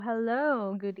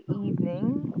Hello, good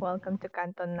evening. Welcome to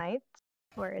Canton Nights,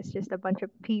 where it's just a bunch of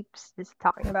peeps just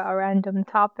talking about random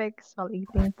topics while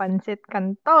eating pancit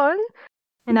canton.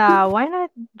 And why not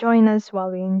join us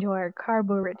while we enjoy our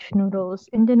carbo-rich noodles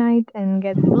in the night and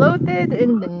get bloated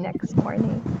in the next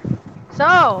morning?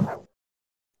 So,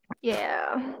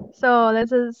 yeah. So let's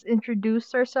just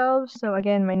introduce ourselves. So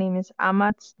again, my name is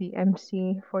Amats, the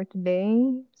MC for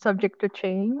today, subject to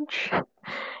change.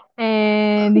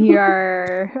 And here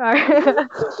are our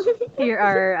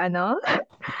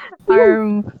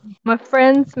my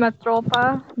friends,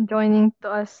 matropa, joining to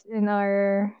us in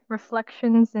our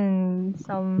reflections and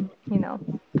some,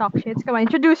 talk shits. Come on,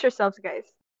 introduce yourselves, guys.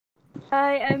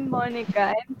 Hi, I'm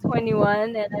Monica. I'm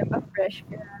 21 and I'm a fresh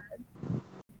grad.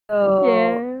 So,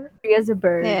 Yeah. free as a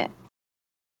bird. Yeah.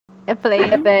 A plane.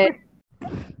 Pepe,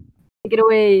 take it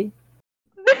away.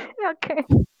 Okay.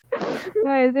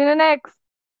 Guys, in the next.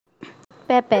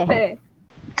 Pepe. Pepe.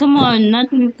 Come on,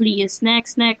 not me, please.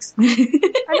 Next.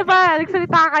 Ano ba?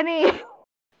 Nagsalita ka na eh.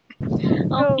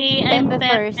 Go. Okay, I'm Pepe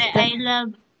Pepe. first.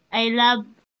 I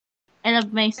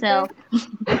love myself.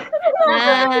 Yeah,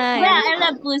 Nice. I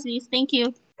love pussies. Thank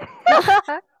you.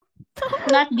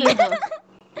 Not dildos.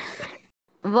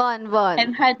 Von.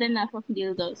 I've had enough of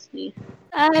dildos, please.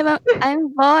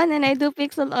 I'm Vaughn and I do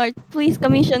pixel art. Please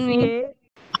commission me.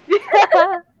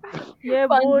 Yeah. Yeah,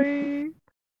 Fun. boy.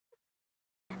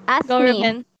 Ask Go me.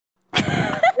 Ruben.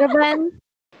 Ruben.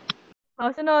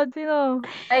 Sunod, sino?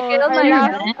 I Oh, cannot our my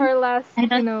last, Ruben. our last, I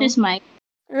thought this mic.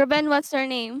 Ruben, what's your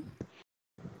name?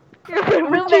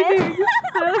 Ruben.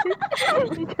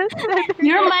 You just said it.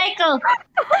 You're Michael.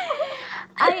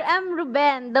 I am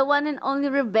Ruben, the one and only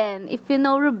Ruben. If you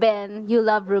know Ruben, you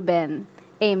love Ruben.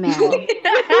 Amen.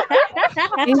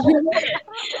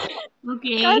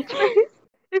 Okay. Catchphrase.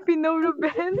 If you know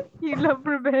Ruben, you love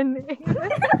Ruben.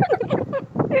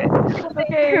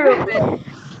 Okay. Ruben.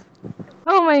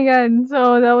 Oh my god.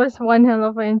 So that was one hell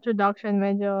of an introduction.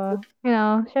 Medyo,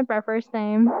 syempre first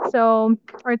time. So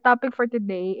our topic for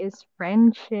today is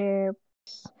friendship.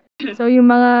 So yung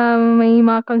may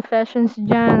mga confessions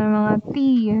diyan, mga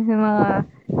tea, yung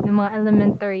mga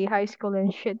elementary, high school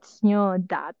and shits nyo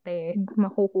dati.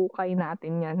 Mahuhukay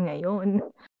natin yan ngayon.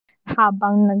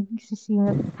 Habang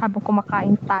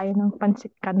kumakain tayo ng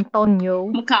pansit canton, yo.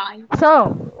 Makain.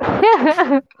 So,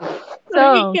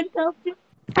 Sorry, so, can't help it.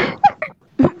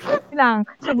 lang,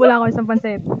 subo lang ako isang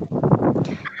pansit.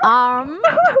 Um,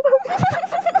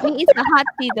 Me is a hot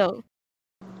tea though.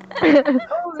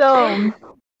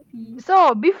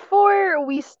 So before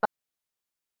we start,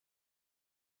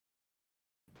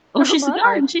 Oh, she's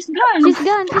gone. She's gone. she's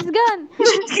gone. She's gone.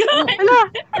 She's gone. ala,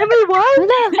 everyone,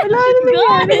 Wala. ala, ano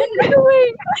nangyari?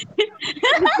 Wait,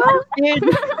 Weird.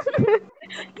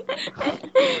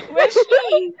 Where's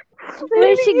she?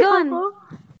 Where's she narinig gone? ako.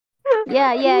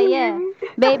 Yeah.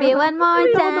 Baby, one more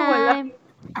Wait, ako nawala. time.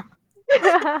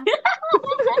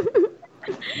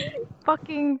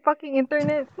 fucking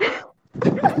internet.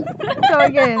 So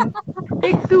again,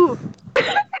 take two.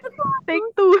 Take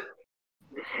two.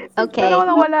 Okay. Saan ako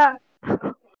nawala?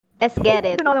 Let's get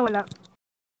it. Saan ako nawala?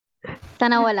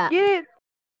 Sana wala. Get it.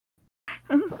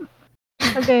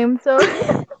 Okay, so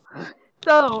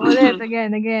ulit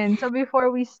again. So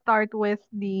before we start with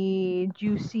the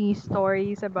juicy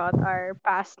stories about our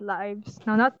past lives,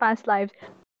 no, not past lives.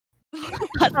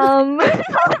 How do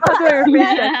I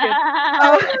rephrase that shit?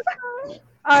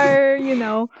 Our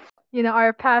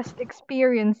our past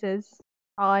experiences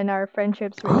on our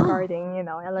friendships regarding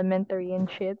elementary and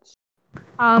shits.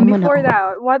 Before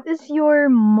that, what is your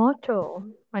motto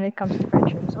when it comes to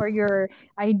friendships or your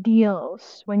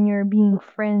ideals when you're being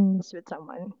friends with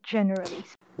someone generally?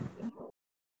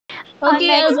 Okay, I'll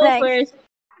next, go next. first.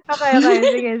 Okay.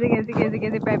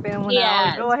 Sige. Si Pepe na muna.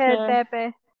 Yeah, Go ahead, so-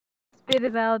 Pepe. Spit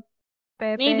it out,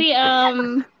 Pepe. Maybe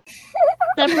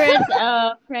separate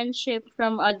friendship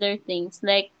from other things.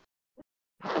 Like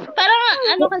parang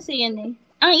ano kasi yan eh.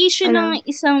 Ang issue Ano? ng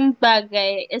isang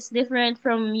bagay is different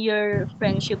from your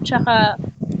friendship. Tsaka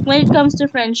when it comes to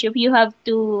friendship, you have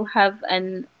to have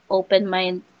an open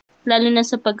mind. Lalo na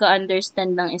sa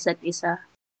pagka-understand ng isa't isa.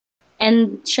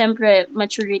 And syempre,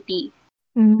 maturity.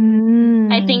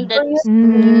 Mm. I think that's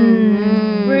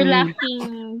we're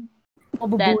lacking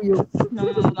that Mabubuyo.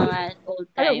 ng mga old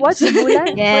Ano, times. what?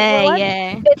 Bulan? Yeah, What?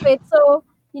 yeah. Wait. So,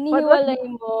 hinihiwalay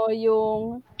mo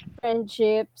yung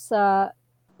friendship sa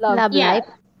love. Yeah. life.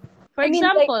 For I mean,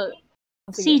 example,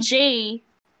 si Sige. Jay,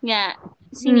 nga,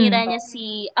 sinira niya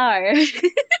si R.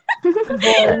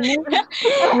 Bon.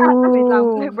 Wait lang.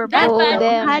 Oh, Nagburp- Oh, Dapat,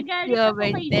 damn. nagalit ako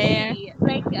Right kay there. Jay.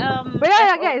 Like, Wait,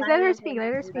 FO guys, let her tayo, speak. ganun,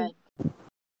 Let her diba? speak.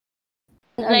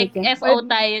 Like, Alike. FO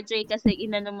tayo, Jay, kasi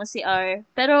inano mo si R.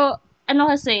 Pero, ano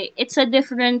kasi, it's a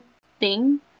different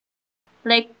thing.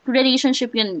 Like,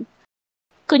 relationship yun.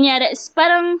 Kunyari,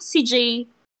 parang si Jay,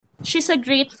 she's a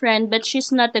great friend, but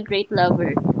she's not a great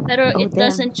lover. Pero Oh, it damn.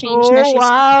 doesn't change na Oh, she's a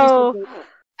wow. great.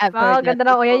 I've Wow, heard that. ganda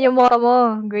na. O, yan yung motto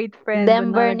mo. Great friend, but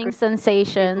Them not a burning great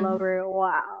sensation. lover.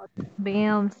 Wow.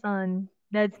 Bam, son.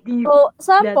 That's deep. So, That's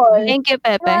sample, deep. Thank you,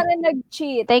 Pepe. kunwari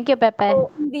nag-cheat, Thank you, Pepe.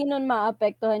 so hindi nun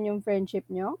maapektuhan yung friendship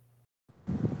nyo?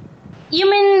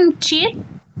 You mean cheat?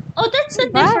 Oh, that's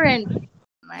a What? different.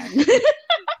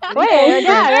 Wait,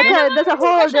 yeah, Pero that's a naman,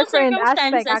 whole special different aspect,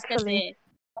 circumstances actually.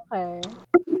 kasi. Okay.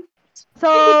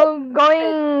 So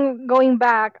going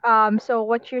back, so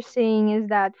what you're saying is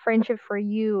that friendship for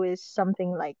you is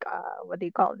something like what do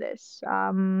you call this?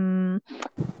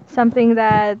 Something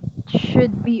that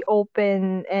should be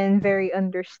open and very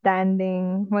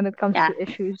understanding when it comes Yeah. to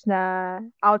issues na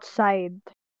outside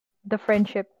the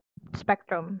friendship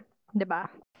spectrum, 'di ba?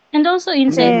 And also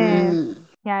inside. And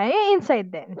yeah,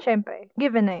 inside din, syempre,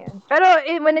 given na 'yun. Pero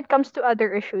when it comes to other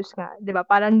issues nga, 'di ba?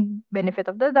 Parang benefit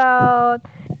of the doubt,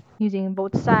 using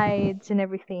both sides and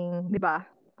everything, 'di ba?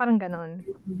 Parang ganon.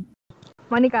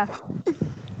 Monica.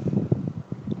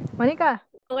 Monica.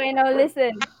 Okay, now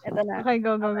listen. Ito na. Okay,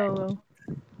 go.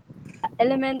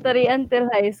 Elementary until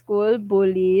high school,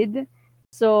 bullied.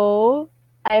 So,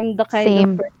 I'm the kind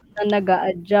Same. of person na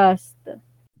nag-a-adjust.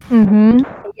 Mhm.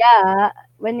 Kaya,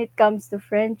 when it comes to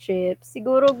friendship,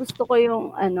 siguro gusto ko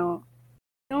yung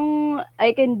yung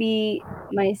I can be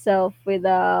myself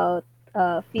without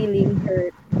feeling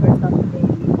hurt or something.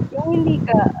 Yung hindi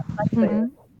ka, ano ba yun?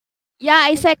 Yeah,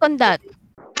 I second that.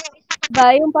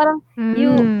 Diba? Yung parang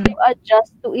you Mm.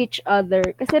 adjust to each other.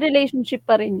 Kasi relationship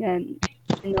pa rin yan.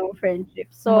 Friendship.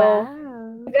 So, Wow.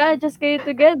 mag-adjust kayo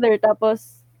together.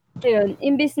 Tapos, yun,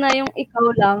 imbis na yung ikaw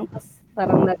lang, tapos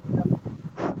parang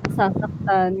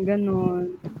sasaktan,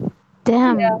 ganun.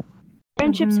 Damn. Yeah.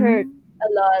 Friendships hurt a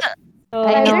lot. So,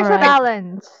 I And know, there's a right?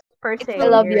 balance per se. I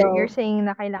love You're you. saying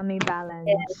na kailangan may balance.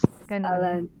 Yes, Ganon.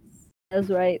 Alan.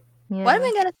 That's right. Yeah. What am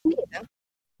I gonna say?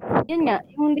 Yun nga,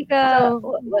 yung hindi ka,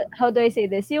 how do I say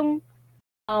this? Yung,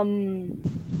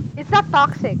 It's not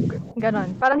toxic.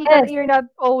 Ganon. Parang Yes. you're not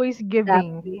always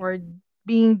giving Exactly. or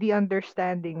being the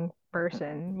understanding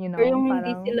person, you know. or yung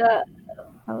hindi Parang, sila,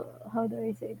 how do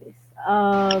I say this?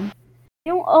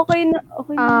 Yung okay na,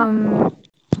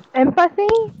 empathy?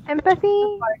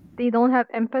 They don't have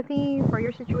empathy for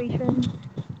your situation.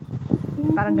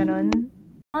 Parang ganon.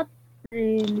 Not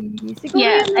really. Siguro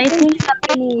Yeah, yung I think,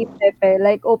 sabi ni Pepe,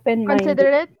 like open-minded.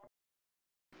 Considerate?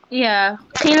 yeah,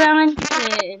 kailangan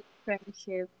kasi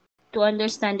friendship to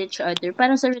understand each other.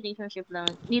 Parang sa relationship lang.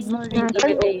 Need mo rin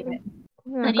ilagay yung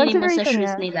Yeah, sarili mo sa consideration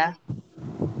shoes nga. nila.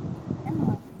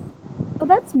 So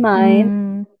that's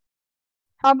mine.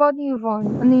 How about you,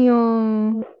 Von? Ano yung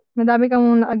madami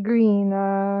kang na-agree na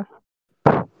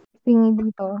thingy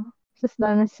dito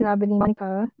sa na sinabi ni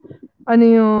Monica? Ano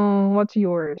yung what's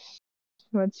yours?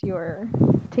 What's your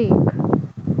take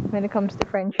when it comes to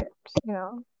friendships, you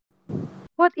know?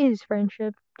 What is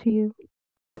friendship to you?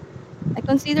 I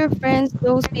consider friends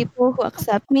those people who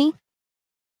accept me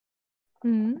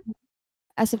Hmm?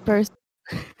 as a person.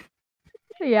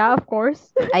 Yeah, of course.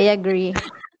 I agree.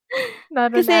 Not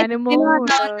an Kasi animal.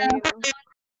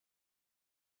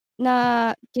 na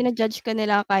kina-judge ka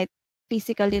nila kahit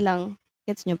physically lang.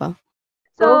 Gets nyo ba?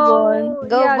 So, Von.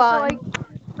 Go, yeah, Von.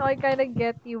 so I kind of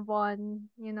get you, Von.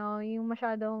 You know, yung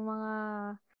masyadong mga,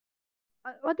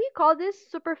 what do you call this?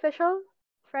 Superficial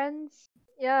friends?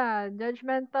 Yeah,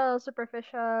 judgmental,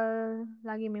 superficial,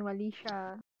 lagi may mali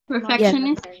siya.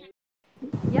 Perfectionist?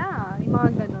 Yeah, yung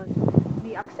mga ganun.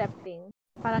 Be accepting.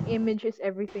 Parang image is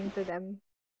everything to them.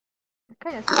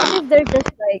 Kind of What if they're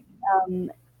just like,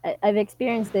 I've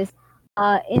experienced this,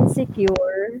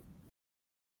 insecure.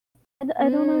 I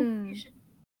don't know if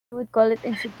you would call it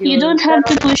insecure. You don't have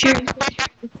to push your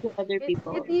to other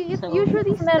people. It So,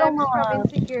 usually Merong stems from mga-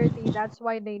 insecurity. That's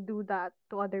why they do that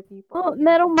to other people. Oh,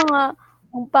 merong mga,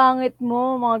 ang pangit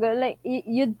mo, like,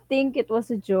 you'd think it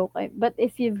was a joke, but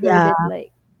if you've heard it,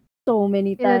 like, so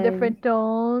many In a times. different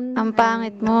tone. Ang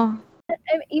pangit mo.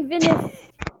 Even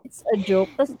if it's a joke,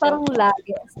 tas parang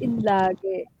lagi, as in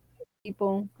lagi.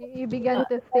 Tipong, You begin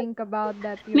to think about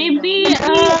that. maybe,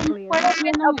 clear. Parang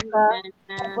up ka,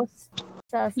 na tapos,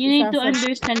 you need to isasab-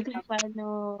 understand kung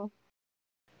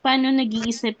paano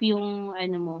nag-iisip yung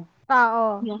mo,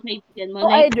 Tao. yung kaibigan mo. So,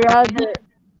 Like,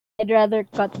 I'd rather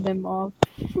cut them off.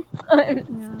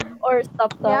 Or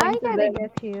stop Yeah, I talking to kinda them.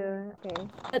 get you. Okay.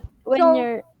 But when So-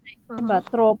 you're, diba,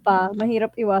 tropa,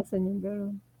 mahirap iwasan yung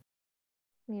gano'n.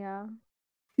 Yeah.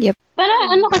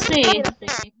 parang kasi,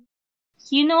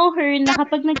 you know her na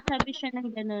kapag nagsabi siya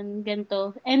ng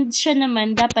ganito, and siya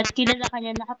naman, dapat kilala ka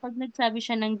niya na kapag nagsabi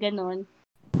siya ng ganito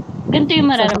yung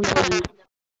mararamdaman mo.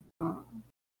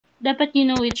 Dapat you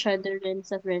know each other rin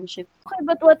sa friendship. Okay,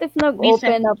 but what if Be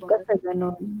nag-open up ka sensible. sa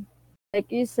ganun?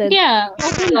 Like you said, Yeah,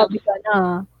 open up. sabi ka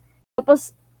na.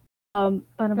 Tapos, paano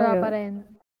ba Wala pa yun? rin.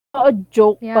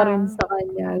 Joke pa rin Yeah. sa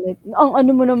kanya. Like, ang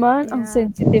ano mo naman, ang Yeah.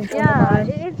 sensitive mo Yeah, naman.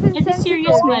 it's It's a insensitive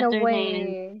serious in a matter na way.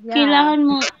 yun. Yeah. Kailangan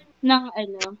mo ng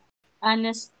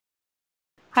honest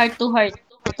heart-to-heart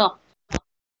talk.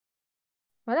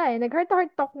 Wala eh.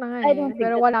 Nag-heart-to-heart talk na nga I eh. don't think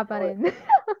Pero that's wala pa rin.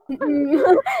 Yung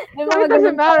So mga it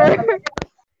doesn't ganun matter.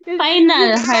 Final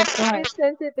heart-to-heart. It's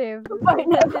sensitive.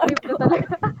 Final Sensitive na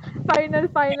talaga.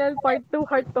 Final part 2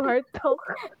 heart-to-heart talk.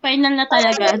 Final na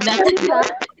talaga. Please lang.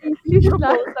 Please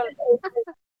lang. proposal.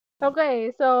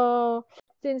 Okay, so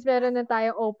since meron na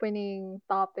tayo opening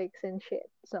topics and shit,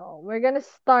 so we're gonna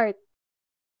start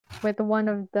with one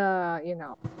of the,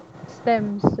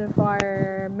 stems of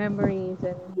our memories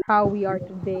and how we are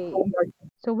today.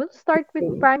 So we'll start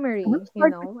with primary,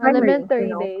 elementary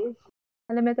days,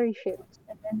 elementary shit.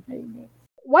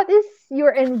 What is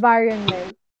your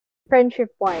environment,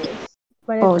 friendship-wise,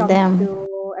 when it Oh, comes damn. to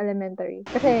elementary?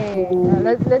 Kasi,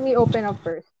 let me open up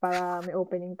first para may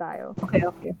opening tayo.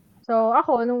 Okay. So,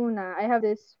 ako, nung una, I have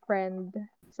this friend.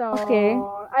 So, Okay.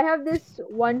 I have this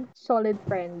one solid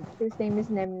friend. His name is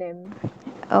Nem.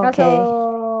 Okay.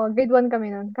 Kaso, grade 1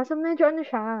 kami nun. Kaso medyo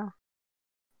siya.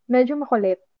 Medyo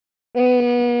makulit.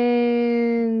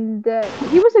 And,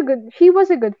 she was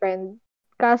a good friend.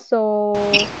 Kaso,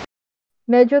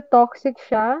 medyo toxic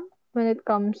siya when it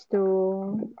comes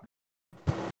to,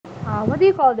 what do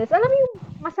you call this? Alam mo yung,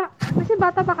 kasi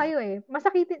bata pa kayo eh.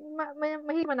 Masakitin,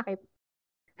 mahilig manakit.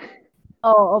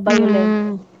 Oo,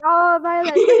 violent. Oh,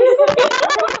 violent.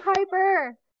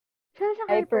 Siya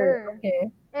siyang hyper. Okay.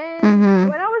 And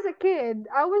when I was a kid,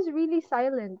 I was really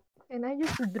silent. And I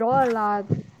used to draw a lot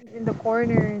in the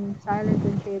corner and silent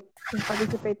and shit and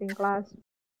participate in class.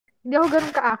 Hindi ako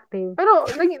ganun ka-active. Pero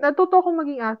natuto akong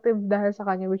maging active dahil sa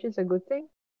kanya, which is a good thing.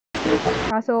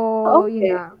 Kaso,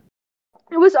 yun nga.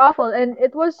 It was awful and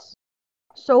it was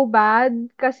so bad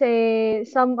kasi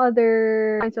some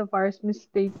other friends of ours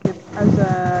mistake it as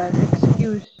an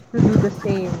excuse to do the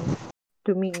same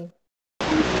to me.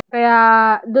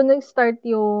 Kaya doon nag-start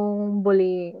yung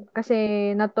bullying.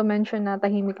 Kasi not to mention na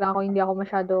tahimik lang ako, hindi ako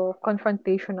masyado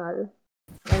confrontational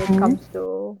when it comes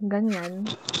to ganyan.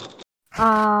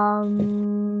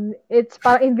 It's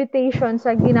parang invitation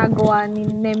sa ginagawa ni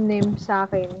Nem sa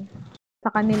akin. Sa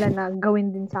kanila na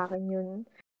gawin din sa akin yun.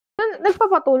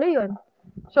 Nagpapatuloy yun.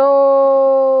 So,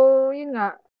 yun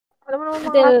nga. Alam mo naman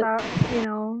mga bata,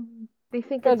 they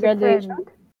think it's a graduation? friend.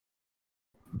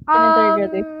 Elementary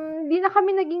graduation? Hindi na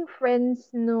kami naging friends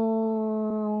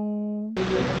nung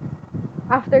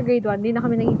after grade 1. Hindi na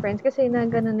kami naging friends kasi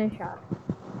gano'n na siya.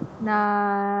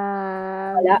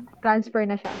 Transfer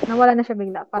na siya. Nawala na siya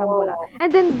bigla. Parang wala.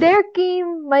 And then there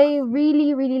came my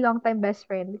really, really long time best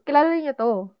friend. Kilala niyo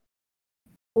to.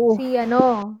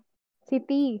 Si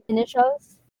T.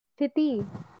 Initials? Si T.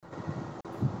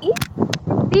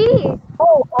 T!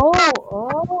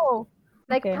 Oh.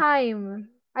 Like Okay. time.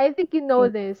 I think you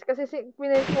know this. Kasi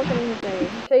pinag mo sa inyo eh.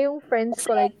 Siya yung friends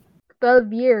ko like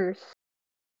 12 years.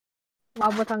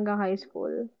 Umabot hanggang high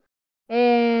school.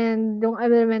 And yung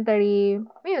elementary,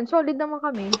 ayun, solid naman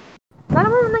kami.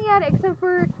 Wala naman nangyari except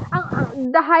for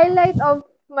the highlight of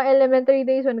my elementary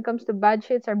days when it comes to bad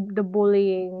shits are the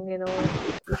bullying,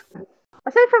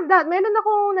 Aside from that, meron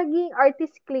akong naging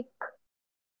artist clique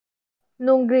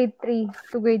nung grade 3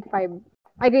 to grade 5.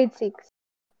 Grade 6.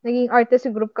 Naging artist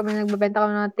group kami, nagbebenta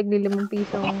kami ng tigli 5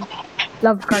 pisong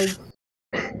love cards.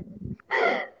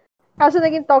 Kaso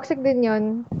naging toxic din yun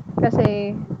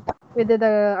kasi we did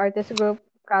the artist group,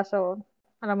 kaso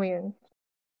alam mo yun.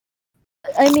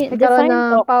 I mean, Nagkaroon define ng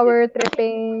toxic. power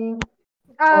tripping.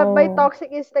 By toxic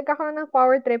is nagkakaroon ng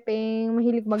power tripping,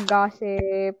 mahilig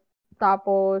mag-gossip,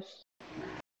 tapos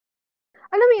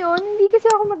alam mo yun, hindi kasi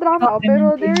ako madrama,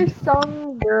 pero there's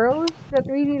some girls that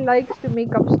really likes to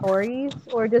make up stories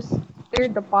or just stir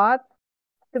the pot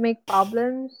to make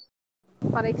problems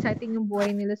para exciting yung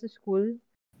buhay nila sa school.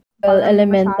 Well,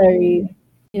 elementary,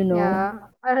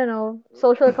 Yeah, I don't know.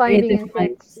 Social climbing and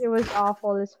shit. It was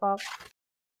awful as fuck.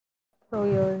 So,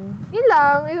 yun. Yun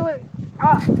lang. It was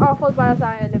awful para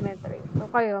sa elementary. So,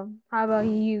 kayo. How about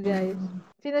you guys?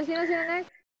 Sino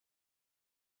next?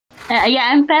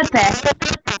 Yeah, I'm Pepe.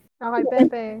 Okay,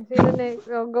 Pepe. Sino next?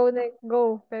 Go next.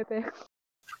 Go, Pepe.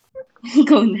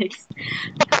 Go next.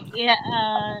 Yeah,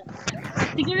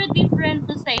 siguro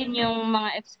different to sa inyong mga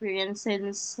experience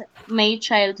since my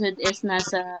childhood is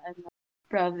nasa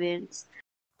province.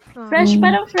 Ah.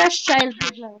 Parang fresh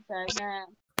childhood lang siya na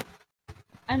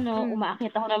Mm.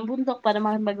 umaakit ako ng bundok para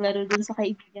maglaro dun sa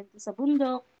kaibigan ko sa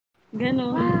bundok.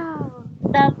 Ganun. Wow!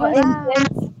 Tapos,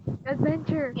 intense.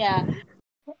 Adventure! yeah.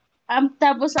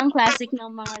 Tapos ang classic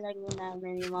ng mga laro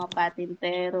namin, yung mga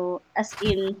patintero, as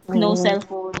in, no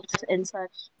cellphones and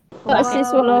such. As Umaakit is,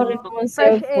 ako wala ng rin bundok. naman Fresh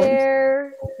cellphones. air,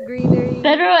 greenery.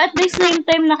 Pero at the same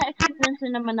time, naka-experience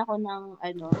na naman ako ng,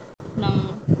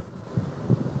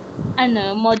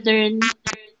 modern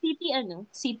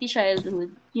city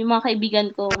childhood. Yung mga kaibigan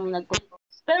kong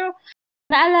Pero,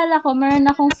 naalala ko, meron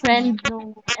akong friend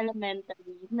nung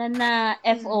elementary na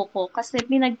FO ko kasi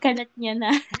pinagkalat niya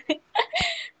na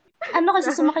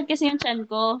kasi sumakit kasi yung tiyan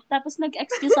ko. Tapos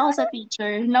nag-excuse ako sa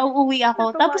teacher. Nauuwi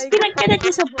ako. Tapos Tumae ka. pinagkalat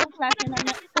niya sa buong klase na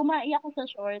pumai ako sa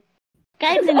short.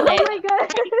 Kahit Oh hindi. my God!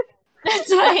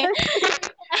 That's why,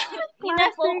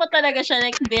 in-FO ko talaga siya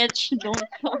like, bitch, don't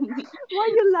call me. Why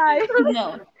you lie?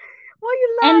 No. Why you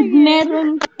And lying? meron,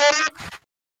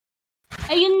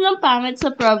 ayun lang pangit sa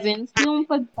province, yung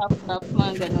pag-top,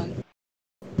 mga ganun.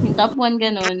 Yung top 1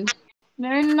 ganun.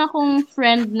 Meron akong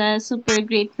friend na super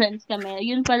great friends kami.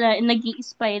 Yun pala,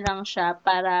 nag-i-spy lang siya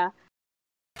para,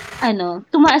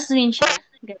 tumaas rin siya.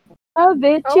 Ganun.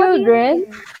 Sabi, Oh, children.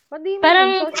 What do you mean?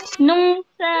 Parang, So, nung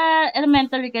sa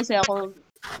elementary kasi ako,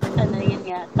 yun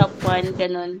nga, top 1,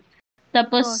 ganun.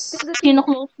 Tapos,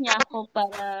 kinuklose niya ako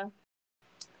para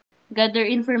gather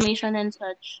information and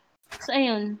such. So,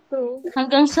 ayun.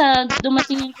 Hanggang sa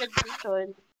dumating yung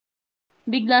graduation,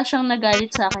 bigla siyang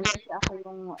nagalit sa akin kasi ako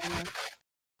yung,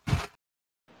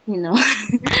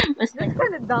 basta, that's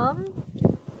kind of dumb.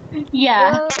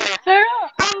 yeah. Well, Pero,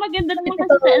 ang maganda naman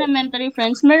kasi sa elementary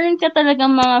friends, meron ka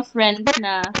talagang mga friends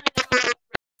na,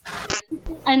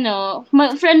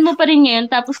 friend mo pa rin ngayon,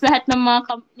 tapos lahat ng mga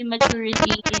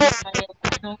immaturity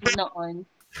noon,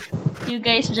 you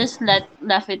guys just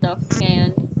laugh it off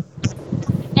ngayon.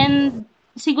 And,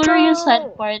 siguro yung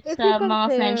sad part if sa you mga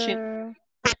compare, friendship,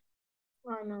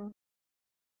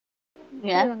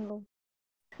 yeah? Sige lang, go.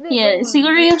 Yeah,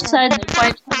 siguro yung sad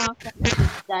part sa mga friendship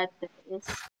dati is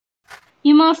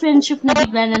yung mga friendship na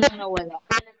bigla na lang nawala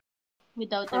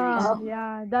without a reason.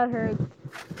 Yeah, that hurts.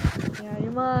 Yeah,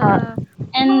 yung mga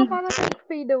And, parang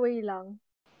fade away lang.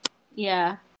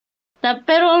 yeah.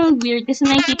 Pero ang weird kasi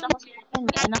nakikita ko sila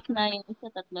may anak na yung isa,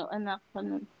 3 anak.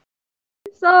 Ganun.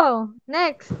 So,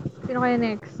 next. Sino kaya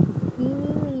next?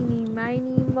 Mini,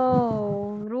 Mini, Mo,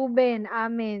 Ruben,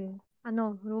 Amin.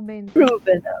 Ruben?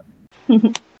 Ruben.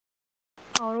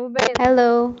 Oh, Ruben.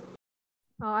 Hello.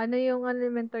 Oh, ano yung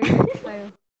elementary friends tayo?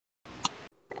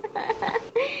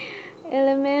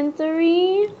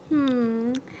 Elementary?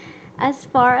 As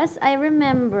far as I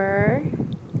remember,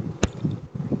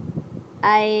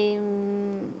 I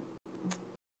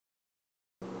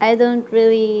don't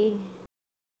really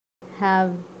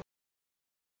have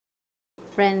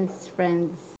friends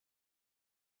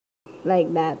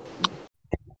like that.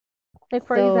 Like,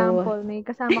 for So, example, may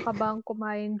kasama ka bang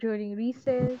kumain during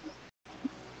recess?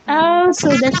 So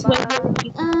that's why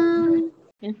you're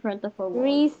in front of a wall.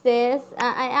 recess,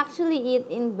 I actually eat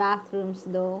in bathrooms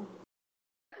though.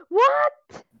 What?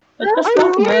 What the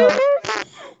fuck, bro?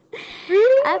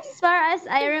 Really? As far as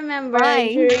I remember,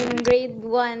 Why? during grade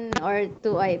 1 or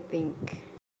 2, I think.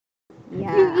 You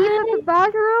Yeah. eat at the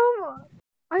bathroom?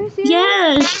 Are you serious?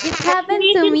 Yes! It happened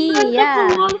You to eat in me, front of the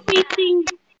yeah. wall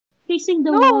facing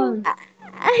the No. wall.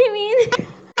 I mean,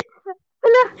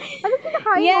 Ano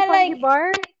kinakain Yeah, mo, candy like- bar?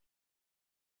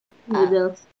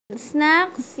 Noodles.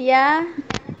 snacks, yeah.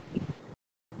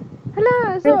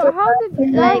 Hala, so how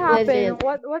did that Like, happen? legit.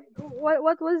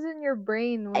 What was in your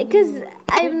brain? when Because you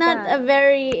I'm did not that?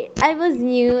 I was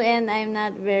new and I'm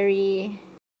not very,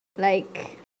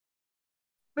 like,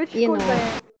 Which you school know. ba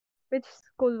yan? Which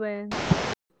school ba yan?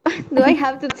 Do I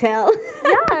have to tell?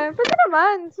 Yeah, pwede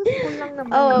naman. Sa school lang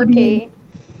naman. Oh, okay.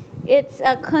 It's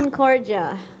a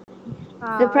Concordia.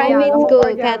 The Ah, private yeah, school,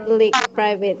 Concordia. Catholic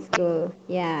private school.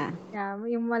 Yeah. Yeah,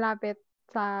 yung malapit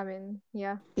sa amin.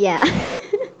 Yeah. Yeah.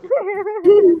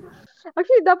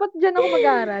 Actually, dapat dyan ako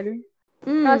mag-aaral.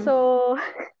 Kaso, Mm.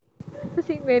 sa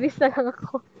St. Mary's na lang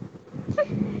ako.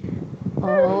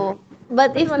 Oh.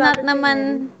 But Mas malapit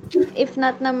yun, if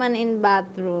not naman in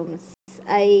bathrooms,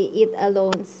 I eat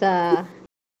alone sa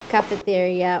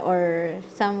cafeteria or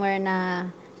somewhere na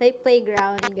sa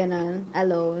playground, ganon,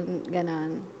 alone,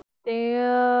 ganon.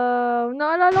 Damn.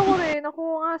 Naalala ko rin. Ako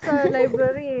nga sa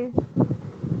library.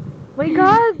 My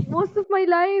God! Most of my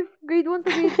life, grade 1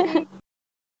 to grade 6.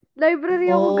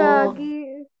 Library ako, Oh.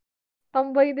 gagi.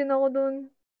 Tambay din ako dun.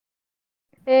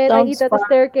 And I eat Sounds at the fun.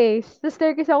 staircase. Sa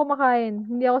staircase ako kumakain.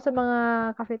 Hindi ako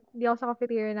sa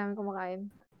cafeteria namin kumakain.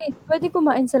 Wait, pwede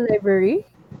kumain sa library?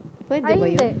 Pwede Ay, ba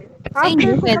hindi. yun? Sa inyo,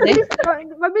 pwede?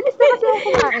 Mabilis na kasi ako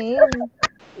kumain.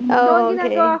 So, ang Oh,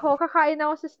 ginagawa okay. ko, kakain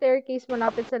ako sa staircase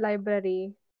malapit sa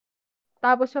library.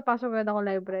 Tapos, papasok agad ako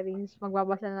library.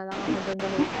 Magbabasa na lang ako doon the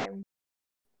whole time.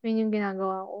 Yun yung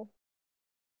ginagawa ko.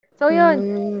 So, yun.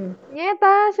 Mm.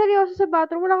 Nyeta, seryoso sa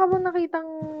bathroom. Wala ka bang nakitang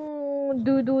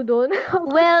dudu doon?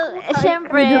 Well, Kumakain ka.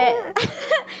 syempre,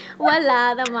 wala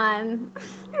naman.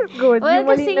 Good. Well, Yung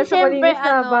kasi nasa syempre, malinis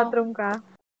na bathroom ka.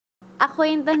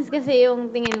 acquaintance kasi yung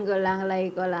tingin ko lang,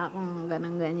 like, wala akong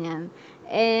ganang ganyan.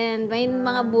 And may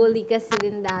mga bully kasi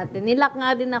din dati. Nilak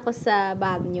nga din ako sa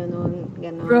banyo noon,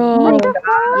 ganon. Bro. What the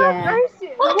fuck? Yeah. Are you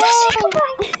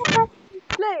wow!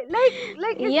 Like it's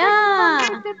like from Yeah.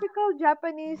 your typical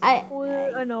Japanese I, school,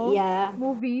 yeah.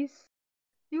 movies.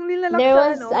 Yung nilalak There sa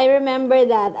was, I remember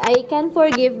that. I can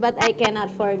forgive, but I cannot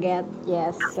forget.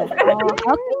 Yes. Oh,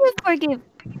 how can you forgive?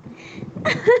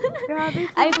 Grabe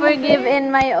si I forgive Ruben.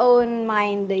 in my own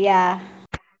mind, yeah.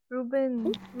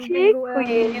 Ruben, Okay, go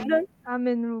queen.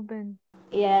 amen, Ruben.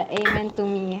 Yeah, amen to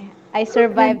me. I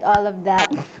survived all of that.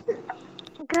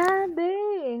 Grabe.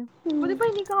 Buti pa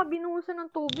hindi ka binuhusan ng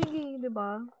tubig di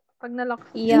ba? Pag nalak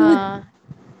sa Yeah.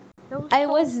 That was I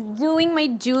so... was doing my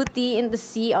duty in the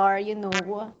CR, you know.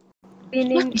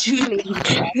 Cleaning place.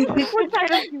 What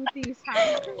kind of duties, ha?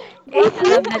 I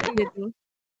love that you do.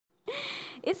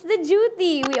 It's the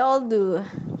duty we all do.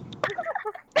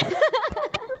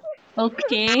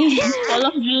 Okay. Call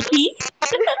of Duty.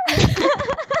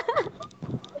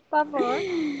 Tapos?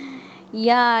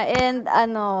 Yeah, and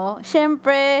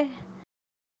syempre,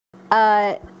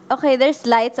 okay, there's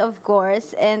lights of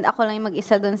course, and ako lang yung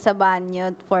mag-isa dun sa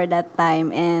banyo for that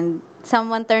time, and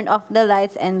someone turned off the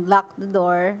lights and locked the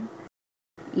door.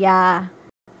 Yeah,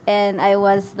 and I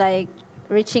was like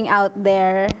reaching out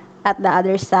there at the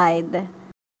other side,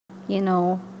 you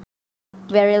know,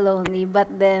 very lonely. But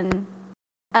then,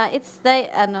 it's like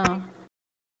ano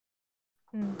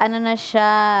na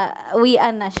siya,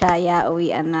 uwian na siya, yeah,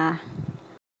 uwian na.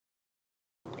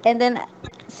 And then,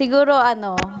 siguro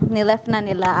nileft na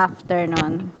nila after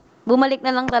nun. Bumalik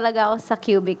na lang talaga ako sa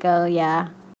cubicle,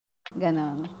 yeah.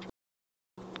 Ganon.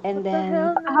 And What the then,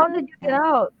 hell, How man? did you get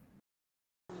out?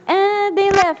 they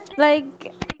left, like,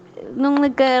 nung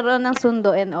nagkaroon ng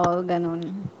sundo and all,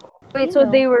 ganon. Wait, You so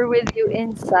know. they were with you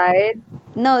inside?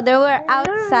 No, they were No.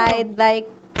 outside, like,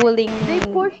 pulling, They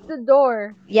pushed the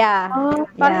door yeah,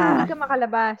 para yeah. hindi ka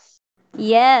makalabas.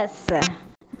 Yes.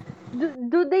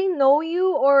 Do they know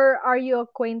you or are you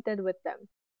acquainted with them?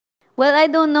 Well,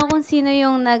 I don't know kung sino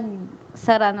yung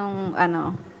nagsara nung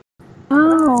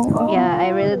Oh, Yeah,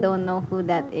 I really don't know who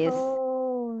that is.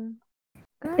 Oh.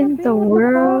 in Grabe, the what the fuck?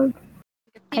 world.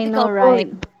 I know, Typical right?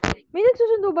 May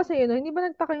nagsusundo ba sa'yo, no? Hindi ba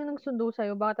nagtaka yung nagsundo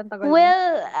sa'yo? Bakit ang tagal mo?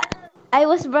 Well, I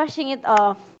was brushing it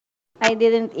off. I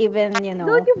didn't even,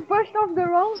 Dude, you brushed off the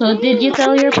wrong So, thing. did you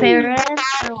tell your parents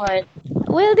or what?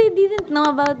 Well, they didn't know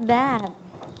about that.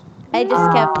 I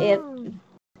just kept it.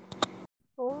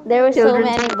 Oh, There were so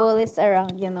Children's- many bullies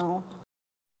around,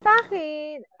 Sa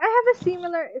akin, I have a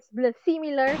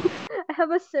I have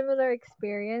a similar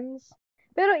experience.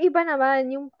 Pero iba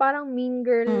naman, yung parang mean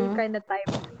girl kind of type.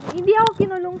 Hindi ako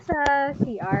kinulong sa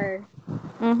CR.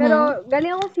 Mhm. Pero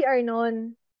galing ako CR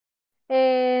noon.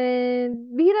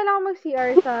 And bihira lang ako mag-CR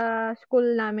sa school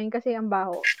namin kasi ang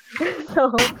baho.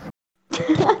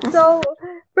 so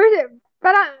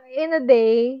parang in a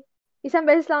day, isang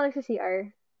beses lang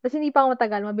nagsi-CR. Tapos hindi pa ako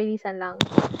matagal, mabilisan lang.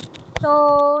 So,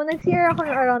 nag-CR ako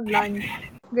around lunch.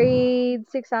 Grade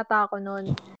 6 ata ako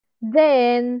noon.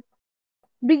 Then,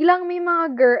 biglang may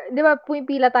mga girl, di ba,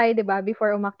 pumipila tayo, di ba,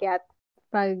 before umakyat.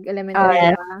 Pag elementary,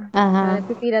 yeah. di ba? Aha.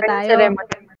 Nagpipila Parang tayo.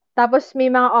 ceremony. Tapos, may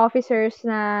mga officers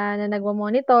na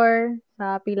nagmo-monitor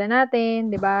sa pila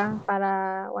natin, di ba?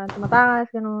 Para walang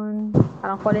tumatakas, ganun.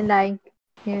 Parang fall in line.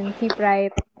 Yun, keep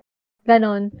right.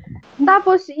 Ganon.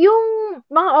 Tapos, yung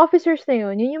mga officers na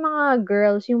yun yung mga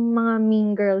girls, yung mga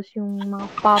mean girls, yung mga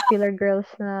popular girls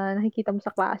na nakikita mo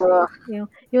sa klase. Ugh.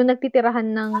 Yung nagtitirahan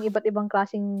ng iba't ibang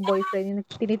klaseng boyfriend, yung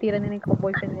tinitira nila yung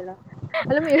boyfriend nila.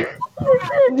 Alam mo yun?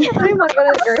 Ano yung mga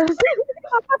ganun girls?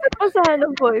 Pasahan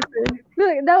ng boyfriend.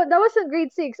 Look, that was in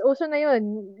grade 6. Uso na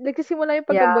yun. Nagsisimula yung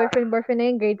pagka-boyfriend na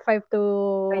yun, grade 5 to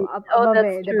above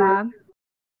that's di ba?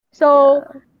 So,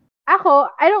 ako,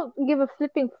 I don't give a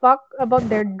flipping fuck about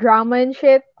their drama and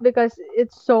shit because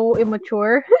it's so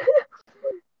immature.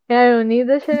 And I don't need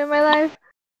that shit in my life.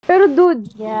 Pero dude,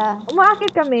 Yeah.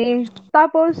 umaakit kami.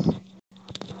 Tapos,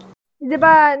 di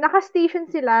ba, naka-station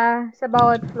sila sa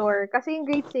bawat floor. Kasi yung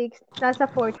grade 6, nasa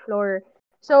 4th floor.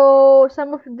 So,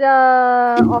 some of the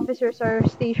officers are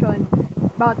stationed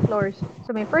about floors.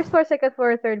 So, may first floor, second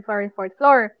floor, third floor, and fourth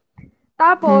floor.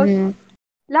 Tapos, Mhm.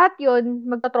 lahat yun,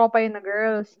 magtatropa yun na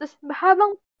girls. Tapos,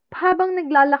 habang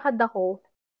naglalakad ako,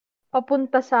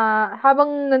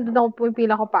 habang nandun ako,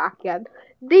 pumipila ko paakyat,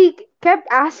 they kept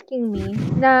asking me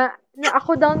na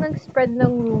ako daw nag-spread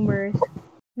ng rumors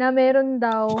na meron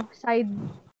daw side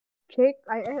chick.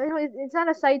 I know, it's not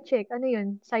a side chick. Ano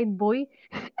yun? Side boy?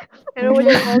 I don't know what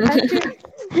you call that shit.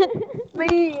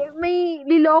 May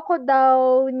liloko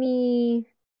daw ni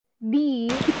D,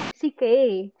 si K.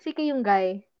 Si K yung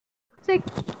guy. Kasi,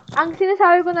 ang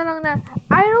sinasabi ko na lang na,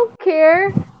 I don't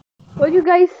care what you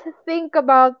guys think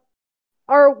about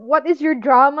or what is your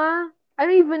drama. I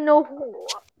don't even know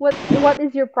what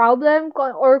is your problem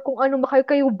or kung ano ba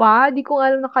kayo ba? Di ko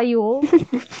alam na kayo.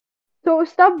 So,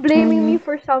 stop blaming me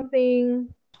for something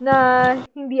na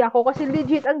hindi ako. Kasi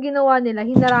legit ang ginawa nila,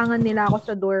 hinarangan nila ako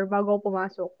sa door bago ako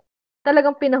pumasok.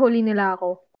 Talagang pinahuli nila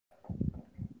ako.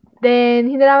 Then,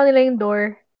 hinarangan nila yung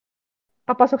door,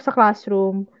 papasok sa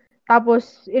classroom.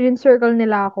 Tapos, in-encircle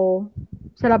nila ako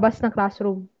sa labas ng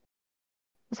classroom.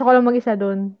 Tapos ako lang mag-isa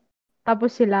doon. Tapos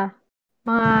sila,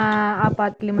 mga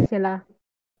 4, 5 sila.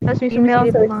 Tapos may Females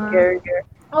sumisilip are mga... scarier.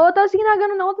 Oo, tapos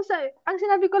ginaganon ako. Tapos, ang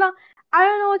sinabi ko lang, I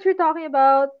don't know what you're talking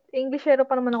about. Englishero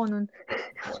pa naman ako nun.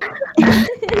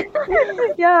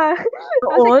 Yeah.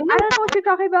 I was like, I don't know what you're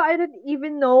talking about. I don't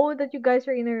even know that you guys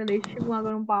are in a relationship. Mga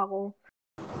ganun pa ako.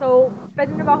 So,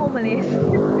 pwede na ba ako umalis?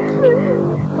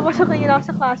 Papasok na nila ako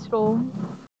sa classroom.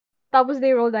 Tapos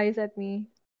they rolled eyes at me.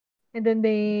 And then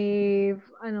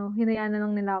hinayaan na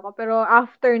lang nila ako. Pero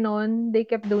after nun, they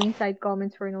kept doing side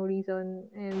comments for no reason.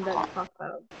 And that's fucked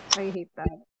up. I hate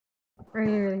that. I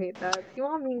really, really hate that. Yung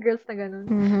mga mean girls na ganun.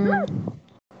 Mhm.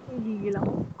 Gigil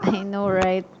ako. I know,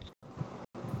 right?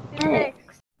 Sino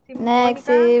next? Si Next,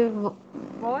 Monica? si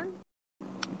Von?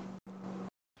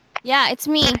 Yeah, it's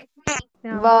me.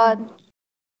 Yeah, Von.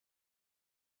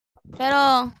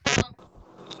 Pero,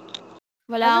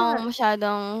 wala Ano akong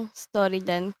masyadong story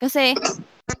din. Kasi,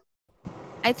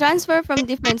 I transfer from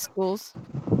different schools.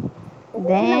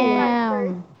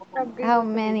 Damn. From grade How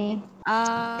one to grade many?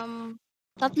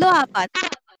 3, 4.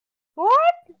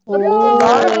 What?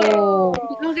 Oh.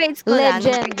 Yung grade school namin.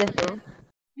 Legend.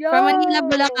 Yo! From Manila,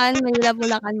 Bulacan, Manila.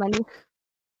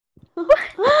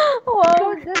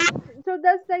 Wow. So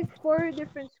that's like 4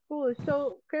 different schools.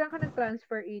 So, kailan ka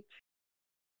nag-transfer each?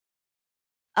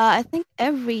 I think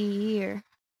every year.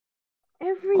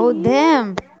 Every Oh, year? damn.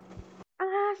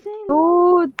 Ang hassle.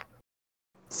 Dude,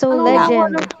 So ano nga ako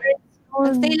legend. ng grade school?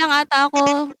 Nag-stay lang ata ako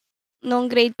nung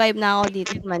grade 5 na ako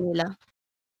dito sa Manila.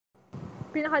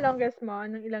 Pinaka-longest mo,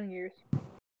 anong ilang years?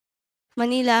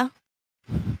 Manila?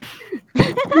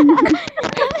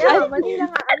 Yeah, Manila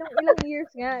nga. Anong ilang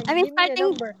years nga? I mean, Give me a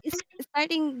number.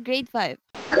 starting grade 5.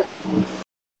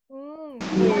 Mm.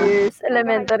 Years.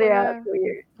 Elementary High school na. 2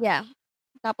 years. Yeah.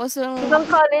 Tapos yung, Hanggang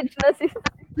college na si...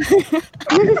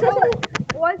 So,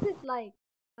 what's it like?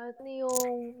 Ano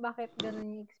yung, bakit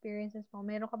ganun yung experiences mo?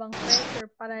 Meron ka bang friends or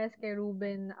parehas kay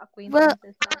Ruben na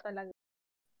acquaintances lang talaga?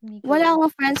 Hindi wala kayo.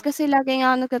 akong friends kasi lagi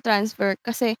nga ako nagka-transfer.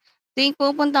 Kasi tuwing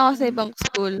pupunta ako sa ibang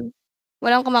school,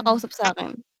 walang kumakausap sa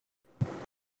akin.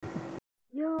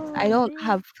 Yo, I don't damn.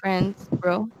 have friends,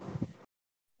 bro.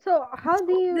 So, how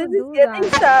do you This is do getting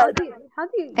that? sad. How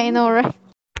do you I know, right?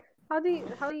 do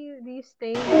you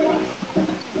stay in the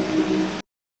classroom?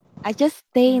 I just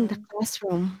stay in the Mm.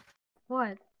 classroom.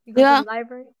 What? You go Yeah. to the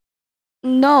library?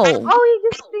 No. Oh, you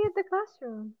just stay at the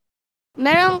classroom.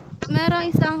 Merong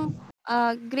isang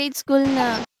grade school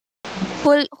na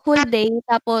whole day,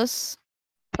 tapos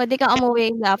pwede kang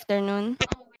umuwi in the afternoon.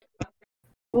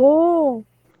 Oh.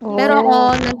 Pero ako,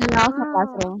 Oh. nandun ako sa Wow.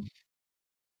 classroom.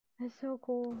 That's so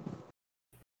cool.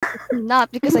 Not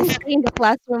because I stay in the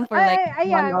classroom for like 1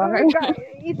 Yeah. hour.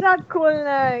 It's not cool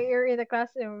na you're in the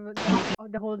classroom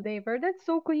the whole day, but that's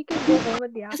so cool. You can go home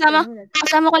at the afternoon.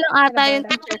 Kasama ko lang ata Ano yung ba?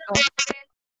 teacher ko.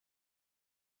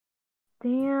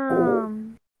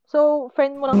 Damn. So,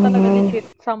 friend mo lang talaga legit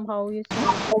somehow. You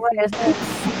Oh, yes, that's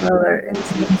similar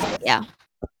instincts. Yeah.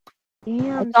 I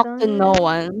Damn, talk to son. no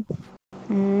one.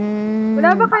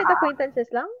 Wala ba Mm. kahit acquaintances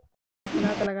lang? Wala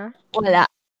talaga?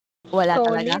 Wala Solid.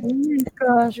 talaga. Oh my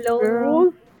gosh, Lone girl.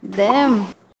 wolf? Damn.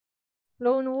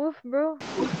 Lone wolf, bro?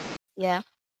 Yeah.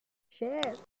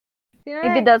 Shit. Sino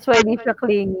Maybe next? that's why di siya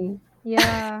clingy.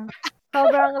 Yeah.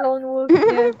 Sobrang lone wolf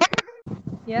niya.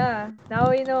 Yeah. Now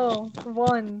we know.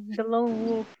 Von, the lone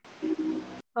wolf.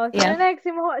 Oh, sino Yeah. next?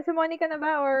 Si Monica na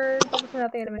ba? Or tapos na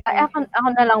natin elementary? Ay, ako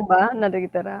na lang ba?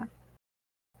 Natitira?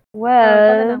 Oh, ikaw na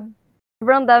Well, lang.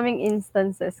 sobrang daming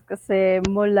instances kasi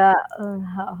mula,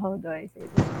 how do I say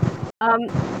this?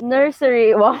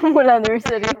 Nursery, wow, mula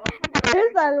nursery.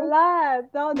 There's a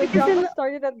lot. No, the Because drama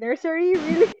started at nursery,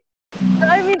 really?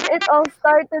 I mean, it all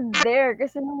started there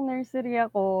kasi nung nursery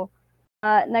ako,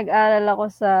 nag-aral ako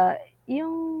sa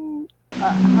yung,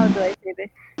 how do I say this?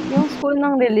 Yung school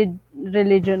ng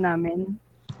religion namin.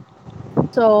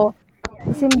 So,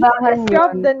 simbahan Just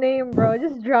drop yun. the name, bro.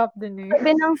 Just drop the name.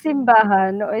 Katabi ng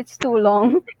simbahan, no, it's too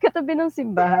long. Katabi ng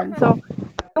simbahan. So,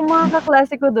 yung mga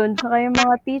kaklase ko dun, tsaka yung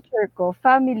mga teacher ko,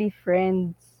 family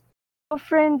friends. So,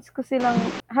 friends ko silang,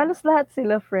 halos lahat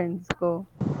sila friends ko.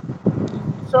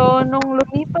 So, nung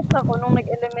lumipat ako, nung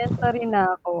nag-elementary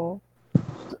na ako,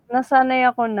 nasanay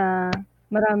ako na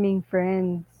maraming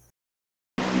friends.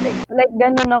 Like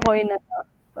ganun ako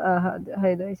how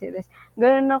do I say this?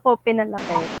 Ganun ako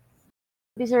pinalaki.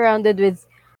 Be surrounded with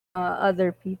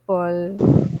other people,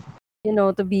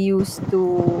 to be used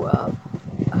to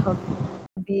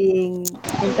being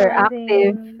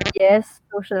interactive. Socializing. Yes,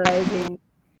 socializing.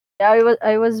 Yeah,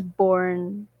 I was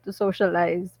born to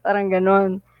socialize. Parang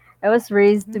ganon. I was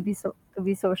raised to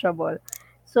be sociable.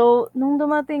 So, nung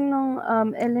dumating nung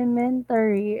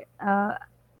elementary,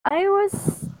 I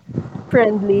was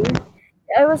friendly.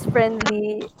 I was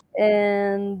friendly,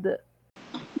 and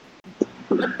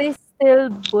but they still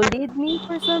bullied me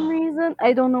for some reason.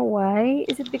 I don't know why.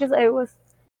 Is it because I was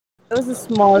the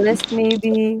smallest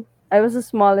maybe? I was the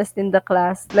smallest in the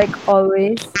class, like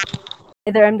always.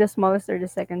 Either I'm the smallest or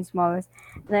the second smallest.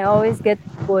 And I always get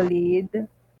bullied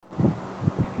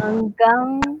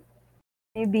hanggang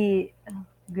maybe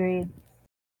grade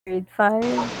grade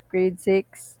 5, grade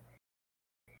 6.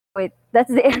 Wait, that's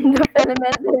the end of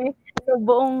elementary. So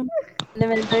buong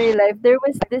elementary life, there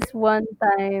was this one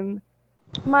time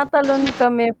matalon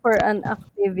kami for an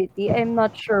activity. I'm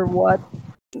not sure what.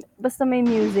 Basta may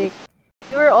music.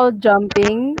 We were all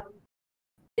jumping.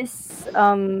 This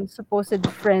supposed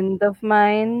friend of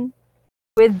mine,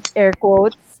 with air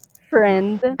quotes,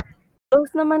 friend.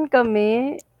 Close naman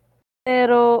kami,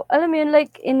 pero alam mo yun,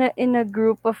 like in a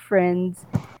group of friends,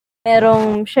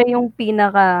 merong siya yung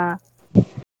pinaka-boss,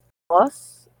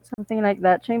 something like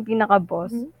that. Siya yung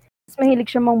pinaka-boss. Mhm. Mas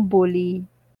mahilig siya mang-bully.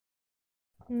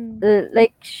 Hmm.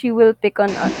 Like, she will pick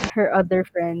on her other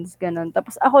friends, gano'n.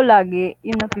 Tapos ako lagi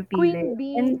yung napipili. Queen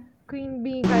bee. And, Queen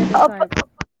bee kind oh, of type.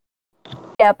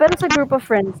 yeah, pero sa group of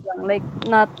friends lang. Like,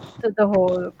 not to the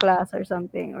whole class or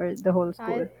something, or the whole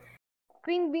school.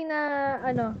 Queen bee na,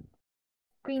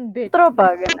 queen bitch.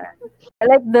 Tropa, gano'n. I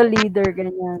like the leader,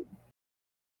 ganyan.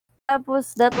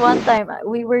 Tapos, that one time,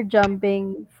 we were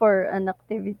jumping for an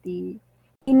activity.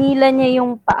 Hinila niya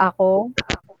yung paa ko.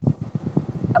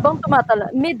 Habang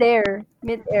mid-air,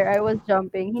 I was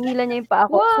jumping. Hinila niya yung paa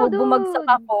ko. Wow, So, bumagsak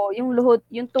dude! ako.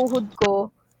 Yung tuhod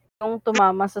ko, yung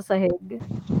tumama sa sahig.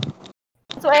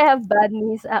 So, I have bad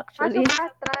knees, actually.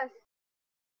 Atras.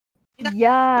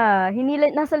 Yeah.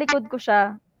 Nasa likod ko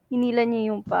siya. Hinila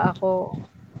niya yung paa ko.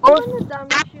 Ano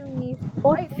damage yung knees?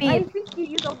 Both I feet. think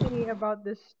you told me about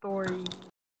this story.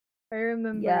 I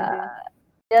remember Yeah.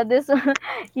 this. Yeah,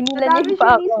 hinila niya yung Nadamage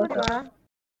paa yung knees ko. mo, diba?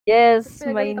 Yes,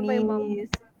 my Pinagalitan pa yung mom mo.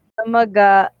 knees.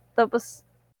 Namaga. Tapos,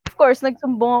 of course,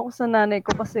 nagsumbong ako sa nanay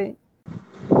ko kasi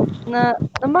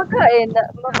namaga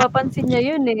mapapansin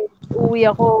niya yun eh. Uwi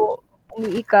ako,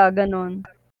 umiika, ganon.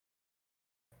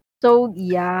 So,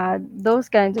 yeah, those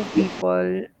kinds of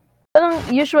people. Parang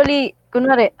usually,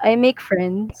 kunwari, I make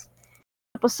friends.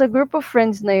 Tapos sa group of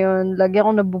friends na yun, lagi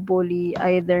akong nabubully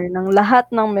either ng lahat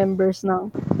ng members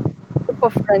ng group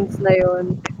of friends na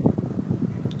yun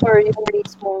or yung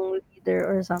mismong leader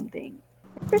or something.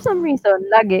 For some reason,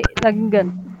 laging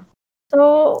ganun.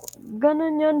 So,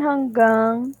 ganun yun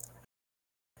hanggang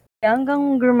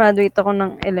graduate ako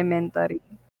ng elementary.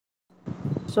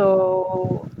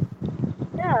 So,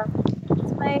 yeah,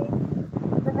 it's my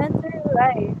elementary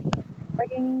life.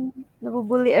 Laging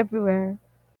nabubully everywhere.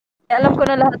 Alam ko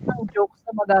na lahat ng jokes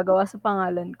na magagawa sa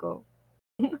pangalan ko.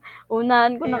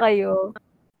 Unahan ko na kayo.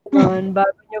 Ganun,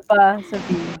 bago nyo pa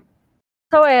sabihin.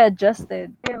 So, I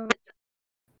adjusted.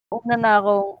 Una na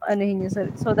akong anuhin yung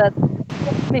so that,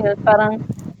 parang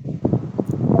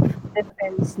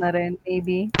defense na rin,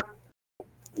 maybe.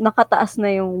 Nakataas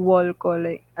na yung wall ko.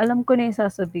 Like, alam ko na yung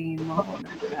sasabihin mo.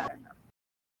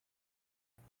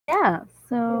 Yeah,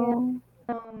 so,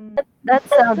 that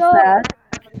sounds sad.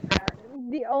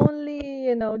 The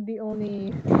only,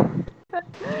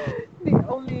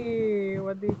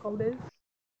 what do you call this?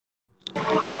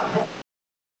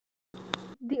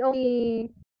 The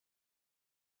only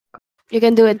You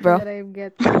can do it, bro. that I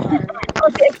get so far ako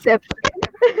the exception.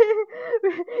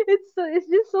 It's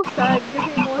just so sad kasi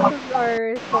most of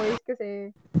our stories kasi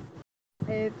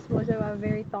it's most of a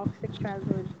very toxic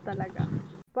childhood talaga.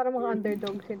 Para mga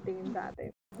underdogs yung tingin sa atin.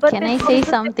 But Can I it's say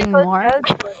also something typical more?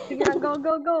 childhood. Sige na, go,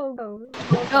 go, go, go.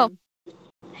 Go, Go. Kim.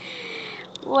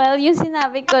 Well, yung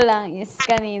sinabi ko lang is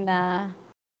kanina,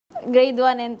 grade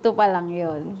 1 and 2 pa lang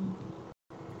yun.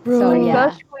 Bro. So, Oh my yeah.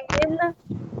 gosh, Queen.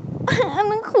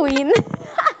 Anong queen?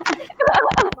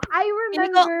 I Hindi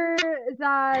ko, remember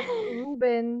that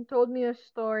Ruben told me a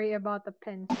story about the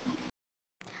pencil.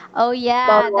 Oh, yeah.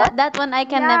 About what? That one I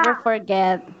can Yeah, never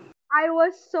forget. I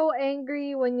was so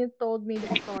angry when you told me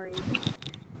the story.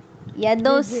 Yeah,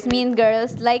 those Legit. mean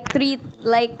girls, like three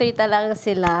talaga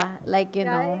sila. Like, you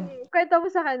Yeah, know. kwento mo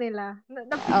sa kanila.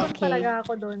 Napikon Okay. talaga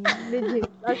ako doon. Legit.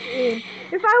 As in,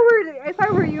 if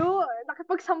I were you,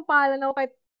 nakipagsampalan ako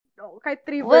kahit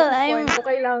 3 Well, versus 1.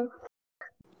 Okay lang.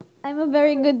 I'm a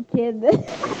very good kid.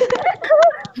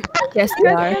 yes, you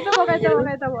are. Kwento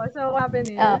mo. So, what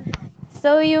happened Ah, is,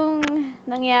 so, yung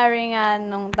nangyari nga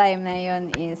nung time na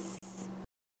yon is,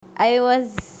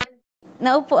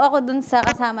 naupo ako dun sa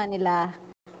kasama nila.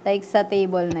 Like, sa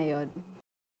table na yon.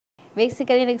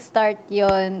 Basically, nag-start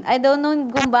yon. I don't know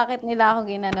kung bakit nila ako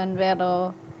ginanon,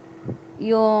 pero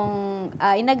yung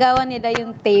inagawan nila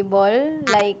yung table,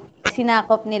 like,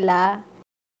 sinakop nila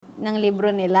ng libro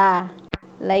nila.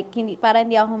 Like, para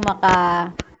hindi ako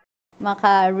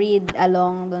maka-read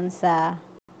along dun sa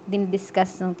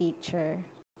dinidiscuss ng teacher.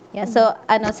 Yeah, so,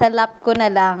 sa lap ko na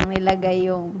lang nilagay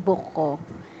yung book ko.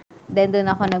 Then,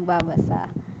 dun ako nagbabasa.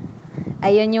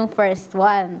 Ayun yung first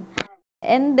one.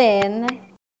 And then,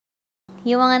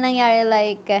 yung mga nangyari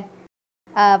like,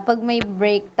 pag may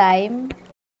break time,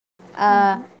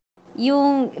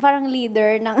 yung parang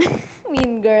leader ng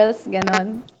Mean Girls,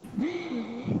 ganon.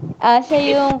 Siya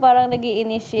yung parang nag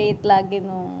initiate lagi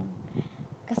nung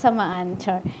kasamaan,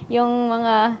 char. Yung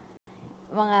mga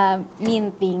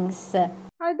mean things.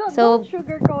 I don't So,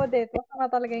 sugarcoat it. Basta nga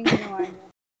talaga yung ginawa niya.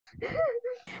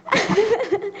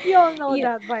 You all know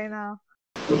that by now.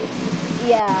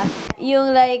 yeah,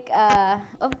 yung like,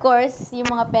 of course,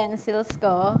 yung mga pencils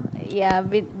ko, yeah,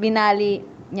 binali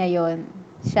niya yon.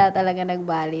 Siya talaga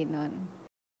nagbali nun.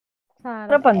 Sarap.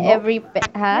 Harapan mo?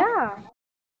 Ha? Yeah,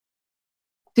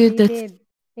 Dude, he that's, did.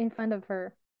 In front of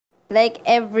her. Like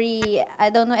I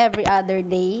don't know, every other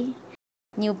day.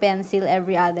 New pencil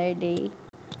every other day.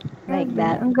 Like Grabe,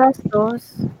 that. ang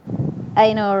gastos.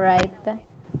 I know, right?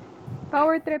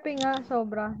 Power tripping nga,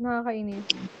 sobra. Nakakainis.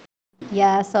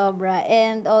 Yeah, sobra.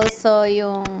 And also,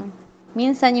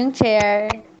 minsan yung chair,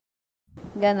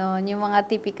 ganon, yung mga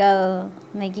typical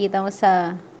nakikita mo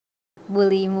sa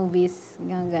bully movies,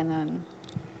 ganon.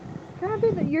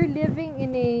 Grabe, you're living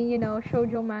in a,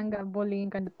 shoujo manga bullying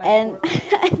kind of type And, world.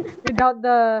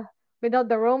 Without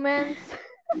the romance.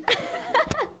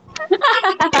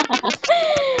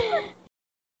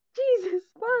 Jesus,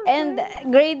 and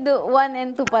bakit? grade 1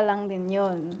 and 2 pa lang din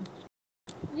yun.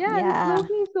 Yeah, that's Yeah,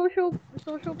 low-key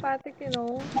sociopathic, I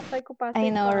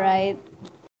psychopathic. know, right?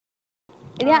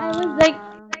 Yeah, I was like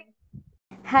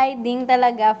hiding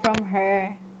talaga from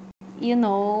her. You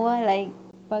know, like,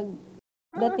 pag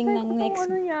dating Aside ko ng tong next,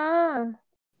 ano niya.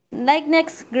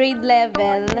 next grade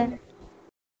level,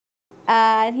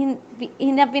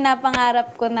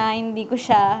 pinapangarap ko na hindi ko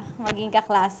siya maging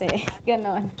kaklase.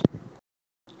 Ganon.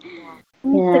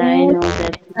 Yeah, I know Interest.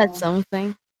 that. that's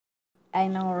something. I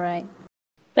know, right?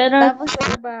 Pero, Tapos,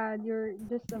 So bad. You're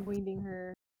just avoiding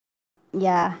her.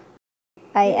 yeah,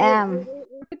 I am.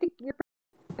 You're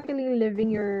practically living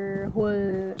your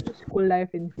whole school life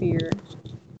in fear.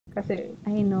 Kasi,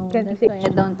 I know. can't be That's safe why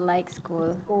I don't like in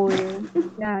school. school.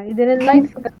 Yeah, you didn't like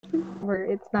school.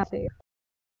 It's not safe.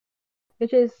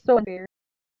 Which is so unfair.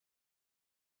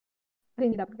 Kasi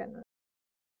hindi dapat ganun.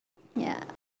 Yeah.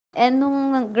 And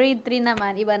nung grade 3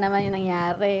 naman, iba naman yung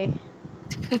nangyari.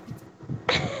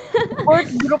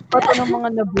 Fourth group pa to ng mga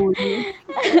nabully.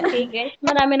 okay guys,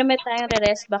 marami naman tayong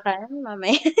re-rest baka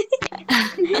mamaya.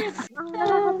 Sige, ang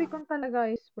nakakapikon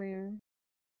talaga, I swear.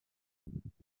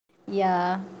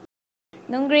 Yeah.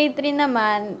 Nung grade 3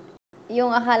 naman,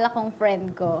 yung akala kong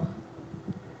friend ko,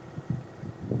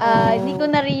 hindi ko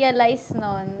na-realize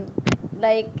nun.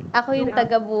 Like, ako yung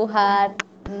tagabuhat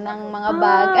ng mga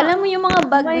bag. Alam mo yung mga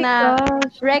bag my na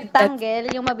gosh. rectangle,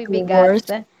 yung The mabibigat.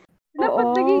 worst. Dapat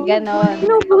Oo. nagiging Ganon. bully.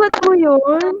 Binubuhat mo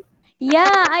yun?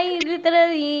 Yeah, I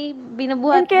literally, Yan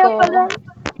binubuhat kaya ko. pala,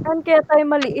 yan kaya tayo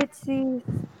maliit, sis.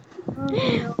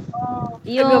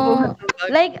 Yung,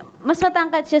 like, mas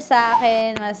matangkad siya sa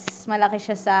akin, mas malaki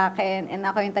siya sa akin, and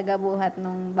ako yung tagabuhat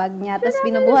nung bag niya. Tapos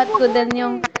Siya naman binubuhat ko nagbubuhat din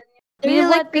yung, eh. I really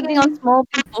like Binubuhat ko picking on din, small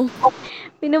people.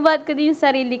 binubuhat ko din yung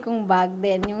sarili kong bag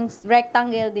din. Yung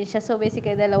rectangle din siya. So,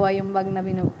 basically, dalawa yung bag na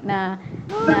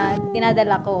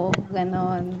dinadala ko.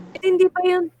 Ganon. At hindi pa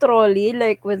yung trolley,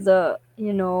 like with the,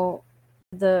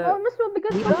 the Mas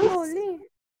mabigat pa wheels? trolley.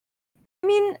 I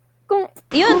mean, kung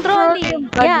Yun, trolley. yung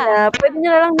bag Yeah. niya, pwede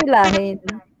niya na lang hilahin.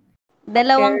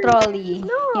 Dalawang Carry. trolley.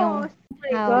 No! Yung Oh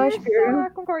my house. gosh, There's girl.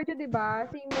 Concordia, diba?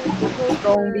 Same goes Strong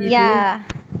for... baby. Yeah.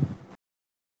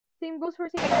 Same goes for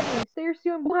same stairs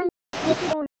yun. Buhay yung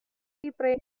trolley,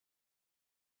 pre.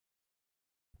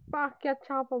 Paakyat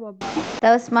siya pababa.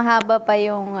 Tapos mahaba pa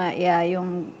yung, yung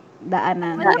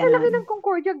daanan. Ang laki Ganon. ng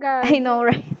Concordia, guys. I know,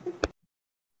 right?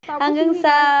 Tapos Hanggang hindi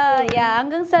sa, na-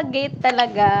 hanggang sa gate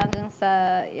talaga, hanggang sa,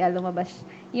 lumabas.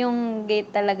 Yung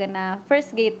gate talaga na,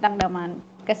 first gate lang naman.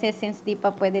 Kasi since di pa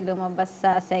pwede lumabas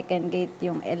sa second gate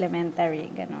yung elementary,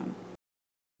 ganon.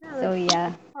 So,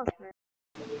 yeah. Okay.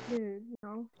 Dude,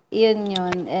 no. Yun.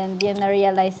 And yun,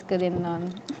 na-realize ko din nun.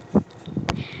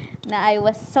 Na I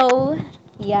was so,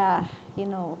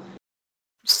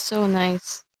 So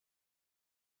nice.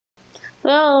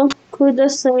 Well,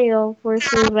 kudos sa'yo for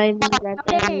surviving that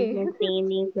and Okay.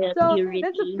 maintaining the So, purity.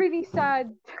 that's a pretty sad.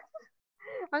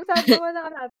 Ang sad naman na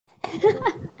natin.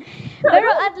 Pero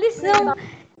at least nung,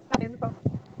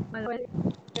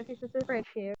 Kasi sa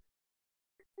friendship.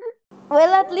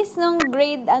 well, at least nung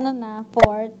grade,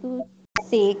 4 to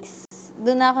 6,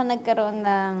 doon ako nagkaroon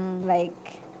ng, like,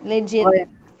 legit Oh, yeah.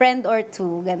 friend or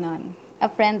two, ganon. A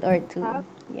friend or two. Ah.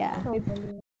 Yeah.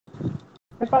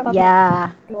 Yeah.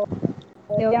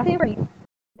 Yeah. Same for me.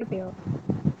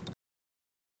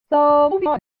 So, moving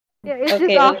on. Yeah, it's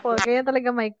Okay, just awful. Kaya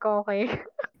talaga mic ko, okay?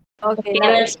 Okay, Okay,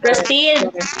 let's proceed.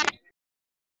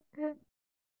 So,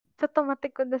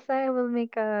 automatic ko I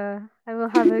will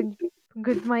have a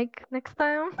good mic next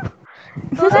time.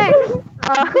 So, next.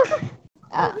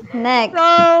 Next. So,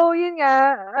 yun nga,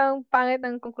 ang pangit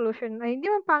ng conclusion. Ay,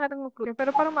 hindi man pangit ang conclusion, pero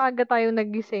parang maaga tayong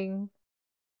nagising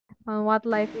on what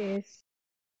life is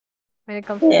when it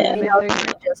comes to Yeah. elementary.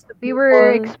 We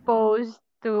were exposed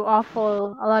to a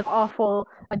lot of awful,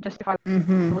 unjustifiable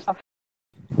Mm-hmm. stuff.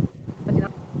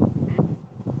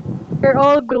 We're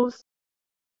all girls,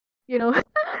 you know.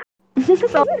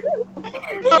 So,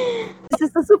 This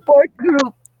is a support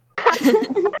group.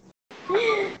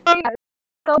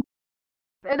 so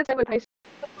end of time with high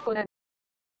school and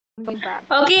going back.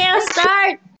 Okay, I'll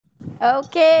start.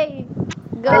 Okay.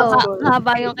 Go.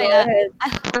 Haba yung Go kaya. ahead.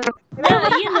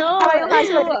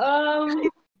 So,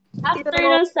 after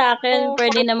ng sa akin,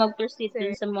 pwede na mag-proceed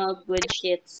dun sa mga good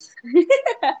shits.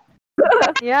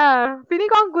 Yeah. Feeling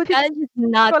ko ang good shit College is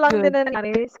not ko lang din good. na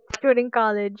nangyari during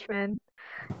college, man.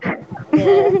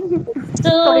 Yeah. So,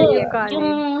 Sorry, yung college.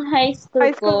 yung high school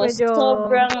High school ko, medyo-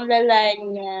 sobrang lala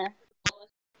niya.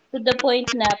 To the point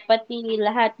na pati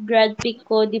lahat, grad pick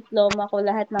ko, diploma ko,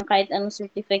 lahat ng kahit anong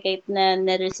certificate na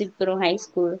na-receive ko nung high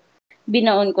school,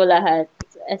 binaon ko lahat.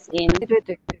 As in,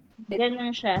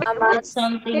 ganun siya. It's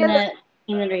something na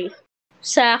in-race.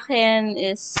 Sa akin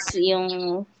is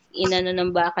yung inano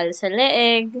ng bakal sa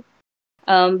leeg,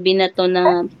 binato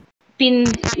na,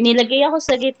 nilagay ako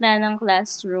sa gitna ng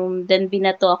classroom, then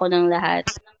binato ako ng lahat.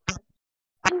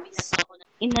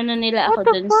 Inano nila ako What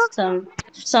the dun fuck?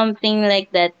 something like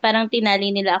that. Parang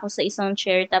tinali nila ako sa isang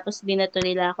chair, tapos binato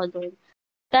nila ako dun.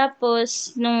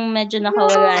 Tapos, nung medyo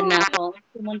nakawala na ako,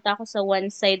 pumunta ako sa one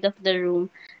side of the room.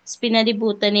 Tapos,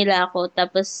 pinalibutan nila ako.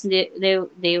 Tapos,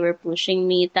 they were pushing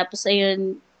me. Tapos,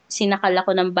 ayun, sinakal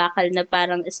ako ng bakal na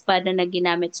parang espada na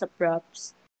ginamit sa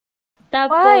props.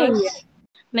 Tapos,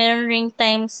 meron ring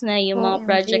times na yung mga OMG.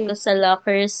 project ko sa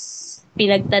lockers,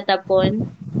 pinagtatapon.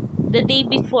 The day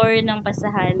before ng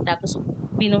pasahan, tapos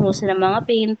binuhusan ng mga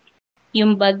paint.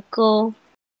 Yung bag ko,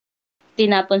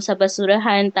 tinapon sa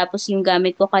basurahan, tapos yung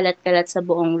gamit ko kalat-kalat sa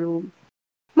buong room.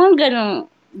 Mga ganong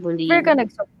bullying. Where ka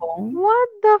nagsupong? What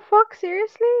the fuck?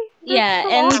 Seriously? That's Yeah, so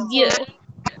and awful.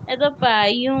 ito pa,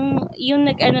 yung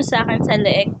nag-ano sa akin sa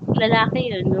leeg,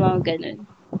 lalaki yun, mga ganun.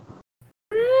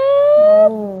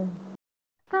 Oh.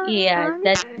 Yeah, Tangina.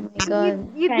 that Oh my God.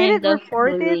 You kind didn't of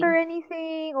report it bullying. or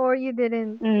anything? Or you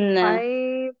didn't Na.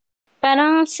 fight?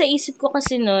 Parang sa isip ko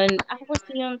kasi noon, ako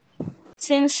kasi yung,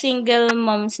 since single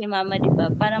mom si mama, di ba?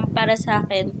 Parang para sa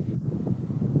akin,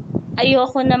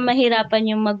 ayoko na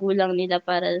mahirapan yung magulang nila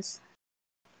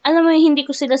alam mo, hindi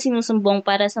ko sila sinusumbong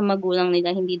para sa magulang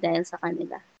nila, hindi dahil sa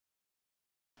kanila.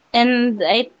 And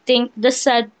I think the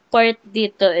sad part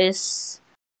dito is,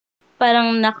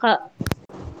 parang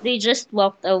they just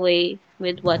walked away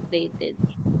with what they did.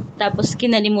 Tapos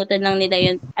kinalimutan lang nila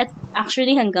yun. At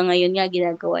actually hanggang ngayon nga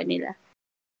ginagawa nila.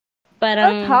 But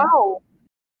Parang, how?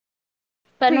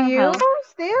 To parang you? how?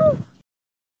 Still?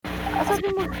 Sabi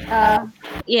mo,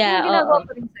 Yeah, yung ginagawa oo.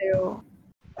 ko rin sa'yo.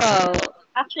 Oh,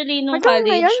 actually, nung Hanggang college,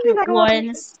 ngayon, ginagawa ko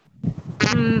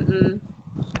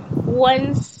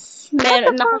once What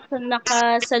the fuck?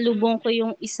 nakasalubong ko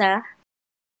yung isa,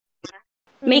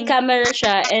 may Mm. camera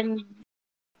siya, and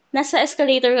nasa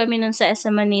escalator kami nun sa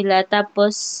SM Manila,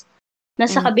 tapos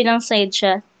nasa kabilang side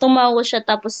siya. Tumawa siya,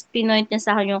 tapos pinoint niya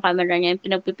sa akin yung camera niya, and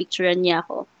pinagpipicturean niya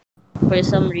ako for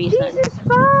some reason. Jesus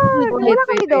fuck! Wait, Wala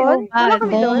kami doon? Wala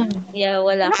kami doon? Yeah,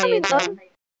 wala Wala kayo kami doon?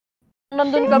 doon.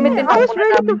 Nandun kami, I was tinapon na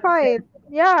ready to namin. fight.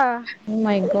 Yeah. Oh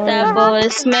my God.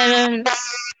 Tapos,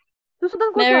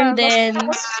 Susundan ko meron siya. din,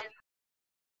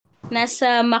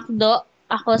 nasa McDo,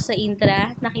 ako sa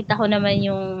Intra, nakita ko naman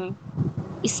yung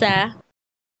isa.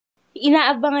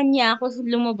 Inaabangan niya ako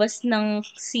lumabas ng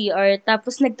CR,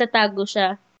 tapos nagtatago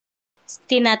siya.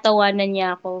 Tinatawanan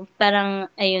niya ako. Parang,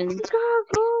 ayun,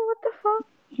 Gago, what the fuck?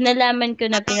 nalaman ko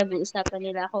na pinag-uusapan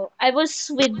nila ako. I was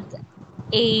with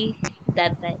A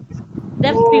that time.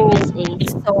 The previous A.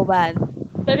 So bad.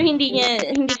 Pero hindi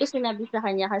ko sinabi sa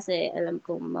kanya kasi alam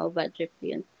ko bad trip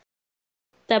yun.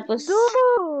 Tapos,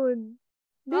 Dude!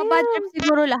 Mga bad trip Damn!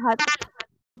 siguro lahat.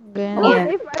 Ganun.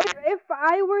 Dude, Yeah. if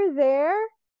I were there,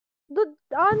 dude,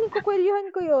 kukwelyuhan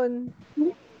ko yun.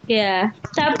 yeah.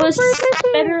 Tapos,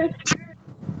 pero,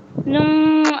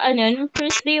 nung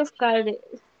first day of college,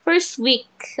 first week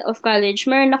of college,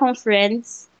 meron akong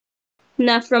friends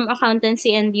na from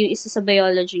accountancy and yung isa sa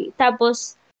biology.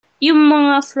 Tapos, yung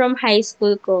mga from high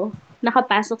school ko,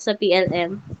 nakapasok sa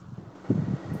PLM.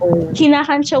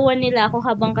 Kinakantsawan nila ako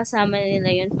habang kasama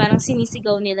nila yun. Parang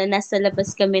sinisigaw nila, nasa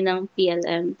labas kami ng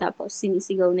PLM. Tapos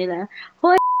sinisigaw nila,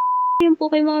 hoy, yun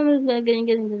po kayo mga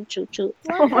ganyan, chu-chu.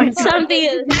 Oh my God.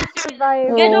 Something,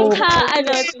 Survive. ganun Oh. ka,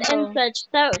 and such.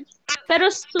 Pero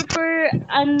super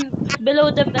below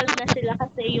the belt na sila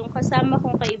kasi yung kasama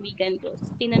kong kaibigan ko,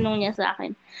 tinanong niya sa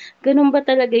akin, ganun ba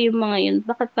talaga yung mga yun?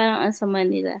 Bakit parang ang sama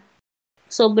nila?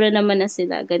 Sobra naman na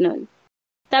sila, ganun.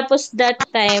 Tapos that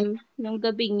time, nung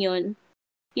gabing yun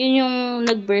yung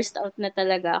nag-burst out na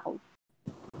talaga ako.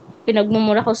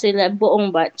 Pinagmumura ko sila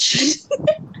buong batch.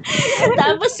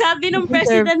 Tapos sabi ng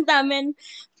president namin,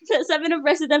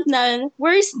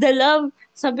 where's the love?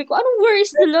 Sabi ko, anong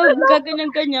where's the love?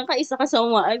 Gaganyan-ganyan ka, isa ka sa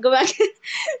umaan.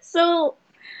 So,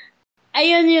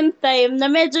 ayun yung time na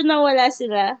medyo nawala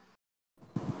sila.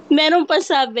 Meron pa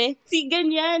sabi, si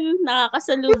ganyan,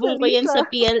 nakakasalubong ko yan sa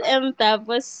PLM,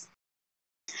 tapos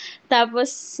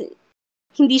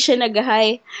hindi siya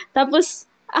nag-hi. Tapos,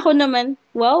 ako naman,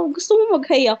 wow, gusto mo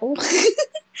mag-hi ako?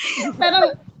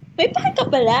 Parang, may pake ka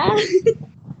pala.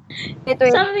 Wait.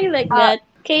 Something like that.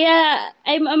 Kaya,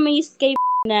 I'm amazed kay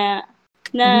na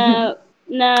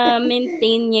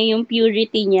maintain niya yung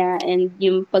purity niya and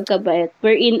yung pagkabait.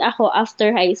 Wherein ako,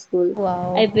 after high school,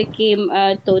 Wow. I became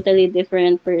a totally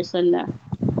different person na.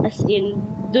 As in,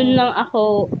 dun lang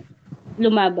ako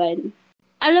lumaban.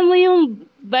 Alam mo yung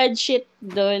bad shit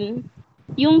dun,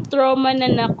 yung trauma na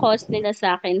na-cause nila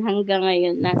sa akin hanggang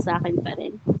ngayon, nasa akin pa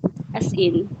rin. As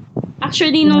in.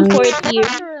 Actually, nung fourth year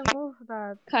Remove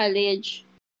that. college,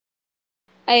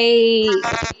 I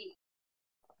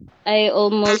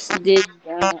almost did,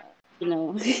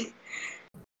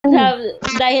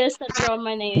 dahil sa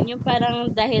trauma na yun, yung parang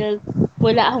dahil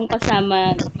wala akong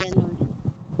kasama, gano'n.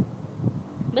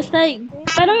 Basta,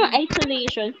 parang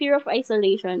isolation, fear of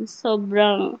isolation,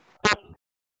 sobrang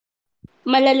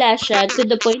malala siya to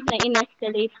the point na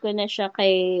in-escalate ko na siya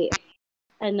kay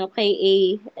A,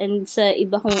 and sa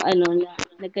iba kong na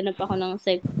naghanap ako ng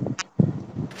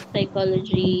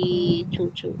psychology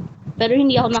chuchu. Pero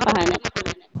hindi ako nakahanap.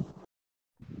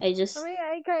 I just, I mean,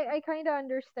 I kind of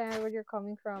understand where you're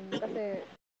coming from kasi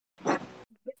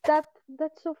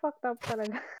that's so fucked up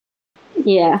talaga.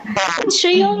 yeah.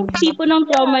 Siya yung tipo ng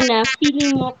trauma na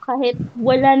feeling mo kahit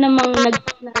wala namang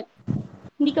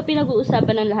hindi ka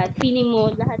pinag-uusapan ng lahat. Feeling mo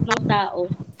lahat ng tao,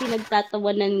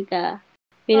 pinagtatawanan ka,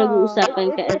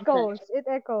 pinag-uusapan ka. It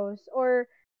echoes. Or,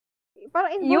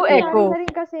 parang You involuntary echo. na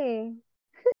rin kasi.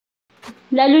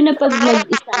 Lalo na pag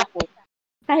mag-isa ako.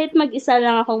 Kahit mag-isa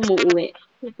lang ako umuwi.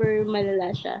 Super malala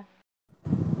siya.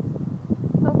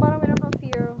 So, parang meron kang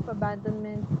fear of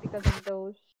abandonment because of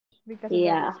that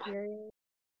Yeah. experience.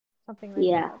 Something like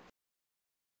Yeah. that.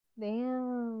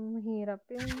 Damn, mahirap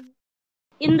yun.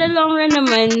 In the long run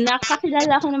naman,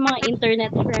 nakakilala ko ng mga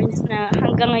internet friends na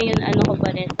hanggang ngayon ko pa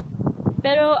rin.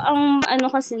 Pero ang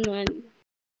kasi nun,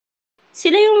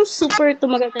 sila yung super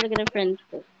tumagal talaga ng friends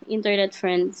ko. Internet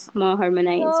friends, mga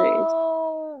harmonizers.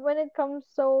 So, when it comes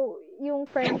yung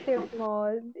friendship mo,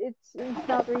 it's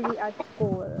not really at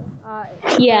school.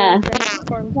 Yeah. Your friendship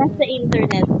forms Nasa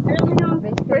internet. Alam mo yung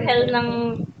Basically, super hell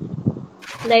internet.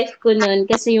 life ko nun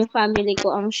kasi yung family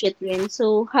ko ang shit rin.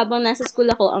 So, habang nasa school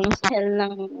ako, ang hell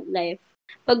ng life.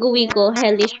 Pag uwi ko, Yeah.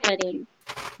 hellish pa rin.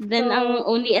 Then, ang So,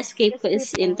 only escape ko is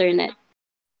escape mo. internet.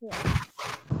 Yeah.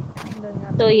 Doon nga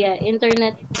So, talaga. yeah,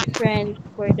 internet friend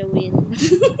for the win.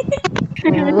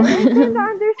 Oh. I kind of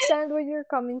understand where you're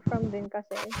coming from din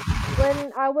kasi when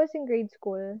I was in grade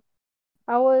school,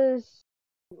 I was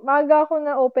maga ako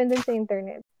na open din sa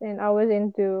internet and I was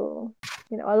into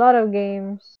a lot of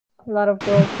games, a lot of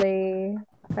role play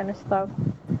kind of stuff.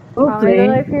 I don't know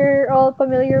Okay. if you're all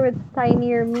familiar with Tiny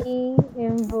or Me,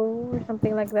 Invo, or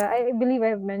something like that. I believe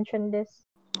I've mentioned this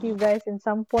to you guys in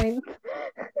some point.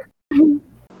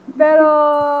 Pero,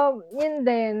 yun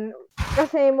din.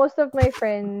 Kasi most of my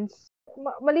friends,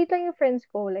 maliit lang yung friends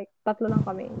ko. Like, tatlo lang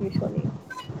kami, usually.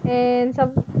 And,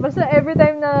 basta every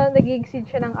time na nag-exceed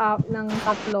siya ng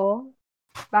tatlo,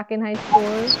 back in high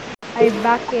school,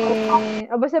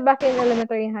 basta back in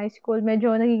elementary and high school,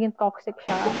 medyo nagiging toxic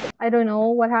siya. I don't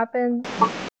know what happened.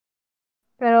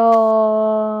 Pero,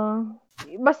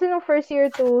 basta nung first year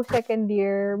to second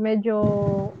year, medyo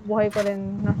buhay ko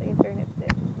rin nasa internet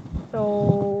din.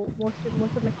 So, most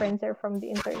of my friends are from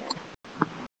the internet.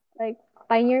 Like,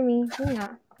 Tiny or Me, yun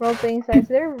nga. Role-playing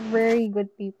sites, they're very good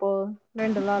people.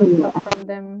 Learned a lot of stuff from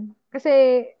them.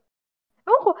 Kasi,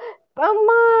 ewan ko, ang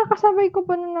mga kasabay ko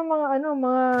pa nun ng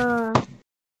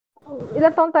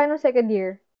ilan taon tayo nung second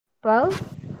year? 12?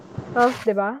 12,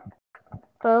 di ba?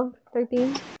 12,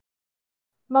 13?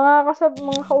 Mga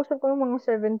kausap ko ng mga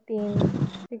 17,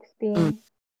 16.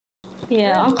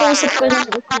 Yeah, ang Then, kausap ko lang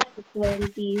is nasa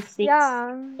 26,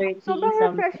 yeah. 30 Sobrang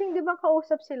something. refreshing, di ba,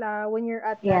 kausap sila when you're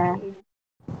at that Yeah. age.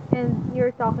 And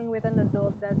you're talking with an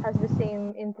adult that has the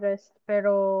same interest.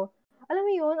 Pero, alam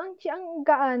mo yun, ang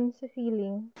gaan sa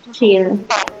feeling. Nakausap Chill. mo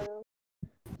sila.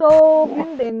 So,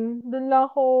 yun din. Doon lang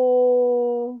ako,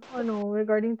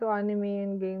 regarding to anime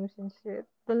and games and shit.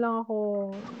 Doon lang ako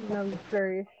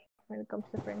nag-flourish when it comes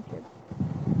to friendship.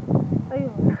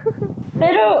 Ayun.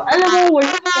 Pero, alam mo,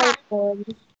 worst part doon,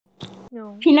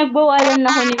 No. pinagbawalan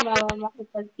ako ni mama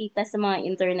makipagkita sa mga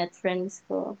internet friends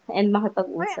ko and Ay,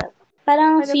 makipag-usap.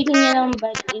 Parang ano, feeling niya ng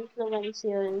bad influence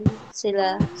yun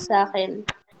sila sa ah, akin.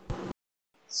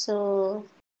 So,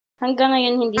 hanggang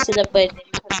ngayon hindi sila pwede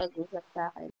makipag-usap sa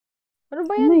akin. ano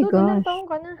ba Oh yan, my dude? Ilang gosh. taong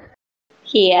ka na?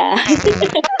 Yeah.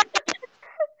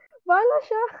 Bahala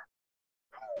siya.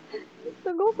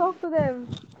 So, go talk to them.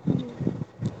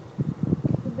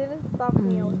 It didn't stop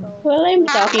me also. Well, I'm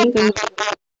talking to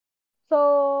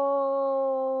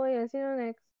So, yeah, sino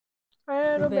next?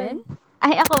 Ruben? Ruben.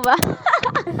 Ay, ako ba?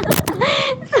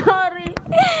 Sorry.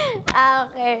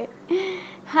 Okay.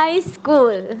 High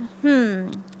school.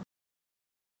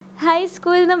 High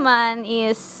school naman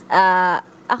is,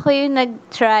 ako yung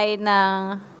nag-try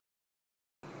ng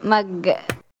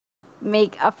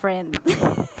mag-make a friend.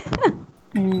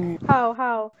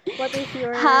 How? What is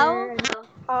How? your,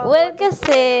 Well, what is your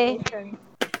kasi, narration?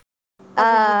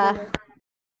 How did you do it?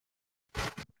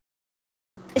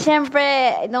 syempre,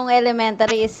 nung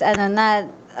elementary is,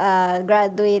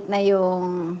 graduate na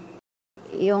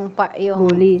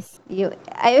Bullies.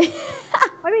 ay,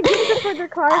 I mean, just to further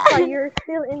clarify, you're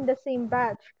still in the same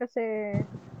batch kasi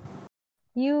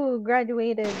you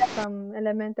graduated from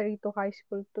elementary to high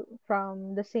school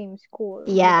from the same school,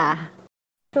 di ba? yeah.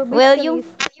 So Well, basically,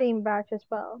 it's the same batch as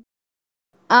well.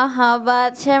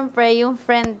 but syempre, yung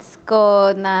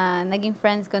naging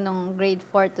friends ko nung grade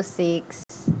 4 to 6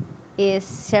 is,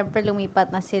 syempre,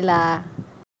 lumipat na sila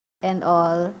and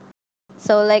all.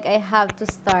 So, like, I have to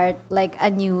start, like,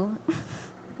 anew.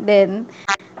 Then,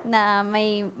 na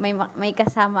may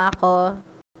kasama ako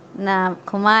na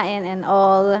kumain and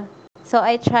all. So,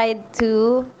 I tried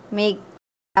to make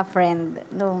a friend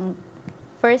nung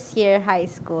first year high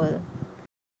school.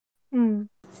 Mm.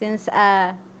 Since,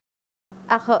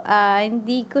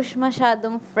 hindi ko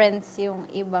masyadong friends yung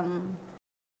ibang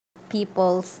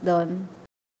peoples doon.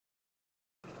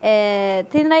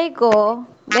 Tinry ko,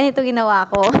 ganito ginawa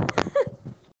ko.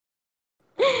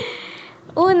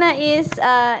 Una is,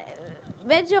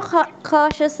 medyo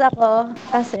cautious ako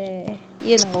kasi,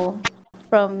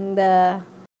 from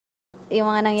yung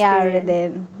mga nangyari Experience.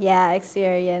 din. Yeah,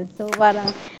 experience. So,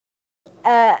 parang,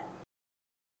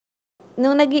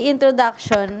 nung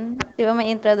nag-i-introduction, di ba may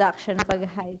introduction pag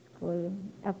high school,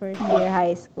 first year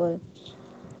high school.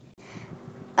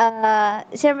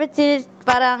 Siyempre,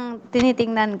 parang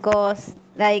tinitingnan ko,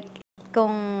 like,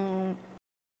 kung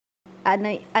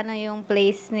ano yung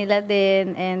place nila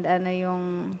din and ano yung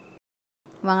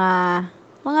mga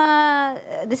mga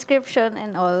description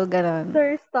and all, ganon. So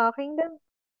you're stalking them?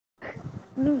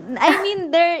 I mean,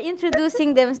 they're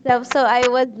introducing themselves, so I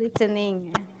was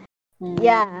listening.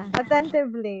 Yeah.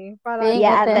 Attentively. Para Paying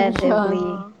Yeah, attention. attentively.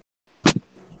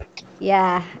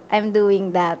 Yeah, I'm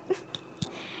doing that.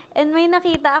 And may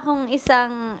nakita akong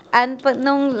isang ano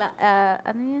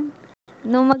yun?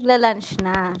 Nung magla-lunch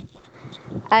na,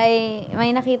 ay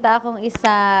may nakita akong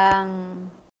isang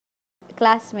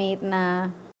classmate na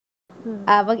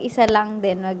mag-isa lang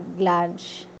din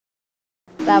mag-lunch.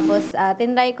 Tapos,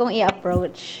 tinry kong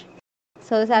i-approach.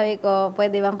 So, sabi ko,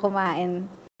 pwede bang kumain?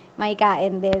 May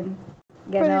kain din.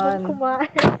 Pwede bang Ganon.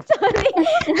 kumain? Sorry.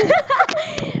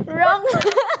 Wrong.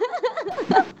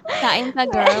 Kain ka,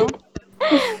 girl.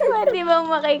 Pwede bang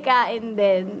makikain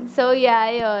din? So, yeah,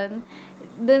 yun.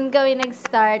 Doon kami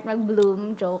nag-start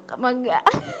mag-bloom. Joke.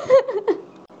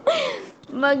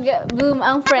 Mag-bloom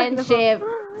ang friendship.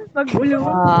 Mag-bloom.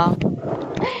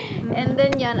 And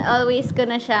then yun, always ko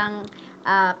na siyang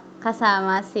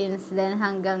kasama since then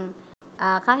hanggang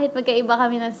kahit magkaiba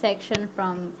kami ng section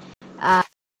from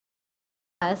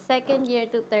second year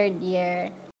to third year,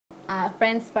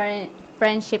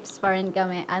 friendships pa rin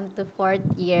kami unto fourth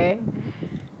year.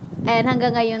 And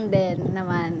hanggang ngayon din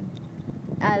naman,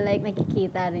 like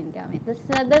nakikita rin kami. Tapos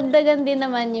nadagdagan din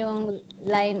naman yung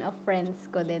line of friends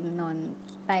ko din noon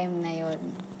time na yon.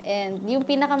 And yung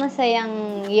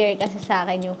pinakamasayang year kasi sa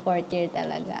akin yung fourth year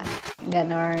talaga.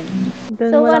 Ganon. Doon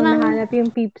So, mo lang parang- nahanap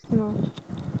yung peeps mo.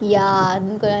 Yeah,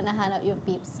 dun ko na nahanap yung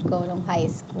peeps ko nung high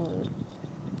school.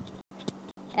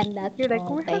 And that's You're like,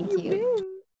 all. where have Thank you you. been?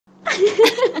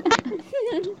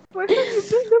 Where have you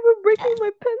been? They were breaking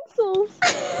my pencils.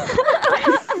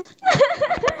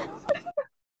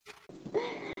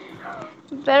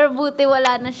 Pero buti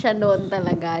wala na siya noon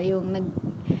talaga, yung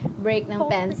nag-break ng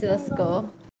Toxic pencils lang. ko.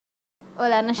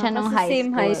 Wala na siya nung Kasi high same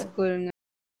school. high school nga.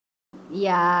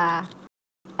 Yeah.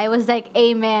 I was like,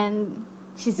 amen.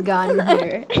 She's gone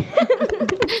here.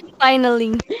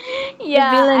 Finally.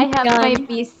 Yeah, I villain's have my gone.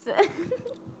 peace.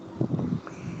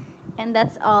 And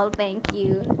that's all. Thank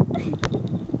you.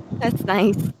 That's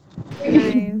nice.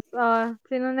 Nice.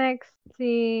 Sino next?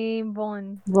 Si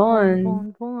Von.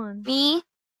 Von. Von. Me,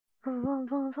 Von.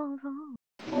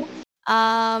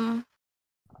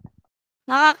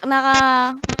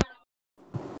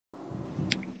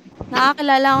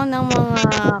 nakakilala ako ng mga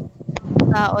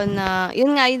tao na,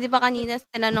 yun nga, yun di ba kanina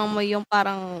tinanong mo yung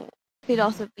parang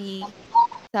philosophy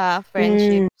sa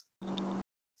friendships.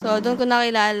 So, doon ko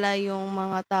nakilala yung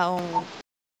mga taong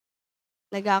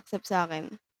nag-accept sa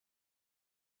akin.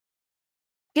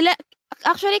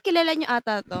 Actually, kilala nyo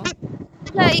ata to.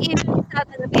 Isa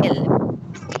ata na BL.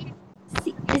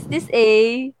 Is this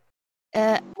A?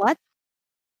 What?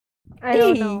 I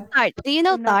don't know. Tart. Do you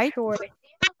know I'm not Tart? sure.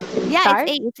 Yeah, Tart?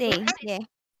 it's A. Yeah.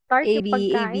 Tart yung AB,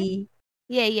 pagkain? AB.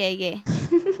 Yeah.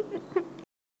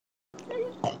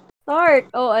 Tart.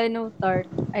 Oh, I know Tart.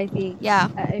 I think. Yeah.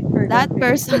 I forgot. That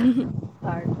person.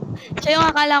 Tart. Siya yung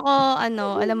akala ko,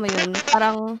 alam mo yun,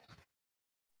 parang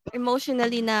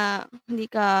emotionally na hindi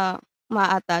ka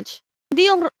ma-attach.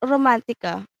 Hindi yung romantic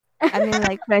I mean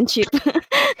like friendship.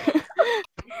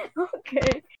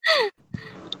 Okay.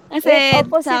 Kasi Wait,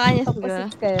 sa kanya siguro.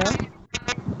 opposites kayo?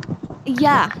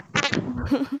 Yeah.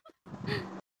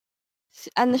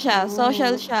 Ano siya,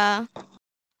 social Oh. siya.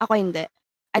 Ako hindi.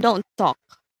 I don't talk.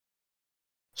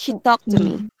 She talked to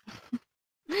me.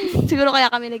 Siguro kaya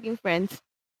kami naging friends.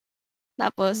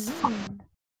 Tapos,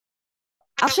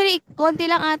 actually, konti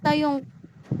lang ata yung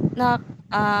na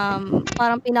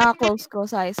parang pinaka-close ko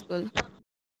sa high school.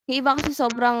 Yung iba kasi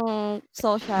sobrang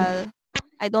social.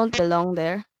 I don't belong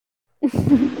there.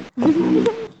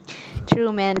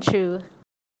 True, man. True.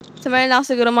 So, meron lang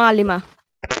ako siguro mga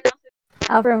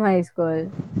 5. From high school.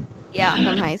 Yeah,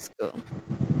 from high school.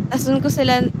 Tapos dun ko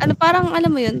sila, parang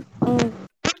alam mo yun,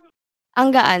 ang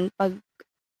gaan pag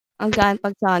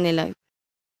sa kanila.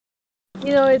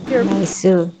 You know, it's your Nice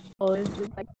too. people. It's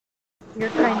like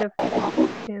you're kind of,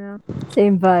 you know.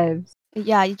 Same vibes.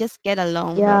 Yeah, you just get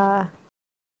along. Bro. Yeah.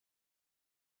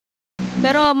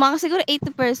 Pero mga siguro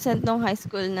 80% ng high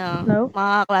school na No?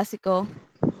 mga klase ko,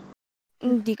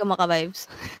 hindi ko maka-vibes.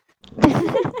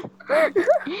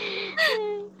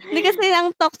 Hindi kasi ang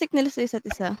toxic nila sa isa't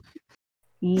isa.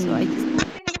 So I just,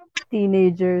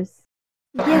 Teenagers.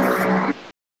 yes.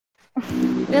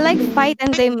 They like fight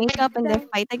and they make up and they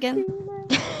fight again.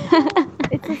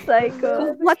 It's a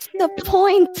cycle. What's the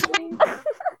point?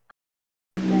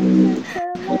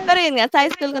 Pero yun nga, sa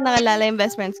high school ko nakilala yung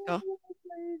best friends ko.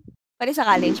 Pwede sa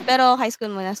college, pero high school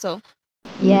muna, so.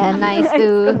 Yeah, nice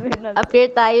to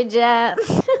appear tayo dyan.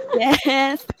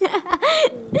 Yes.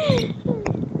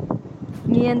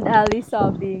 Me and Ali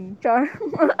sobbing. Charm.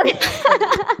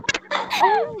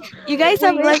 You guys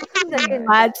have like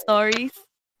bad stories.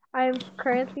 I'm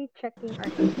currently checking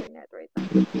our internet right now.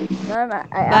 Ma'am, I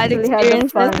Bad actually had a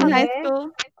experiences Meron in fun. high kami. school?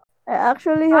 I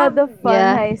actually had a fun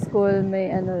Yeah. high school.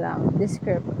 May ano lang,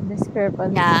 discrepancies.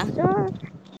 Yeah. Char.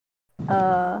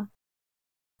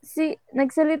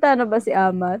 Nagsalita na ba si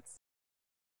Amats?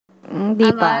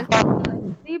 Hindi pa.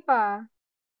 Amat, Di pa.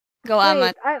 go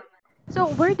Wait, Amat.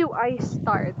 so where do I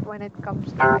start when it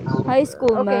comes to high High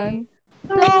school? school, Okay. man.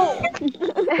 So,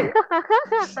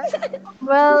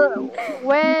 well,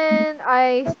 when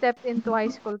I stepped into high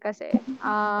school kasi,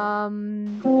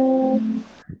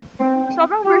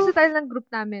 sobrang versatile ng group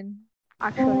namin,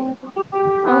 actually.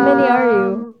 How many are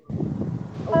you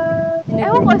Um, in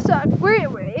a Ewan ko, group? so,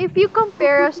 if you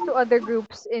compare us to other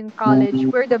groups in college,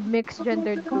 we're the mixed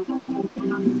gendered group.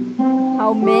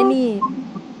 How many?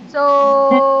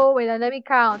 So, wait, let me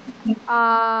count.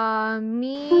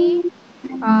 Me,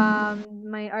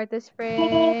 my artist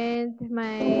friend,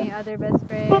 my other best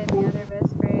friend, my other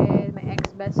best friend, my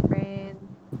ex-best friend.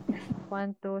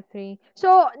 1, 2, 3.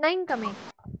 So, 9 kami.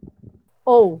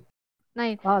 Oh,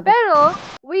 9. wow. Pero,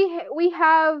 we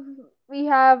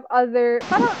have other,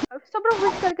 parang, sobrang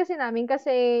versatile kasi namin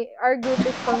kasi our group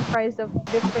is comprised of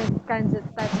different kinds of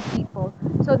type of people.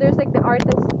 So, there's like the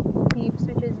artist peeps,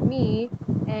 which is me,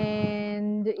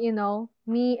 and,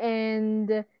 me and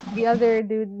the other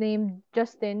dude named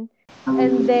Justin.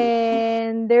 And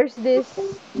then, there's this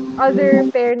other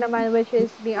pair naman, which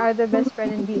is the other best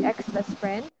friend and the ex-best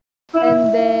friend.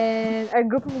 And then, our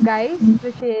group of guys,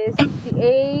 which is si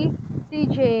A, si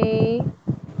J,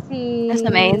 That's si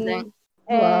amazing.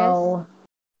 S, Wow.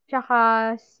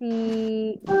 tsaka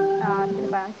sino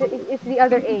pa? So, it's the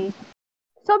other A.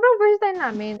 Sobrang versatile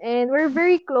namin and we're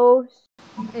very close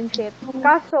and shit.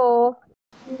 Kaso,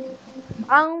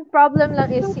 ang problem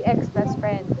lang is si ex-best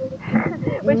friend.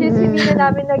 Which is, hindi na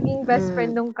namin naging best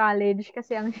friend nung college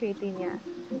kasi ang shitty niya.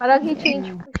 Parang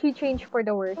she changed for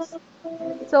the worse.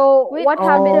 So, Wait, what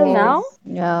happened until is, now?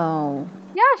 No.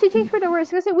 yeah, she changed for the worse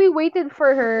kasi we waited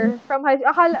for her from high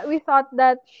school. We thought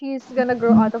that she's gonna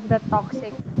grow out of that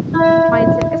toxic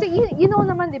mindset. Kasi you know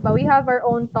naman, di ba? We have our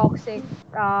own toxic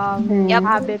Yep.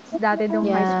 habits dati nung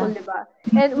high school, Yeah. di ba?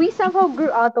 And we somehow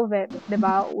grew out of it, di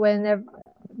ba? When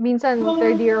minsan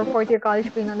third year or fourth year college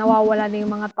biglang nawawala na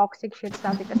yung mga toxic shits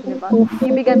dati kasi, di ba?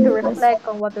 You began to reflect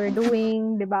on what we're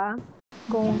doing, di ba?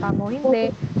 Kung tama o hindi.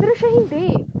 Pero siya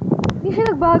hindi. Hindi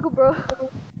siya nagbago, bro.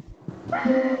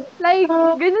 Like,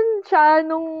 ganun siya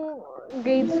nung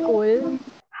grade school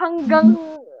hanggang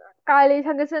college,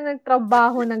 hanggang sa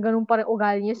nagtrabaho na ganun pa rin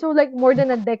ugali niya. So, like, more than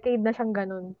a decade na siyang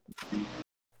ganun.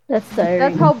 That's That's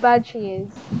tiring. how bad she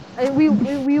is. And we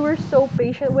were so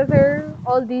patient with her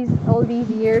all these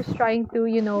years, trying to,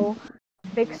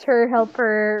 fix her, help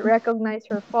her recognize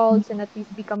her faults, and at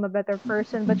least become a better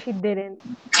person, but she didn't.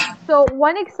 So,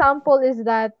 one example is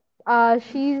that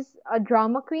she's a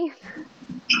drama queen.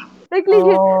 Like,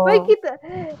 legit, Oh. makikita,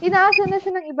 inaasa na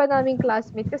siya ng iba naming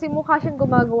classmates kasi mukha siyang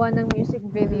gumagawa ng music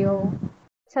video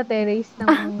sa terrace ng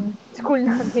school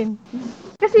namin.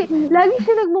 Kasi, lagi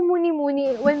siya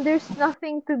nagmumuni-muni when there's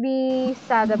nothing to be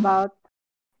sad about.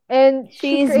 And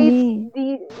she She is creates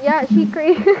me. she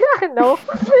creates, no,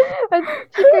 but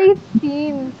she creates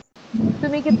scenes to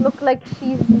make it look like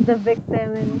she's the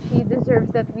victim and she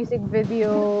deserves that music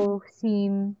video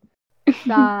scene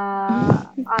sa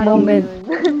araw na Moment.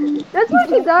 yun. That's what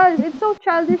she does. It's so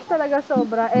childish talaga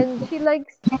sobra. And she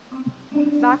likes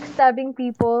backstabbing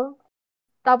people.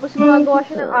 Tapos gumagawa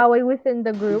siya ng away within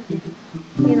the group.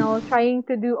 Trying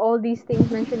to do all these things,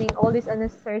 mentioning all this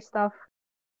unnecessary stuff.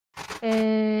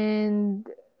 And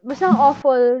basta ang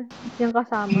awful niyang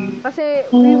kasama. Kasi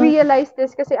we realized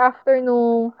this kasi after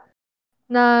nung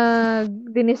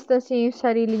nag-distance niya yung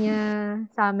sarili niya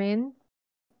sa amin,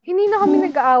 hindi na kami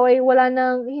nag-aaway.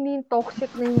 Hindi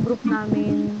toxic na yung group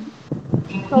namin.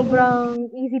 Sobrang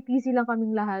easy peasy lang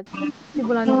kaming lahat.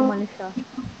 Simula nung umalis siya.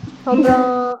 Sobrang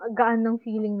gaan ng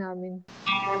feeling namin.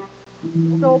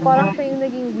 So, parang siya yung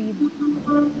naging weed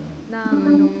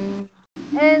ng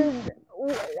And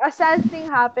a sad thing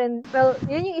happened. Well,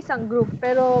 yun yung isang group.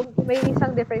 Pero may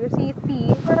isang different. Si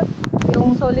T,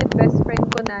 yung solid best friend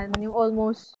ko na, yung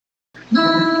almost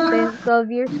 12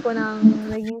 years ko nang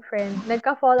naging friend.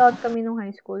 Nagka-fallout kami nung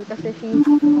high school kasi she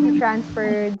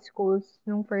transferred schools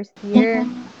nung first year.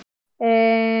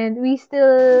 And we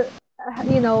still,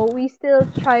 we still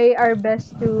try our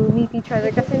best to meet each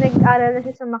other kasi nag-aral na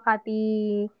siya sa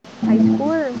Makati High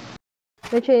School,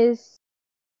 which is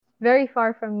very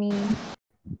far from me.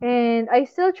 And I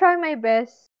still try my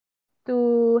best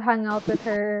to hang out with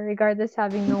her regardless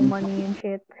having no money and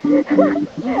shit.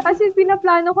 As in,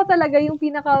 pinaplano ko talaga yung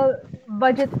pinaka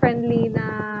budget-friendly na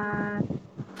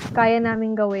kaya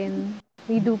namin gawin.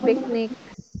 We do picnics,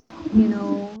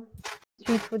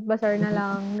 street food bazaar na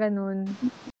lang, ganun.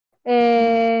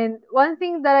 And one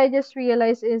thing that I just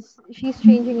realized is she's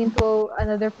changing into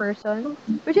another person,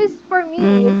 which is for me,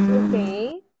 it's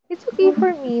okay. It's okay for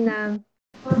me na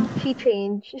she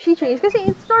changed. She changed kasi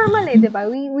it's normal eh, 'di ba?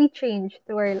 We change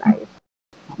to our life.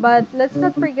 But let's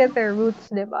not forget their roots,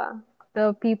 'di ba?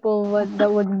 The people that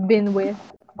would been with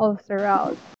all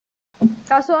throughout.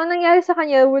 Kaso ang nangyari sa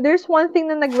kanya, there's one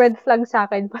thing na nag-red flag sa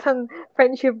akin, parang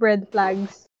friendship red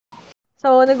flags.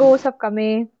 So, nag-uusap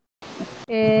kami.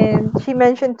 And she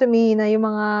mentioned to me na yung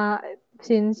mga,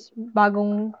 since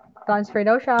bagong transfer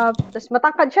daw siya, tapos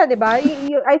matangkad siya, di ba?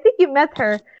 I think you met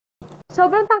her.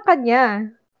 Sobrang tangkad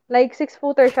niya. Like,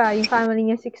 6-footer siya. Yung family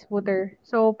niya, 6-footer.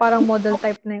 So, parang model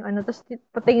type na yung ano. Tapos,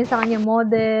 patingin sa kanya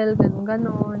model,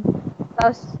 ganun-ganon.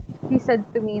 Tapos, he said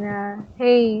to me na,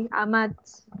 hey,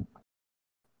 Amats,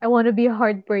 I want to be a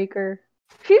heartbreaker.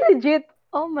 She legit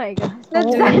Oh my God. said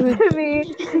that to me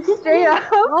straight up.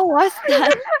 What was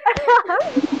that?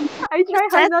 I try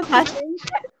hard not to That- think.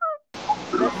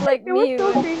 That's like It was me. so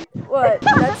when- crazy. What?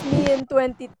 That's me in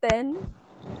 2010.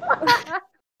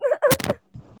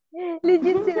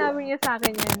 Legit sinabi niya sa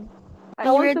akin yan. I I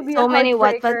want heard to be so a many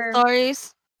Wattpad heartbreaker. stories.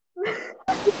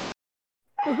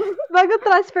 Bago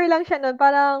transfer lang siya nun,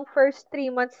 parang first 3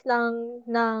 months lang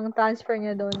ng transfer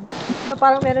niya doon. So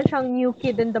parang meron siyang new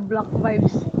kid in the block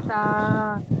vibes sa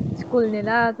school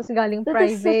nila. Tapos galing That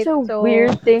is private. such a So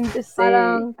weird thing to say.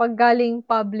 parang pag galing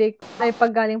public, ay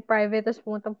pag galing private, tapos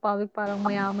pumuntang public, parang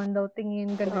mayaman daw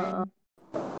tingin, ganun.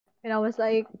 And I was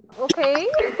like, okay.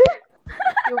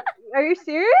 Are you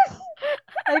serious?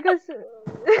 Because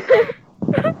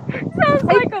Sounds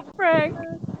like a prank.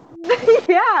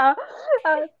 yeah.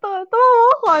 Tumawa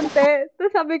ako konti.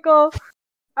 Tapos sabi ko,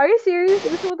 are you serious?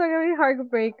 Gusto mo talaga yung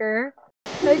heartbreaker?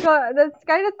 Sabi ko, that's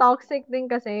kind of toxic din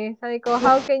kasi. Sabi ko,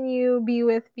 how can you be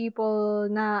with people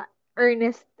na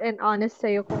earnest and honest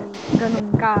sa'yo kung ganun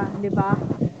ka, di ba?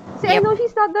 Kasi I Yep. know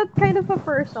she's not that kind of a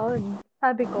person.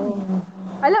 Sabi ko.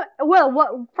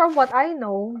 From what I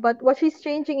know, but what she's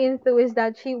changing into is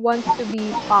that she wants to be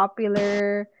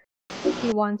popular.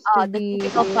 She wants to The be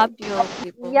typical popular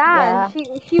people. Yeah,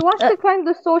 Yeah. she wants to climb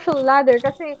the social ladder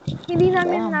kasi hindi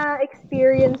namin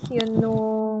na-experience yun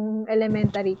nung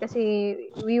elementary kasi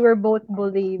we were both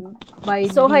bullied by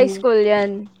So high these school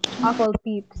yan. awful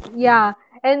peeps. Yeah.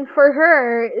 And for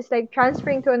her, it's like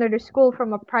transferring to another school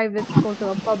from a private school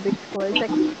to a public school. It's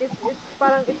like it's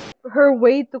parang it's her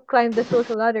way to climb the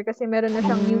social ladder kasi meron na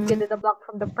siyang new kid in the block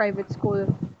from the private school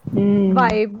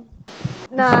vibe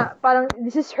na parang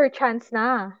this is her chance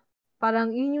na.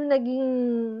 Parang yun yung naging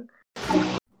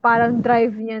parang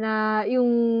drive niya na yung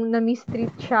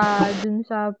na-mistreat siya dun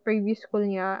sa previous school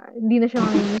niya. Hindi na siya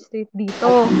mistreat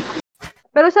dito.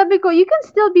 Pero sabi ko, you can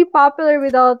still be popular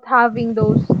without having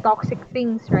those toxic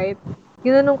things, right?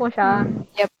 Ginanong ko siya.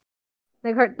 Yep.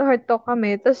 Nag-heart to heart talk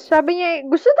kami. Tapos sabi niya,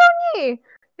 gusto daw niya eh.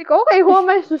 Like, okay, who am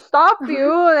I to stop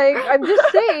you? Like, I'm just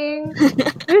saying,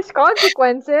 there's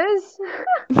consequences.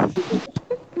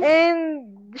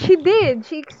 And she did.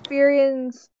 She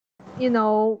experienced,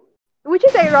 which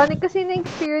is ironic kasi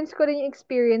na-experience ko rin yung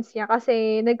experience niya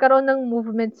kasi nagkaroon ng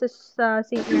movement sa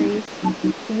St. Mary's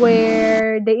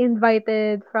where they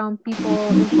invited from people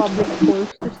in public schools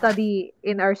to study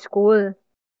in our school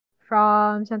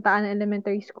from Santa Ana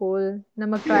Elementary School na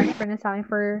mag-transfer na sa akin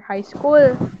for high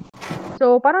school.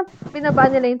 So, parang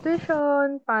pinabaan nila yung tuition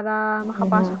para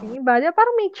makapasok yung iba. Diba,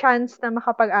 parang may chance na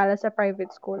makapag-aral sa private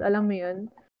school. Alam mo yun?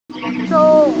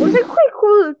 So, it was like, quite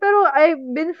cool. Pero I've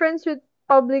been friends with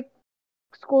public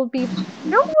school people.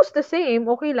 They're almost the same.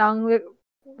 Okay lang.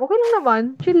 Okay lang naman.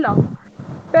 Chill lang.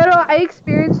 Pero I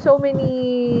experienced so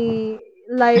many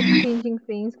life-changing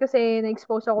things kasi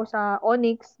na-expose ako sa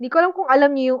Onyx. Di ko alam kung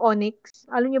alam niyo yung Onyx.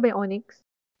 Alam niyo ba yung Onyx?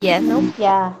 Yes.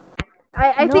 Yeah.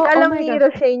 I No, think oh alam my ni gosh.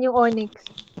 Roshane yung Onyx.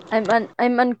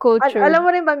 I'm uncultured. Alam mo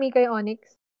rin ba, Mika, yung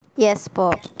Onyx? Yes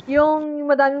po. Yung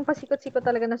madaming pasikot-sikot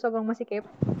talaga na sobrang masikip.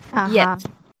 Aha. Yes.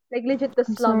 Like, legit the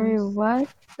I'm sorry, slums. what?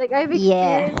 Like, I've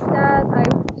Yeah. experienced that.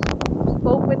 I've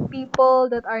spoke with people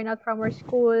that are not from our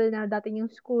school, na dating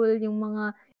yung school, yung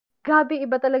mga, grabe,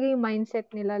 iba talaga yung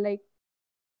mindset nila. Like,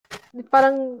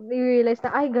 parang i-realize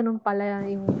na, ay, ganun pala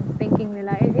yung thinking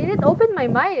nila. And it opened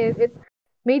my mind. It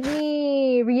made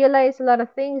me realize a lot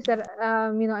of things that,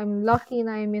 I'm lucky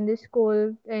na I'm in this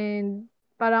school and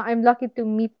parang I'm lucky to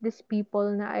meet these people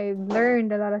na I've learned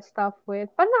a lot of stuff with.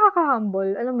 Parang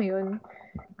nakaka-humble, alam mo yun?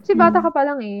 Kasi bata ka pa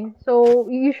lang eh. So,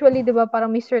 usually, di ba, parang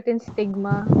may certain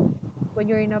stigma when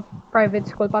you're in a private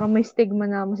school. Parang may stigma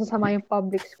na masasama yung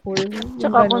public school. Yung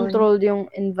Tsaka ganun. controlled yung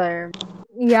environment.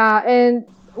 Yeah, and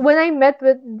when I met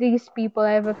with these people,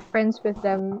 I have friends with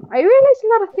them, I realized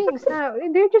a lot of things na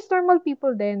they're just normal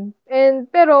people din.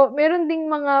 Pero meron ding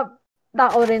mga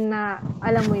tao rin na,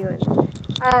 alam mo yun,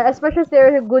 as much as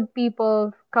they're good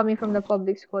people coming from the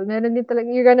public school, meron din talaga,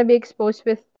 you're gonna be exposed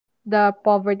with the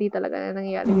poverty talaga na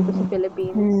nangyayari dito sa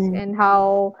Philippines and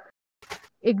how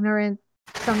ignorant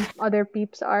some other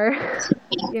peeps are.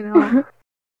 You know,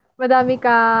 madami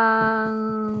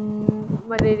kang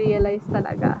marirealize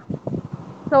talaga.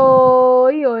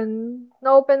 So, yun,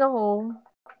 na-open ako.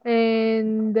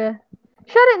 And,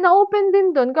 siya rin, na-open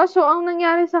din dun. Kaso, ang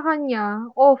nangyari sa kanya,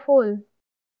 awful.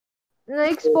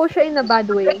 Na-expose siya in a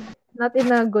bad way. Not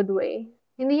in a good way.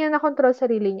 Hindi niya na-control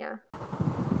sarili niya.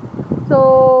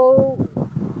 So,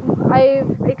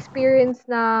 I've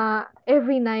experienced na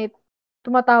every night,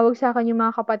 tumatawag sa akin yung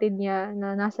mga kapatid niya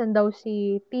na nasan daw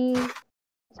si T.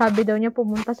 Sabi daw niya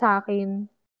pumunta sa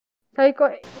akin. Sabi ko,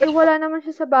 wala naman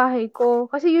siya sa bahay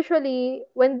ko. Kasi usually,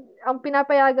 when ang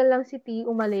pinapayagan lang si T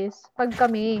umalis, pag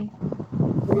kami.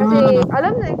 Kasi,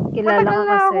 alam na, Kilala matagal ka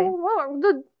na kasi. ako,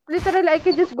 dude, literally, I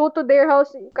could just go to their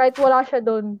house kahit wala siya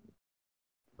doon.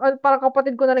 Parang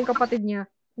kapatid ko na rin kapatid niya.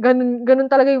 Ganun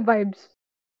talaga yung vibes.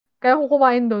 Kaya kung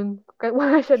kumain doon, kahit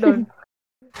wala siya doon.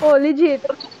 Oh, legit.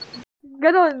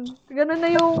 Ganun na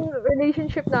yung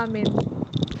relationship namin.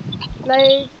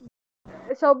 Like,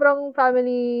 sobrang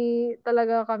family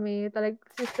talaga kami. Like,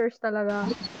 sisters talaga.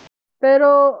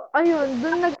 Pero, ayun,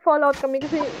 dun nag-fallout kami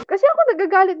kasi ako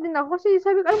nagagalit din ako kasi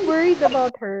sabi ko, I'm worried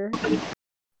about her.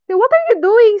 So, what are you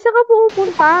doing? Saan ka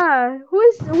pumupunta? Who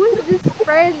is this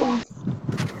friends?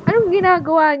 Anong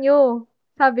ginagawa nyo?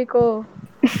 Sabi ko.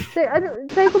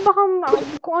 Sabi ko baka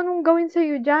kung anong gawin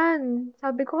sa'yo dyan.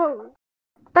 Sabi ko,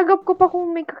 tagap ko pa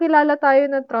kung may kakilala tayo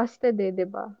na trusted eh, 'di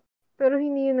ba? Pero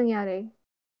hindi yun nangyari.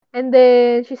 And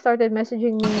then, she started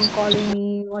messaging me, calling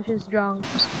me while she's drunk.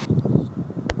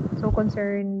 So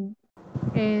concerned.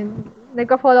 And,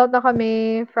 nagka-fallout na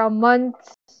kami from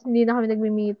months. Hindi na kami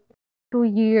nagme-meet. 2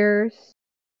 years.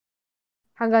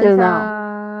 Hanggang Till sa,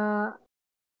 now.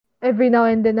 every now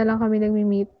and then na lang kami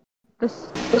nagme-meet.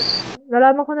 Tapos,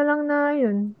 nalaman ko na lang na,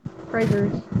 yun,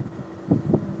 Fridays.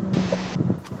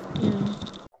 Yun.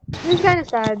 It's kind of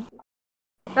sad.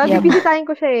 Bibisitahin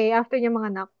ko siya eh, after niya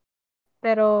mga anak.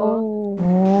 Pero,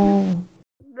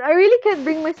 I really can't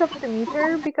bring myself to meet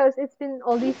her because it's been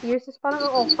all these years. It's parang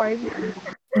ang awkward.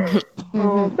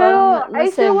 Oh, Pero, parang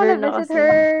I still wanna na visit kasi.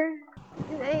 her.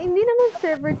 Hindi naman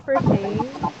severed per se.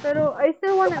 Pero, I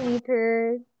still wanna meet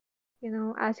her. You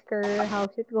know, ask her,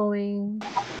 how's it going?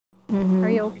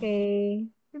 Are you okay?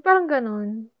 Yung parang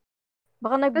ganun.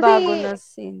 Baka nagbago Kasi, na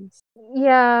since.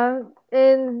 yeah.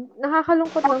 And,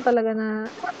 nakakalungkot lang talaga na,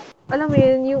 alam mo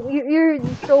yun, you're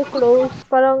so close.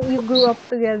 Parang you grew up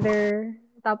together.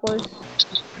 Tapos,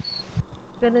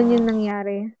 ganun yung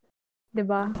nangyari. 'Di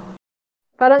ba?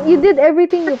 Parang you did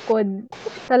everything you could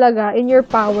talaga in your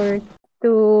power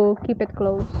to keep it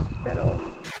close. Pero,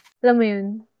 alam mo yun,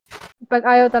 pag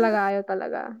ayaw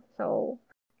talaga. So,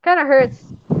 kinda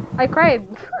hurts. I cried.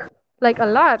 Like, a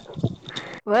lot.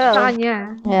 Sa Well,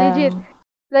 kanya. Yeah. Legit.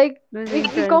 Like,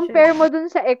 losing i-compare friendship. mo dun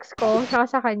sa ex ko, tsaka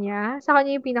sa kanya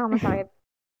yung pinakamasakit.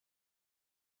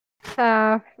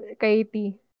 Kay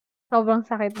P. Sobrang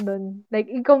sakit dun. Like,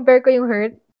 i-compare ko yung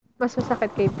hurt, mas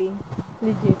masakit kay P.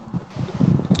 Legit.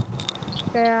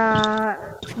 Kaya,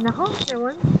 nako,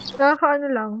 ewan. Nakakaano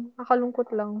lang,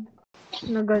 nakalungkot lang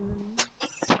na ganun.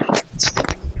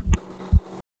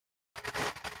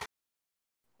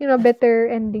 You know, better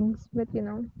endings, but you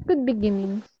know, good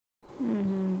beginnings.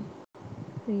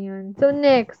 Ayan. So,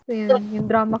 next, ayan, yung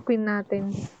drama queen natin.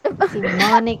 Si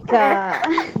Monica.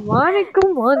 Monica.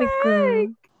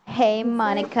 Hey,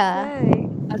 Monica.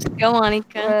 Let's go,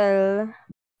 Monica. Well,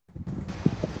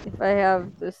 if I have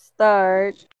to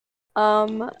start,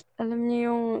 alam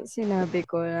niyo yung sinabi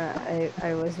ko na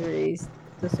I was raised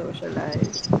to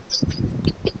socialize.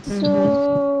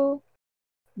 So,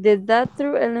 did that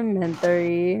through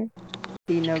elementary.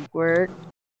 Di nag-work.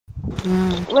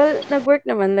 Well, nag-work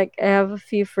naman. Like, I have a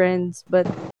few friends, but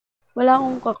wala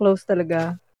akong ka-close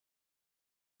talaga.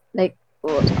 Like,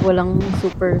 walang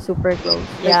super, super close.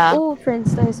 Like, Yeah.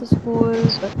 friends tayo sa school,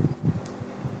 but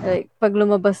like, pag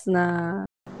lumabas na,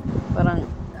 parang,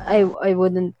 I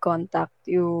wouldn't contact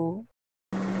you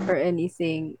or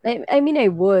anything. I mean,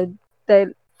 I would.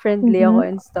 Dahil friendly ako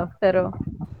and stuff. Pero,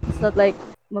 it's not like,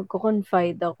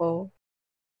 magko-confide ako.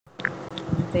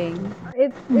 Something.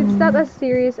 It's not as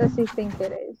serious as you think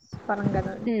it is. Parang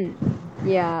ganun.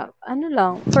 Yeah. Ano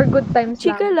lang. For good times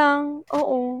Chika lang. lang.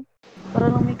 Oo. Para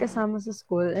lang may kasama sa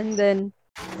school. And then,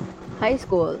 high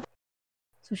school.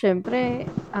 So,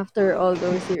 syempre, after all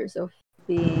those years of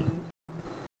being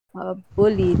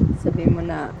bullied, sabihin mo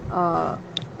na,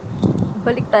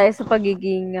 balik tayo sa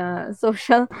pagiging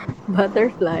social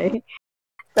butterfly.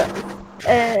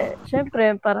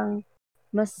 Syempre, parang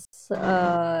mas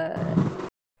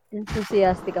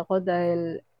enthusiastic ako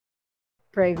dahil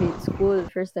private school.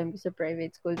 First time ko sa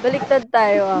private school. Baliktad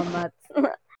tayo, Amat.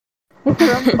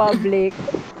 From public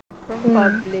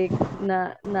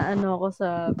na ano ako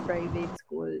sa private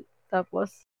school.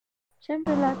 Tapos,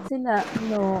 syempre lahat sila,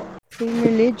 same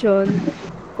religion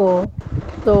ko.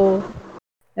 So,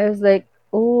 I was like,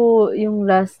 yung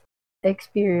last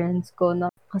experience ko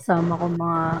na kasama ko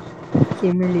mga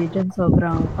same religion,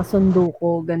 sobrang kasundo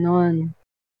ko, ganon.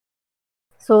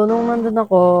 So, nung nandun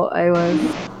ako, I was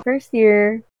first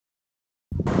year,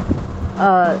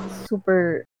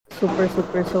 super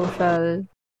social.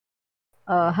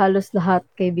 Halos lahat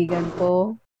kaibigan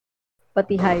ko,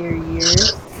 pati higher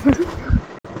years.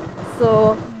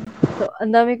 So,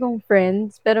 ang dami kong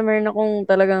friends, pero meron akong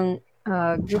talagang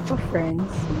group of friends.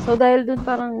 So, dahil dun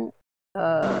parang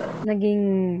naging,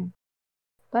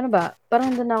 paano ba?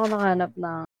 Parang dun ako nakahanap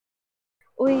ng,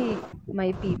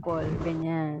 my people,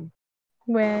 ganyan.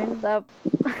 Well,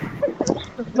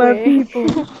 My people.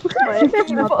 My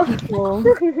people.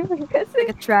 Kasi,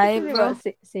 Like a tribe, diba,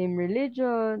 same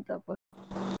religion, tapos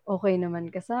okay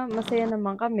naman masaya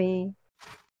naman kami.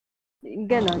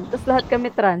 Ganon. Tapos lahat kami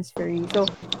transferee. So,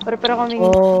 pero kaming,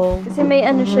 kasi may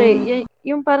ano siya,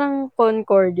 yung parang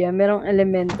Concordia, merong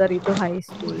elementary to high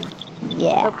school.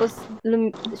 Yeah. Tapos,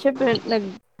 syempre,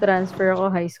 nag-transfer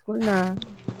ako high school na.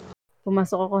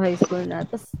 Pumasok ako high school na.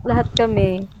 Tapos, lahat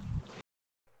kami,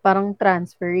 parang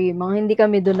transferee. Mga hindi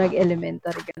kami doon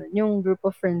nag-elementary. Ganun. Yung group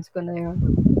of friends ko na yun.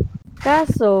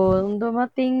 Kaso, nung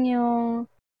dumating yung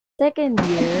second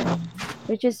year,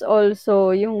 which is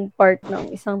also yung part ng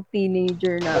isang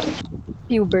teenager na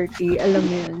puberty, alam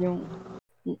mo yun, yung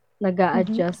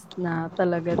nag-a-adjust na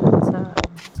talaga dun sa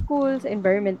school, sa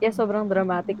environment. Kaya sobrang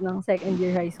dramatic ng second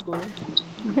year high school.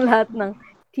 Lahat ng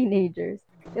teenagers.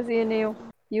 Kasi yun na yung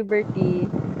puberty,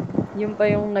 yun pa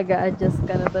yung nag-a-adjust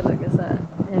ka na talaga sa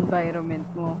environment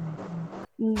mo.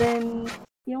 And then,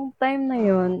 yung time na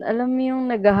yun, alam mo yung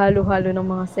naghahalo-halo ng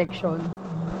mga section.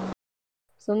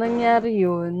 So, nangyari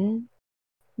yun,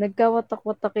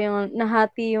 nagkawatak-watak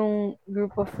nahati yung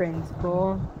group of friends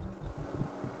ko.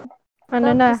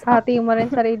 Hati mo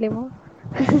rin sarili mo?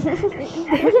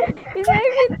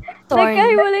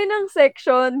 Nagkahiwalay ng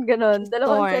section, ganon.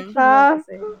 Dalawang section lang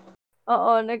kasi.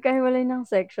 Oo, nagkahiwalay ng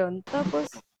section.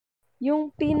 Tapos,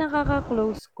 yung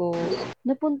pinakaka-close ko,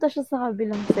 napunta siya sa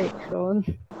kabilang section.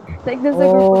 Like, dun sa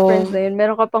group of friends na yun,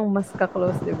 meron ka pang mas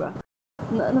ka-close, diba?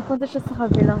 Napunta siya sa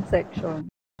kabilang section.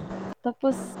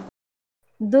 Tapos,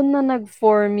 dun na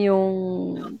nag-form yung,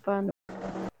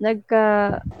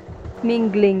 nagka-mingling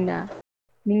na.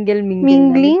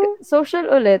 Mingling? Na. Social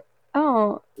ulit.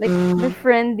 Like, may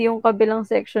friend yung kabilang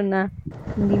section na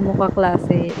hindi mo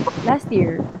kaklase last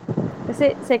year.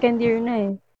 Kasi second year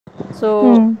na eh.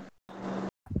 So,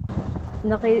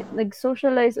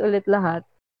 nag-socialize ulit lahat.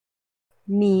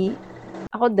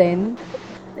 Ako din.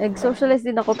 Nag-socialize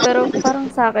din ako. Pero parang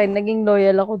sa akin, naging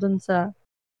loyal ako dun sa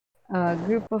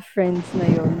group of friends na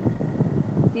yun.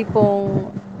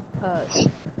 Tipong,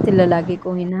 sila lagi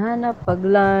kong hinahanap pag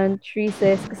lunch,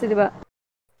 recess. Kasi diba,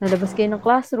 nalabas kayo ng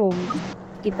classroom,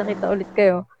 kita-kita ulit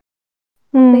kayo.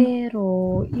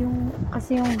 Pero,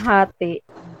 kasi yung hati,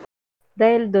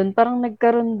 dahil dun, parang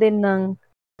nagkaroon din ng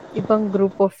ibang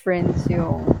group of friends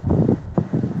yung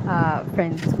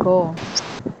friends ko.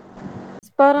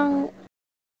 Parang,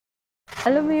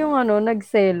 alam mo yung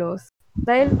nagselos.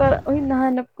 Dahil parang,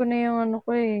 nahanap ko na yung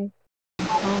ko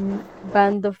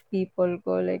band of people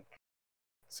ko. Like,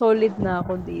 solid na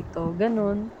ako dito.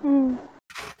 Ganon.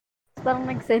 Parang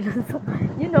nagselos ako.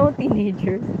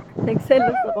 Teenagers.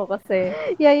 Nagselos ako kasi.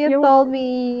 Yeah, you told me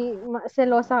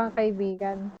selosa kang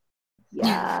kaibigan.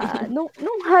 Yeah. Nung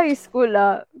high school,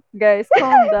 guys,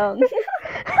 calm down.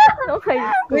 Nung high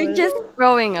school. We're just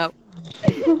growing up.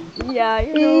 Yeah,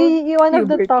 one of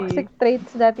the puberty. toxic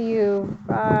traits that you've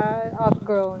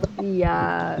outgrown.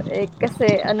 Yeah.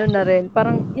 Kasi na rin,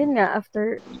 parang, yun nga,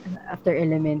 after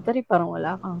elementary, parang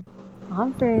wala kang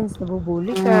friends,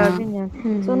 nabubuli ka, ganyan.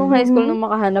 So, nung high school, nung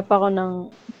makahanap ako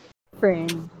ng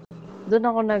friend, doon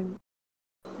ako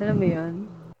alam mo yun,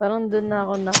 parang doon na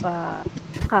ako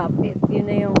nakakapit. Yun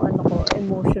na yung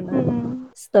emotional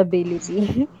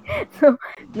stability.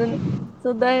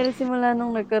 So, dahil simula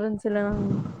nung nagkaroon sila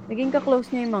naging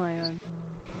ka-close niya yung mga yun.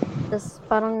 Tapos,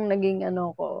 parang naging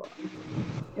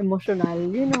emotional,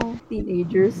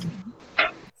 teenagers.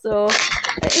 So,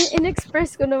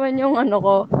 in-express ko naman yung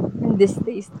yung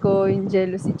distaste ko, yung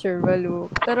jealousy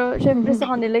churvalo. Pero syempre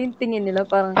sa kanila yung tingin nila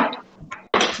parang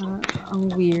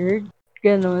ang weird.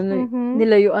 Ganon. Like,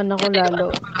 nilayuan ako lalo.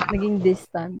 Naging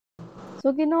distant.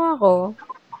 So, ginawa ko,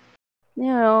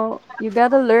 you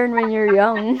gotta learn when you're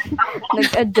young.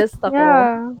 Nag-adjust ako.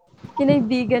 Yeah.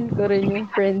 Kinaibigan ko rin yung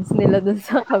friends nila dun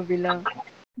sa kabilang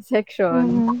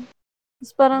section.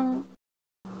 Tapos parang,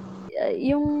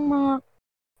 yung mga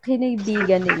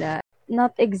kinaibigan nila,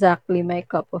 not exactly my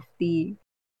cup of tea.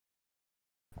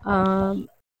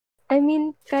 I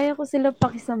mean, kaya ko sila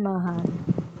pakisamahan.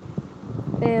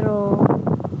 Pero,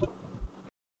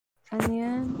 ano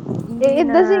yan? It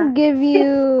doesn't give you,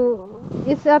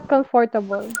 it's not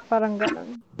comfortable. Parang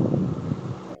ganun.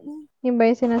 Yung ba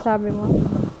yung sinasabi mo?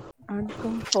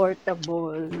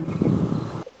 Uncomfortable.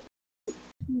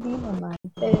 Hindi naman.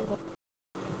 Pero,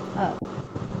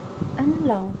 ano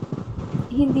lang,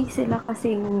 hindi sila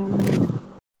kasing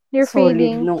You're solid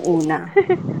feeling. nung una.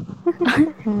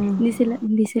 Hindi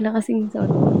sila kasing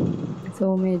solid.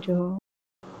 So, medyo,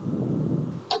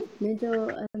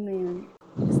 alam mo yun,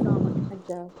 gusto ako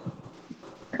mag-adjust.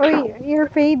 Uy, you're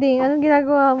fading. Anong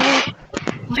ginagawa mo?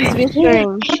 She's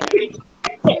whispering.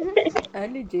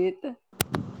 Legit?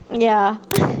 Yeah.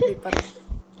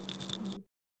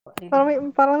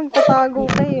 Parang nagtatago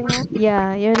ka eh, no?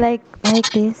 Yeah, you're like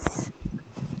this.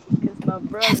 Because my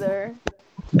brother.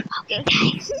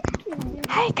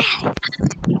 Hi guys.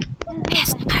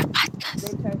 Yes, our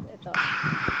podcast. Ito.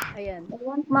 Ayan. I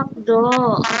want McDo.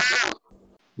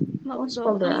 Maus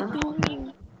pa ba?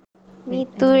 Me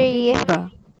too, Ria.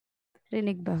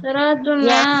 Rinig ba? Sarado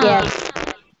na. Yes.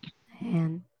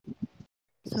 Ayan.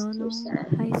 So, nung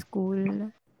high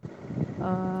school,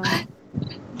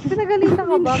 Pinagalitan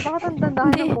ka ba? Bakit ang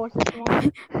dandahan ng boses mo?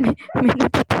 may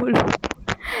napatulog.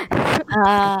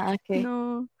 Okay.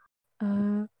 No.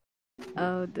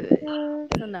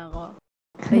 Saan na ako?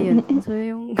 Ayun. So,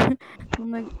 yung,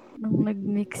 nung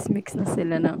nag-mix na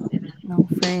sila ng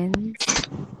friends,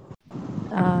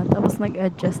 tapos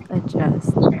nag-adjust.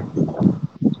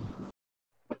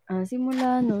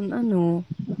 Simula nun,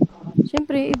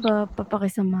 syempre, iba,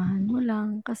 papakisamahan mo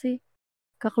lang kasi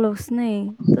ka-close na eh.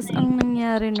 Tapos, ang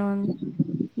nangyari nun,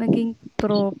 naging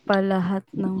tropa lahat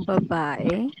ng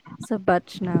babae sa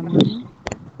batch namin.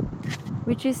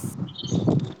 Which is,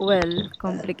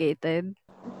 complicated.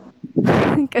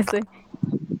 Kasi,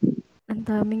 ang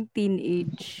daming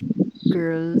teenage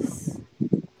girls.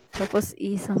 Tapos,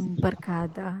 isang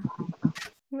barkada.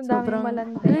 Madaming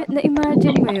malante.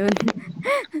 Na-imagine mo yun.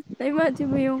 Na-imagine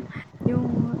mo yung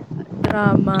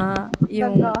drama,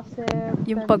 yung gossip,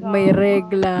 yung pag may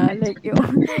regla, like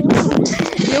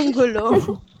yung gulo.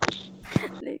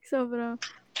 Like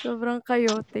sobrang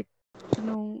chaotic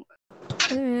nung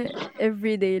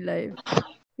everyday life.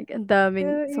 Like ang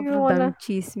sobrang daming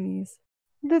chismis.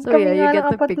 Dude, So, kami you nga get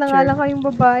lang, the apat na nga picture. lang kayong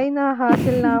babae,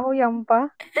 nahahassle na ako, yampa.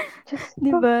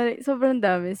 Diba? Sobrang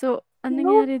dami. So, ang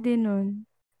nangyari din nun,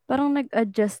 parang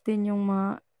nag-adjust din yung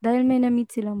dahil may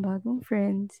na-meet silang bagong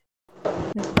friends,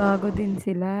 nagbago din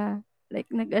sila. Like,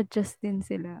 nag-adjust din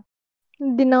sila.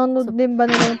 Dinownload din ba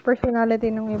nila yung personality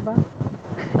ng iba?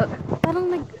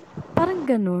 Parang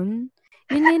ganun.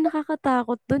 Yun nga yung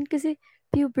nakakatakot dun kasi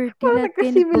puberty, Parang lahat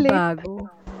kayo nagka-simulate. nagbabago.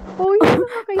 Oh, yun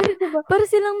nakakaisip ko ba? Para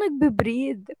silang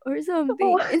nagbe-breed or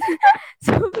something.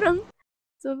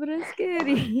 sobrang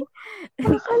scary.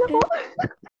 Akala ko.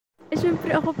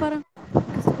 Syempre ako parang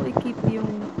gusto ko i-keep yung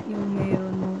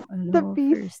meron nung The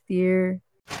peace. first year.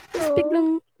 Tapos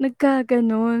biglang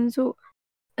nagkaganon. So,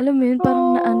 alam mo yun,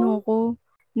 parang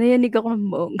nayanig ako ng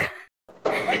bongga.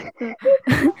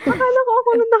 Akala ko ako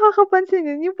nung nakakapansin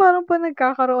yun, yung parang pa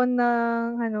nagkakaroon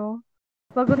ng,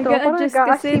 bagong to, parang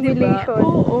nagka-assimilation.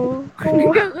 Oo.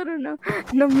 Nagkakaroon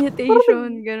ng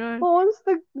mutation, gano'n. Oo,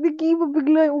 tapos nag-iiba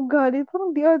bigla yung ugali.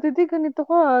 Parang the other day, ganito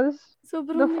ka.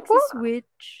 Sobrang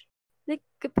nagsiswitch. Like,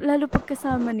 lalo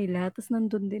pagkasama nila, tapos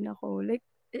nandun din ako. Like,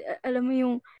 alam mo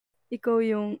yung, ikaw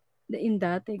yung,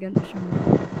 dati, ganito siya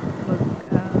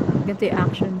ganito yung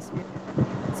actions niya.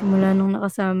 Simula nung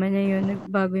nakasama niya yun,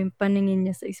 nagbago yung paningin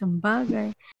niya sa isang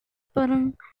bagay.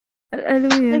 Parang,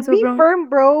 alam mo yun, sobrang firm,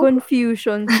 bro.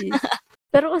 confusion, sis.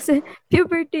 Pero kasi,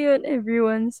 puberty yun,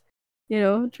 everyone's,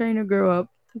 trying to grow up.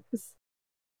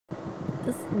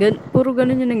 Tapos puro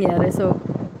ganun yung nangyari. So,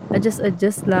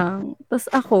 adjust lang. Tapos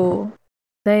ako,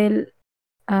 dahil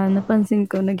napansin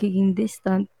ko, nagiging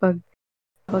distant pag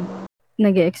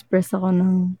nag-express ako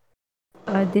ng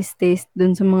distaste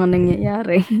dun sa mga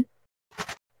nangyayari.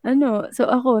 So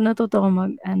ako, natuto ko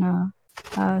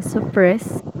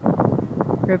suppress,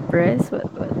 repress,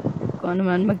 kung ano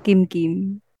man,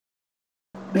 mag-kim-kim.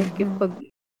 Like,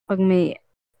 pag may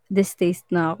distaste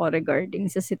na ako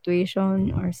regarding sa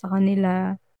situation or sa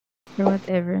kanila or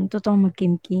whatever. Ang totoong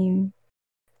magkim-kim.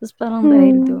 Tapos parang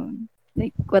dahil doon,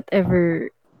 like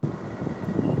whatever,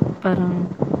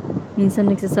 parang minsan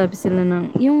nagsasabi sila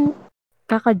ng, yung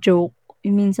kaka-joke,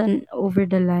 yung minsan over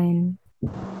the line.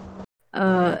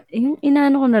 Yung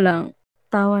inaano ko na lang,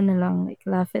 tawa na lang, like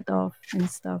laugh it off and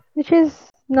stuff. Which is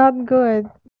not good.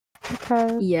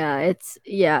 Because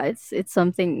It's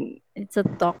something, it's a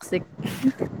toxic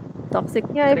if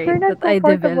trait you're not that I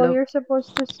comfortable, developed. you're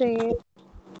supposed to say it.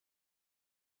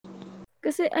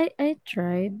 Kasi I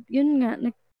tried. Yun nga,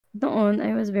 doon,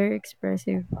 I was very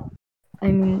expressive.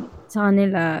 I mean, sa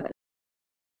kanila.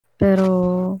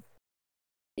 Pero,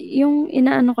 yung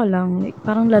inaano ka lang, like,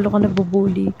 parang lalo ka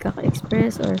nabubuli,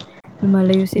 kaka-express, or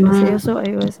lumalayo sila sa'yo. So,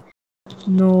 I was,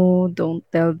 no, don't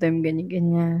tell them,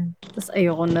 ganyan-ganyan. Tapos,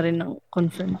 ayoko na rin ng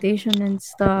confrontation and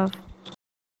stuff.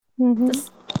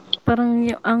 Tapos, parang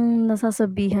ang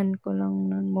nasasabihan ko lang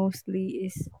nun mostly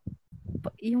is,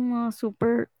 yung mga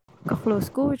super ka-close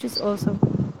ko, which is also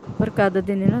barkada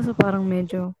din nila. So, parang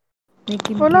medyo may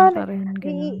Wala, kim-kim pa rin.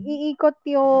 Ganun. iikot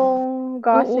yung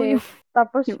gossip.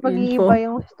 Tapos, yung pag-iiba info.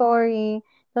 yung story.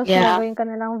 Tapos, Yeah. gagawin ka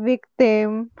na lang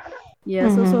victim.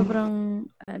 Yeah, so sobrang,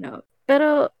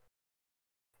 pero,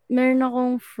 meron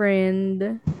akong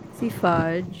friend, si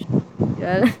Fudge.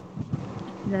 Kilala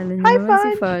niyo Hi, naman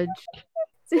si Fudge!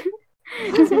 Fudge.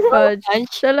 Si Fudge.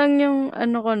 Siya lang yung,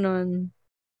 ko nun,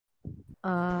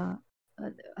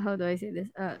 how do I say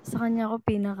this? Sa kanya ako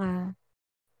pinaka,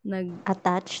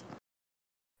 Attached.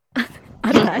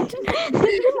 attached?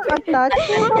 Attached.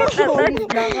 Solid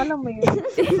lang. Alam mo yun.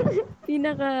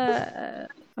 Pinaka,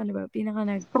 paano ba? Pinaka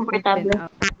Comfortable. nag-open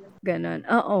up. Ganon.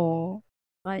 Oo.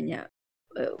 Kanya.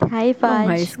 Hi, Nung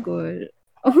high Fudge. school.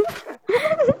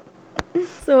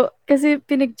 So, kasi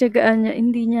pinagtyagaan niya,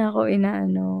 hindi niya ako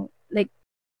inaano. Like,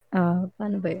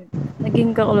 paano ba yun?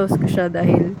 Naging ka-close ko siya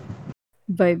dahil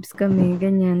vibes kami,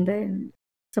 ganyan. Dahil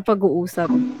sa pag-uusap.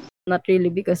 Not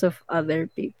really because of other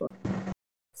people.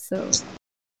 So,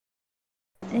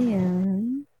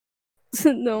 ayan.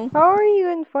 So, no. How are you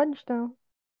and Fudge now?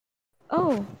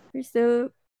 Oh, we're still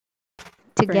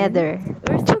Together. friends.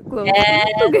 We're still close. Yeah.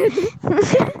 Together.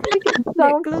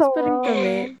 Sounds Close so pa rin kami.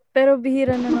 wrong. Pero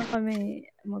bihira na lang kami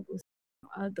mag-usap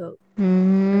ng adult.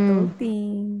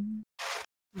 Adulting.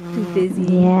 Too busy.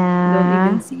 Don't Yeah.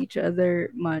 even see each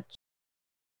other much.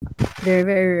 Very,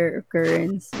 very rare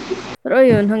occurrence. Pero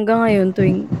ayun, hanggang ngayon,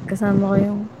 tuwing kasama ko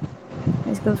yung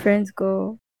high school friends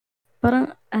ko, parang,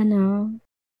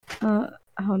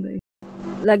 how do I,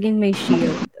 laging may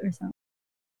shield or something.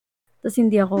 Tapos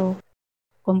hindi ako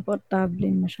komportable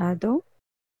masyado.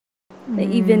 Like,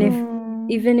 even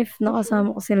if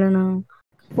nakasama ko sila ng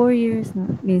 4 years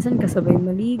na, minsan kasabay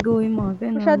maligo, yung mga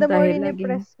ganun. Masyado mo dahil rin laging,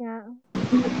 impress nga.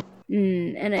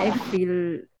 and I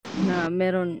feel na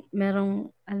merong,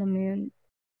 alam mo yun,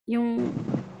 yung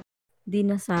di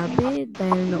nasabi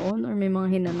dahil noon or may mga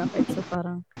hinanakit. So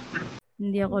parang,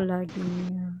 hindi ako laging,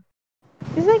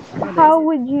 It's like, how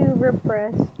would you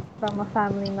repress from a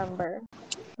family member?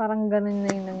 Parang ganun na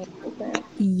yung nangyayari sa'yo.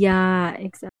 yeah,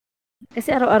 exactly. Kasi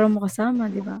araw-araw mo kasama,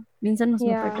 di ba? Minsan mas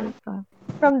Yeah. matagal pa.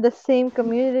 From the same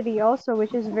community also,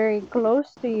 which is very close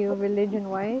to you,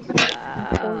 religion-wise,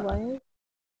 school-wise.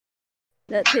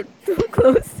 That's it. Too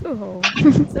close to home.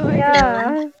 So I guess,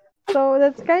 Yeah. So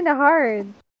that's kind of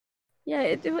hard. yeah,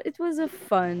 it was a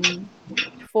fun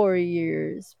 4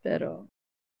 years. Pero,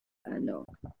 alam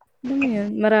mo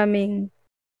yun, maraming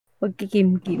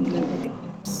pagkikim-kim na nag-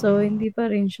 So, hindi pa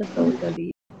rin siya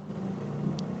totally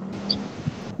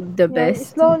the Yeah,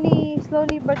 best. slowly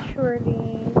but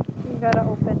surely, you gotta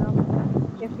open up.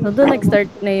 If you So, doon still nag-start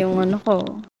na yung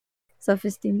ko,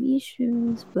 self-esteem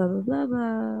issues, blah, blah, blah,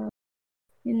 blah.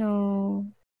 You know,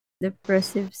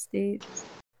 depressive state.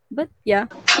 But, yeah,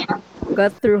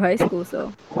 got through high school,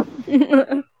 so.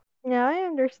 Yeah, I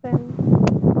understand.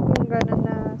 Yung ganun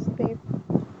na state.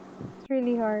 It's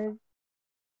really hard.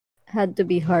 Had to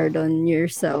be hard on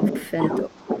yourself and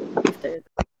to after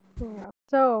that. Yeah.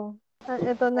 So,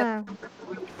 ito na.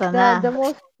 Ito na. The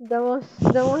most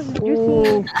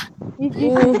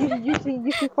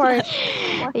juicy part.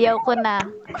 Ayaw ko na.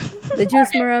 The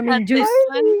juice, maraming juice.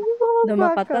 The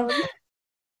Dumapata.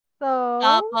 So,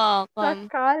 Tapos, sa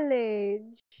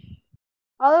college.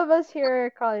 All of us here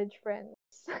are college friends.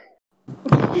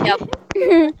 Yep.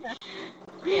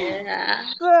 Yeah.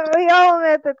 So, we all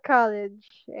met at college.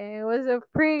 And it was a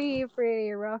pretty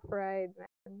rough ride,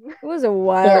 man. It was a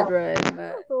wild ride,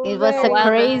 man. It was a Very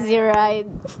crazy ride.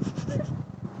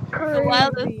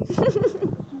 crazy.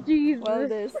 Jesus,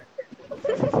 Wildest.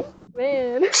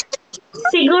 man.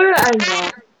 Siguro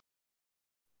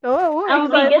Ang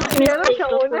excited biggest si ano, mistake siya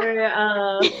ko una.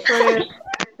 for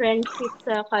friendship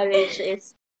sa college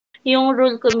is yung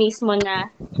rule ko mismo na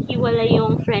hiwalay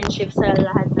yung friendship sa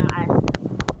lahat ng aspect.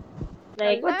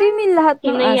 Like, What do you mean lahat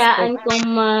ng hinayaan aspect? kong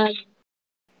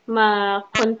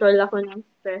ma-control ako ng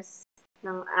stress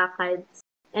ng ACADS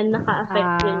and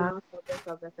naka-affect yun ng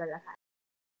sobra-sobra sa lahat.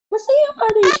 Kasi yung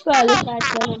college ko, halos lahat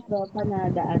na ng tropa na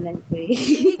daanan ko eh.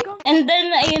 And then,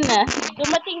 ayun na,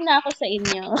 dumating na ako sa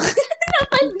inyo.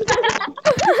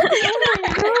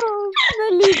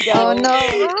 Naligaw. Oh no.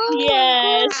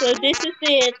 Yeah, so this is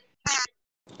it.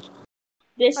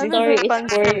 This This story is is for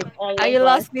Pansy. all Are you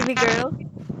of us. lost, baby girl?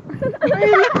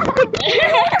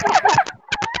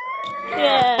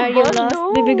 Yeah. Are you lost,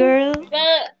 baby girl?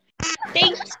 Well,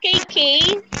 thanks kay Kay,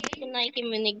 kung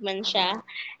nakikinig man siya.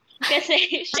 Kasi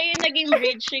siya yung naging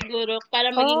bridge siguro para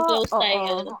maging close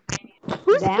tayo.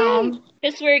 Damn.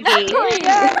 Because we're gay.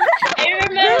 Yeah. I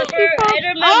remember.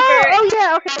 Oh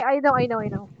yeah, okay. I know.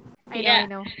 Yeah. I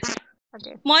know.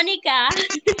 Okay. Monica.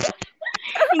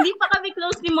 Hindi pa kami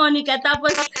close ni Monica.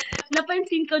 Tapos,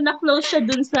 napansin ko na close siya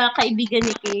dun sa kaibigan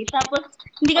ni Kay. Tapos,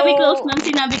 hindi kami close nang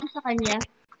sinabi ko sa kanya,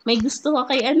 may gusto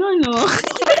ka kay ano, no?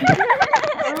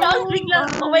 Tapos biglang,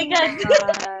 oh my God.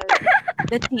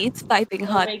 The tea is piping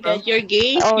Oh hot, my bro. God, you're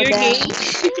gay? Oh, You're damn. gay?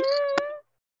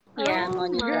 Yeah,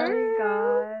 Monica.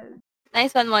 God.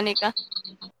 Nice one, Monica.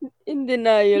 In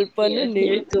denial pa Yeah, nun eh.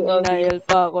 you're too In denial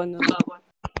pa ako nun.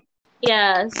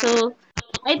 Yeah, so,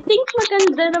 I think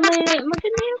maganda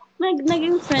yung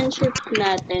naging friendship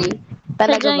natin.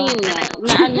 Talaga Sadyang ba? yun nga,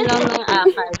 naano lang ng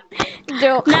akad.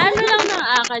 Joke. Naano lang ng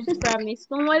akad, promise.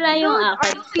 Kung wala yung Dude,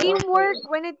 akad, our teamwork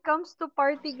when it comes to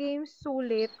party games,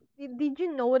 sulit. Did you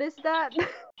notice that?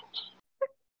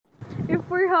 If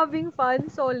we're having fun,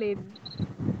 solid.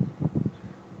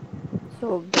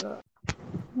 Sobra.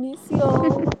 Miss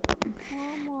y'all.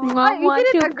 Mama. You Mama,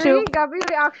 didn't chup agree? chup. Gabi yung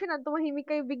reaction na tumahimik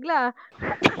kayo bigla.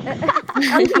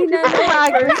 Ang hina ng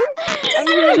first. Ang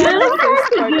hina ng first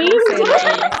part ng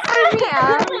sentence. For me,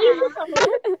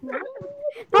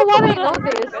 From what I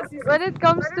noticed, when it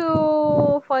comes to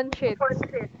fun shit,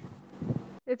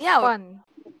 it's Yeah. fun.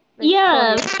 Like,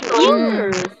 yeah,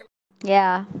 solid.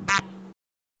 Yeah.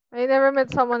 I never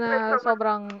met someone na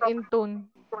sobrang in tune.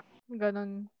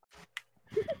 Ganon.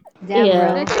 Damn, Yeah.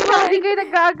 bro. Next time, hindi kayo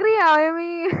nag-agree I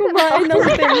mean, Kumain ng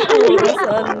tempura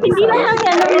sa ano. hindi lang lang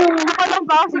yan yung ako lang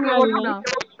ba siguro na.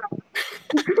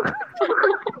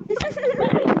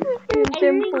 Yung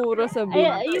tempura sa big.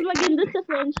 yung maganda sa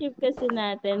friendship kasi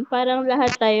natin, parang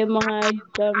lahat tayo mga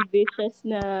dumb bitches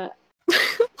na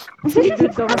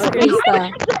Masochista.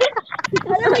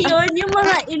 alam mo yun, yung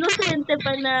mga inosente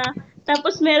pa na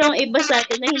tapos merong iba sa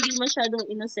atin na hindi masyadong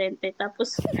inosente.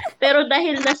 Tapos, pero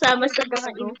dahil nasama sa mga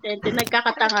inosente,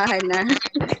 nagkakatangahan na.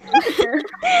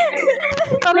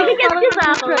 Parang Nagigets ba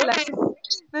ako?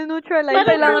 Na-neutralize. Parang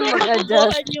kailangan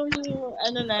mag-adjust. yung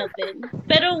ano natin.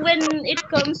 Pero when it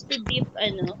comes to deep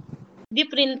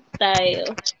rin tayo.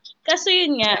 Kaso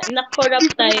yun nga, na-corrupt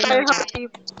tayo.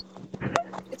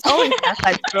 It's always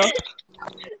akad, bro.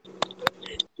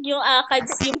 Yung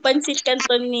akads, yung pansit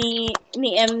canton ni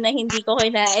M na hindi ko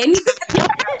kinain.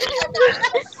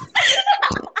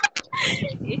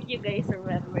 If you guys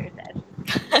remember that.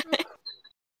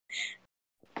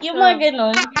 Yung mga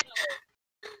ganun.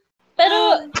 Pero,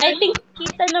 I think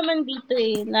kita naman dito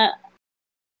na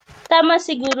tama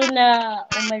siguro na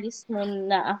umalis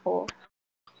muna ako.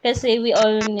 Kasi we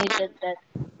all needed that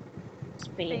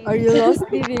space. Are you lost,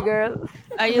 baby girl?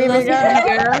 Are you lost, baby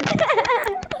girl?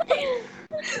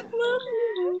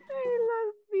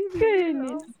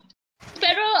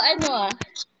 Pero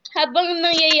habang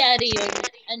nangyayari yun,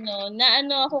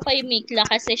 naano ako kay Mikla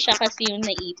kasi siya kasi yung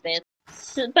naipit.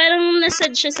 So, parang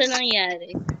nasad siya sa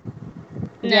nangyari.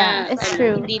 Yeah, it's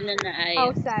true. Hindi na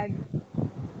How naayos. sad.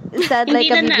 Sad like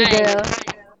Hindi a na baby naayos. girl.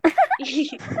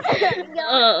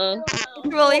 Oo.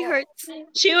 It really hurts.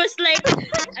 She was like,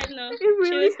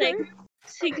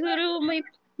 siguro may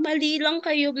mali lang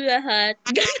kayo lahat.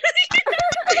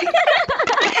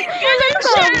 Ganun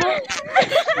siya.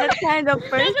 That kind of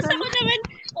Tapos person. ako naman,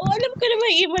 alam ko naman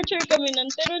immature kami nun,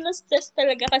 pero na-stress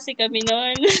talaga kasi kami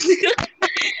nun.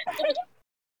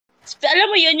 Alam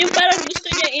mo yun, yung parang gusto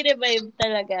niya i-revive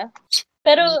talaga.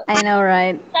 Pero, I know,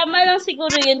 right? tama lang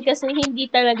siguro yun kasi hindi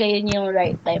talaga yun yung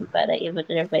right time para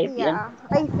i-revive yun. Yeah,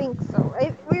 I think so.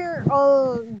 We're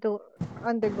all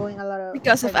undergoing a lot of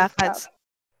Because of heavy akads. stuff.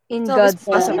 In So, God's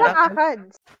because Hindi of time. lang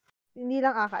akads. Hindi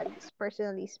lang akads,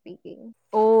 personally speaking.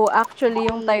 Oh, actually,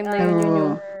 yung time na yun, yun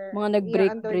yung Are- mga yeah,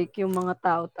 nag-break-break yung mga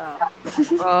tao-tao.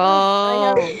 I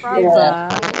have Oh, problems. diba?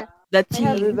 the I have- tea.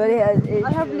 Everybody has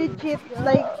I have issues. legit,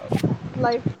 like,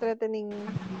 life-threatening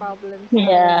problems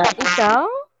Yeah. na Ikaw?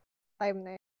 time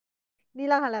na yun. Hindi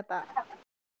lang halata.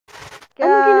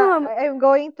 Anong ginawa Kaya, mo? I'm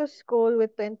going to school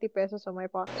with 20 pesos on my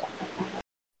pocket.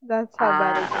 That's how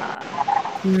bad it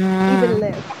is. Even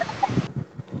less.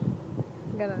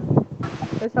 Ganun.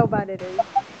 That's how bad it is.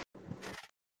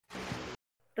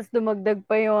 Tapos dumagdag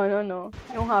pa yung ano, no?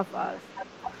 Yung half-ass.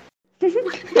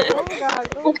 Oh,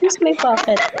 gago. At least may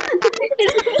pocket.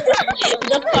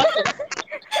 The pocket.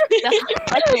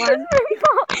 What one?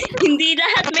 Hindi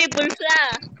lahat may bulsa.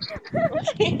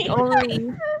 Only.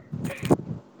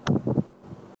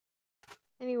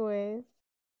 Anyways,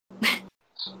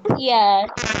 Yeah.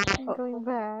 going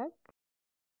back.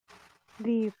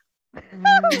 Deep.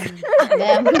 Damn.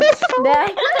 Damn.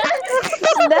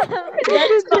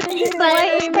 That's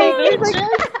Tahimik.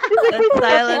 That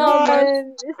silent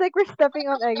moment. It's like we're stepping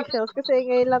on eggshells kasi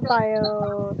ngayon lang tayo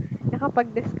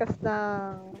nakapag-discuss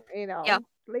ng, Yeah.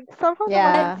 like somehow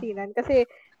Yeah. napansinan. Kasi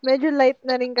medyo light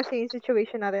na rin kasi yung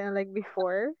situation natin like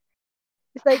before.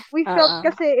 It's like we felt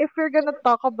kasi if we're gonna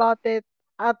talk about it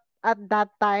at that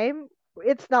time,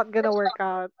 it's not gonna work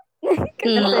out.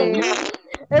 Kasi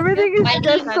everything is I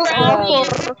just don't so agree. awful.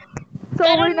 So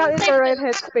Pero we're not nung in the right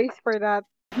headspace for that.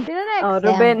 Sino next? Oh,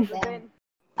 Ruben.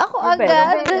 Ako Ruben.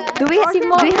 agad. Do we Oh,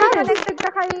 syempre, have connected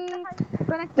ka kay...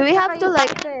 Connected Do we ka have kay to,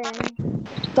 like, Ate.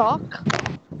 talk?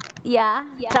 Yeah.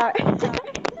 Char.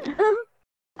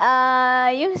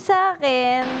 Yung sa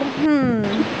akin,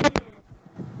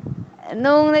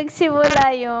 nung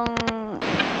nagsimula yung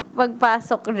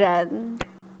pagpasok dyan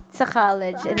sa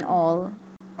college and all.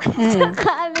 Sa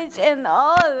college and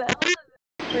all.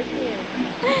 First year.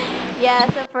 Yeah,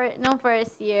 nung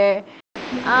first year.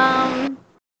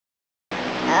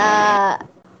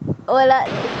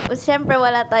 Siyempre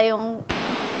wala tayong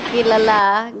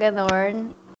kilala,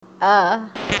 ganon.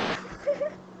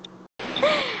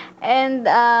 And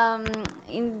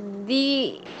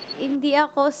hindi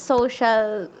ako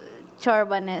social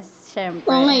chorbanes, syempre.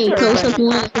 Oo nga eh, kausap mo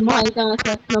nga. Kumain ka nga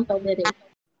sa ng padere.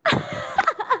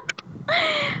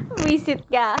 Visit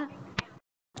ka.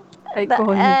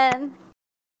 Iconic.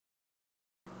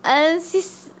 And si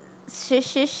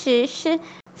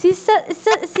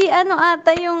ano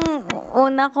ata yung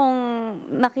una kong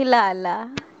nakilala.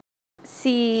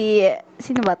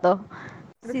 Sino ba to?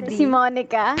 Si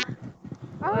Monica.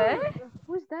 Oh, What?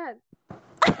 who's that?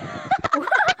 Oh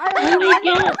my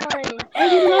God. Sorry. I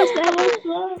lost that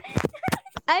one.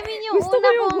 I mean, yung Gusto ko una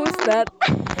yung kong... who's that?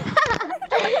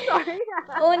 Sorry.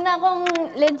 Una kong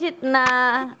legit na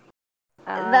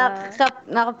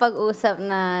nakapag-usap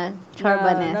na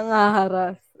chorbanes.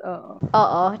 Nangaharas. Oo.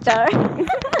 Oo, char.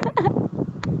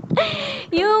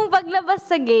 Yung paglabas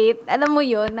sa gate, alam mo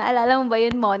yun? Naalala mo ba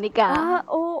yun, Monica?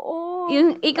 Oo.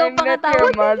 Yung ikaw I pa met tawag.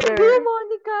 your mother.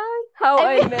 Monica. How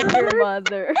I met your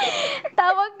mother.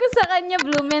 Tawag ko sa kanya,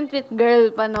 Blumentritt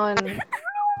girl pa nun.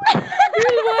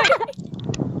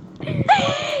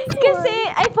 Kasi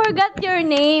I forgot your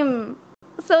name.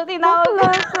 So, tinawag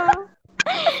ko.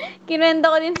 Kinuwento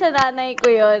ko din sa nanay ko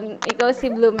yun. Ikaw si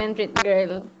Blumentritt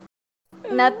girl.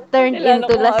 Not turned Kilala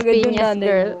into ko Las agad yung Piñas nanay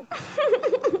girl. mo.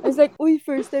 I was like, uy,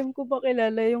 first time ko pa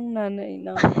kilala yung nanay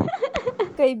ng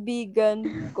kaibigan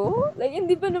ko. Like,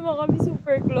 hindi pa naman kami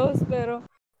super close, pero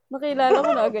nakilala ko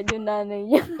na agad yung nanay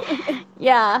niya.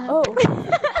 Yeah. Oh.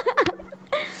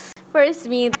 First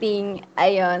meeting,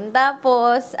 ayun.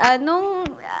 Tapos,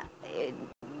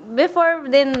 before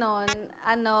din nun,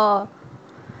 nung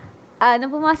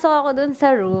pumasok ako dun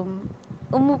sa room,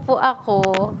 umupo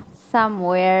ako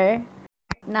somewhere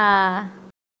lang.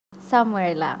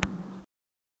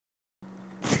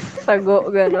 Tago,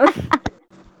 gano'n.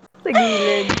 Sa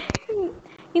gilid.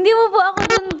 Hindi mo po ako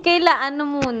dun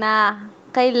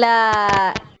kaila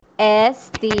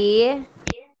ST.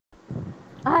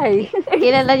 Ay.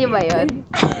 Kilala niyo ba yun?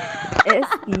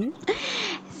 SE?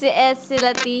 Si S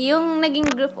sila T, yung naging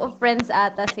group of friends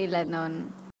ata sila nun.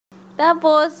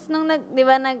 Tapos,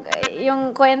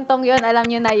 yung kwentong yon alam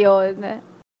nyo na yon.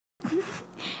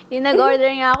 Yung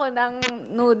nag-order nga ako ng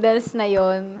noodles na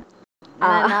yon.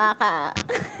 Na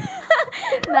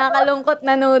nakakalungkot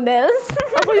na noodles.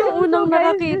 Ako yung unang So, guys,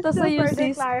 nakakita just to sa iyo, further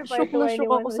sis. clarify Shook to na shook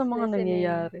anyone ako sa who's mga listening.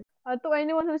 nangyayari. To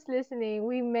anyone who's listening,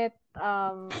 we met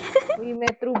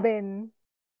Ruben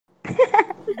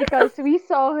because we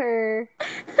saw her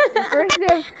the first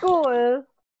day of school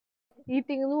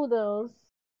eating noodles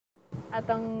at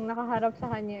ang nakaharap sa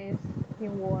kanya is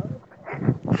yung wall.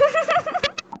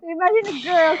 Imagine a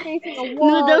girl facing a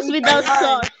wall. Noodles eating without lunch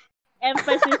sauce.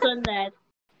 Emphasis on that.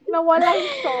 Na walang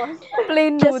sauce.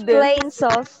 Plain Just noodles. plain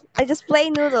sauce. I just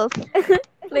plain noodles.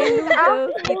 Plain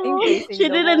noodles. Eating facing She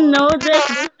the didn't wall. know that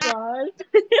the sauce.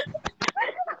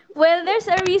 Well, there's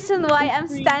a reason why I'm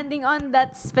standing on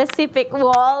that specific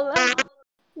wall.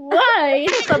 Why?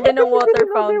 Sabi ng water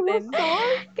Because there was fountain.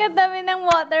 sauce. Katabi ng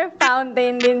water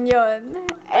fountain din yun.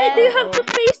 Why do you And have to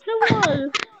face the wall?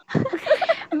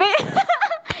 Be-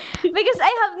 because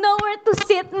I have nowhere to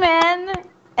sit, man.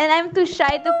 And I'm too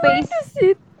shy to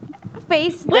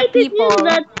face Why the did you people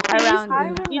not face, around I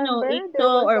me. remember there Ito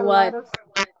was or a what? lot of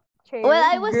chairs. Well,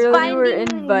 I was Girl, you were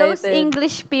finding those invited.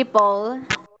 English people.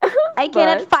 I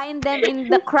cannot But, find them in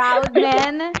the crowd,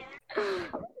 man.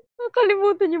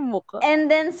 nakalimutan yung mukha. And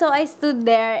then so I stood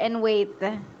there and wait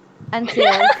until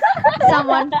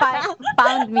someone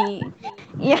found me.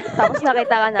 Yeah. Tapos nakita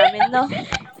ka namin, no?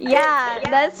 Yeah,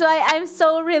 that's why I'm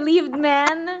so relieved,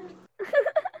 man.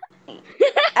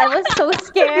 I was so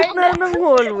scared. Gitna ng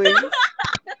hallway.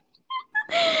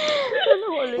 Ano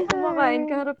hallway? Kumakain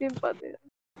ka, harap yung pader.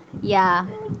 Yeah.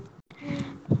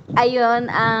 Ayun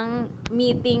ang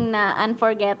meeting na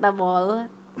unforgettable.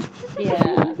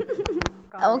 Yeah.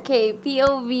 Okay,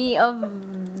 POV of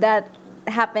that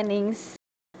happenings.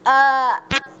 I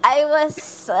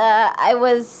was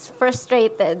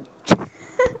frustrated.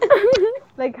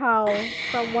 Like how?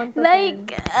 From 1 to 10.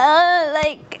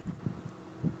 Like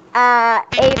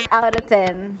 8 out of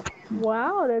 10.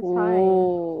 Wow, that's Oh. high.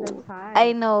 That's high.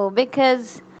 I know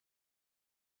because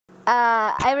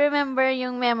I remember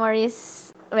yung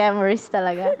memories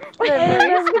talaga.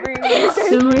 Memories bring me.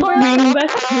 Bring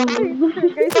back home.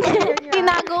 Guys,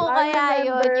 Tinago ko kaya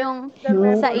yun yung sa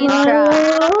memory. intra.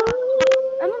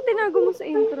 Anong tinago mo sa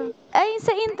intro? Ay,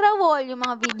 sa intra wall, yung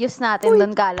mga videos natin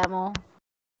doon, kala mo.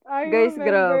 I Guys, remember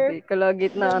grabe.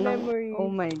 Kalagit na the ano. memories. Oh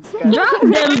my God. Drop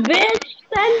them, bitch!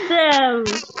 Send them!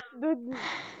 Dude,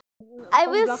 I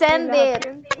will pang-block send nyo lahat it.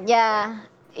 yun. Yeah.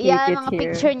 Take Yeah, it mga here.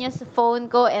 picture niyo sa phone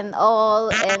ko and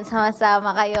all, and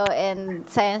sama-sama kayo, and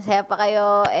saya-saya pa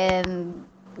kayo, and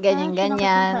Sa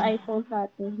ganyan-ganyan. iPhone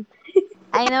natin.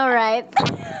 I know, right?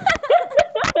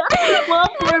 Mga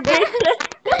poor bitches.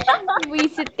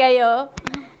 Visit kayo.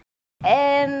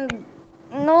 And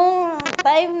nung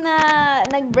time na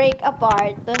nag-break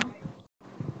apart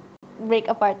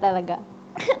talaga.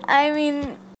 I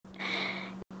mean,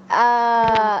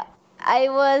 I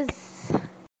was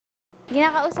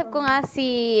ginakausap ko nga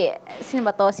sino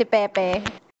ba to? Si Pepe.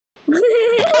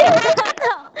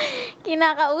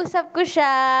 Kinakausap ko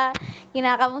siya,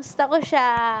 kinakamusta ko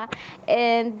siya,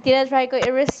 and tinatry ko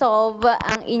i-resolve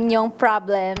ang inyong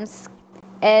problems.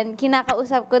 And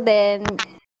kinakausap ko din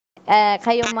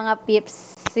kayong mga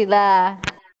peeps, sila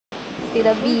B,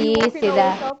 Hindi mo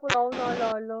sila. kinausap, wala akong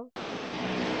naalala.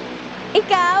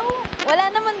 Ikaw, wala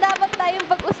naman dapat tayong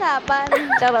pag-usapan.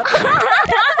 Charot.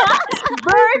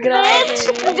 Grabe.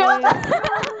 Joke.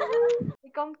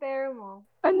 I-compare mo.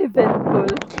 Uneventful.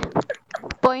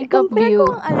 Point of view.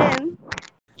 Alin?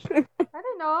 I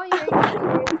don't know, your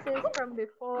experiences from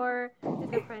before to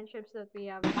the friendships that we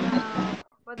have now.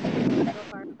 What do you think of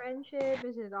our friendship?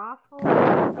 Is it awful?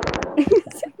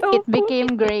 It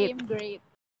became great.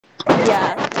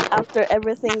 Yeah, after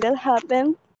everything that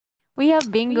happened. We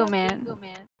have bingo, man. What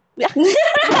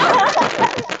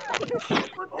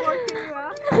more can you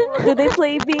ask for? Do they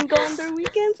play bingo on their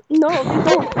weekends? No, they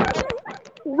don't.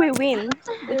 We win.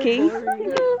 Okay?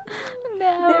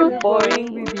 No. They're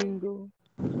boring. We bingo.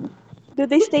 Do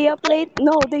they stay up late?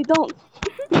 No, they don't.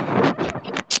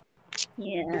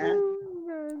 Yeah.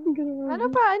 Ano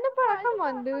pa? Come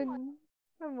on, dude.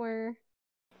 Somewhere.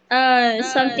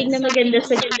 Something na maganda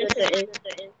sa ganito is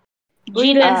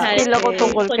Uy, Jill and Hannah feel ako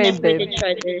tungkol kay connect with Bev. each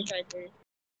other.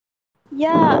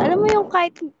 Yeah, alam mo yung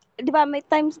kahit, di ba, may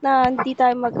times na hindi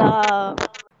tayo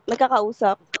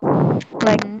magkakausap.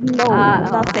 Like, no,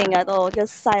 nothing at all.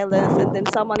 Just silence. And then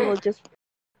someone will just,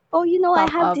 oh, you know,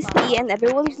 I Pop have up. this tea. And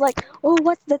everyone's like, oh,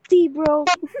 what's the tea, bro?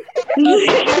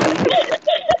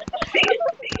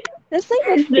 That's like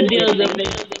my The deal favorite of thing.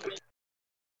 it.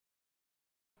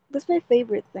 That's my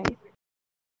favorite thing.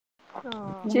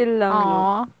 Oh. Chill lang, no?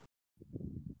 Aw,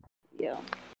 Yeah.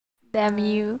 damn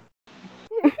you.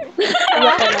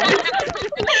 Iyak ka na.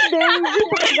 Demi,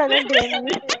 ganun,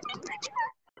 Demi.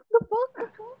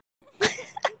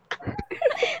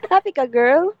 Happy ka,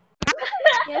 girl?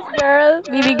 Yes, girl.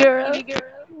 Baby girl.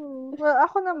 Well,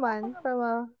 ako naman, from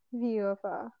a view of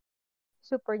a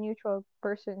super neutral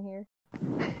person here.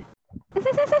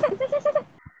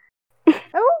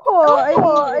 Ewan ko,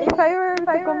 if I were to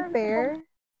compare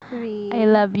I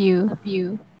love you.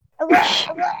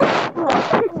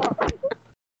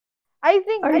 I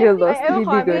think, Are you lost, ewan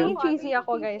ko, baby girl? magiging cheesy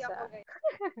ako, guys.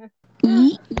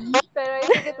 Pero I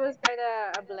think it was kind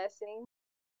of a blessing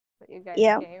that you guys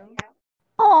Yeah. came.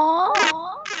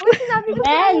 Uy, sinabi ko sa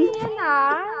Ben! inyo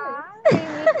yan Kay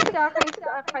Mix,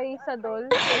 tsaka kay Sadol.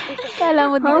 Ay, kay Sadol. Kala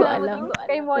mo di ko Kala mo alam.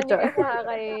 Kay Monica, tsaka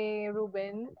kay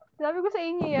Ruben. Sinabi ko sa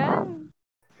inyo yan.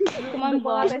 Doon pa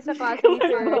nga tayo sa klase ni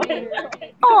Sir. Ni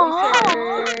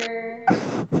Sir...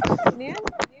 Ano yun?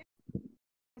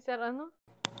 Sir ano?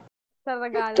 Sir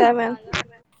Regala. Kevin.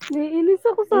 Naiinis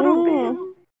ako sa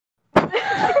Ruben.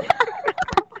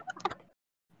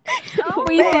 Oh,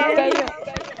 Wisit man. kayo.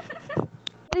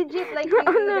 Legit, like, you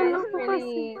guys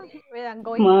really... Wait, I'm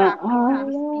going back to speak.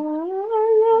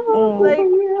 Like,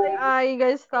 you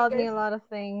guys taught me a lot of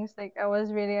things. Like, I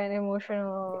was really an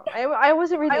emotional... I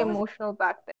wasn't really emotional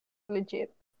back then.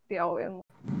 Legit. Di ako yun.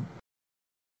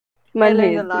 I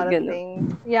learned a lot of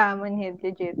things. Yeah, manhid,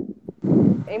 legit.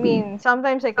 I mean,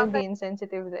 sometimes I can be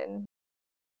insensitive then.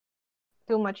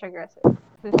 Too much aggressive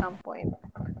to some point.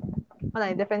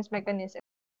 Wala, defense mechanism.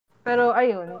 Pero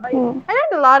ayun, I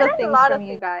learned a lot of things from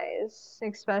you guys,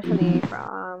 especially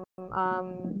from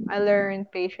I learned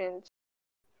patience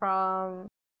from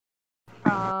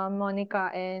Monica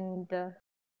and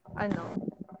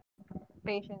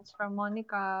patience from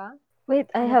Monica. Wait,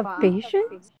 I Ano have pa?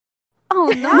 patience?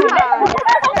 Oh no. Yeah.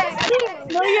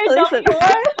 No, you're Listen.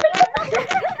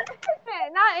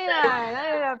 Not in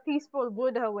a peaceful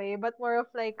Buddha way, but more of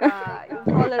like yung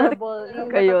tolerable, yung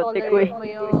Chaotic tolerate way. mo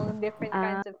yung different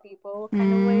kinds of people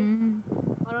kind of way.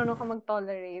 Marunong ka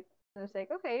mag-tolerate. I was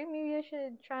like, okay, maybe I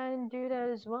should try and do that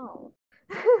as well.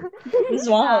 As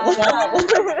well.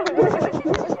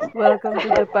 Welcome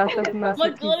to the path of My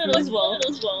God, it was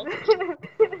masochism. well.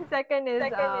 Second is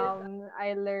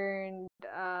I learned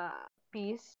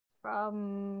peace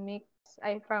from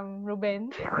from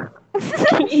Ruben. I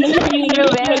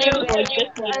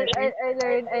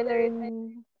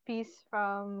learned peace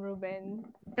from Ruben.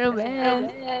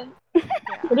 Ruben. Yeah.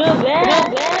 Ruben!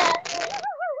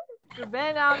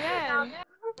 Ruben, amen.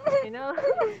 You know?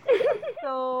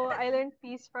 So, I learned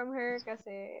peace from her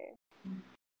kasi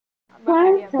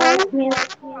bakit yan?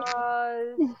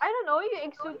 Because, I don't know, you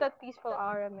exude that peaceful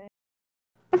aura, man.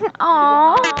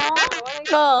 Aww.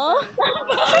 Go.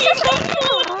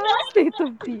 State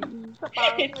of being.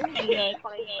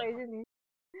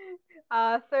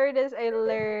 Third is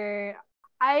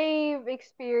I've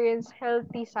experienced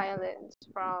healthy silence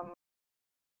from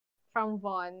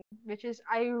Vaughn, which is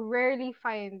I rarely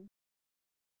find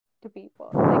to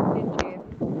people. Like legit.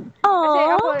 Kasi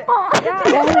ako,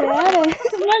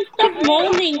 Come on, stop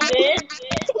moaning, bitch!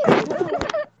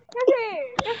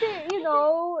 kasi,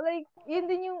 like, yun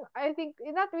din yung, I think,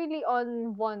 not really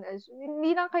on Vaughn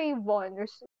hindi lang kay Vaughn or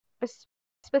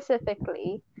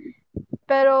specifically.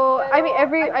 Pero, I mean, I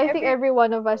think every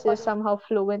one of us is somehow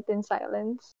fluent in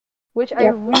silence, which I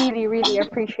really, really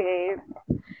appreciate.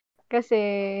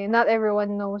 Kasi not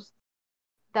everyone knows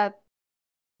that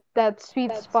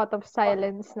sweet spot of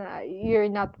silence na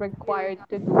you're not required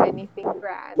to do anything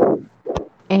grand.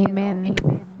 Amen.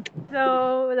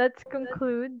 So, let's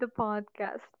conclude the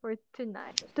podcast for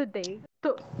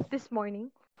this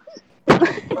morning. For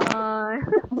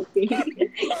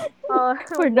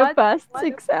the past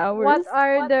 6 hours. What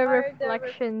are the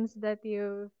reflections that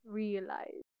you've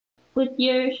realized? Put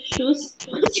your shoes.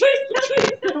 Put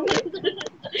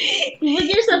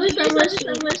yourself in someone's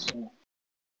shoes.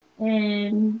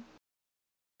 And,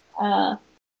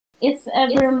 if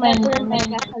ever man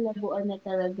nagkakalabuan na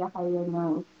talaga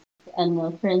kayo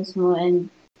ng friends mo and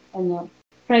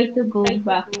try to go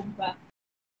back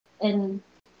and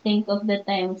think of the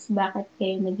times bakit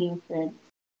kayo naging friends.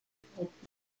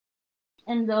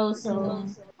 And also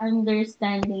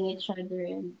understanding each other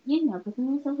and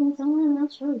putting yourself in someone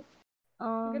else's shoes.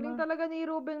 Galing talaga ni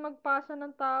Ruben magpasa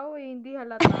ng tao hindi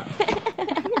halata.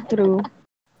 True.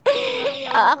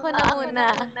 Ako na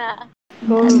muna.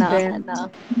 Go, Ruben.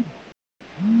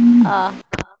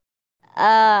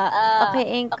 Okay,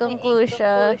 in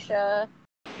conclusion,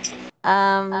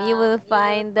 you will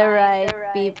find the right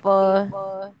people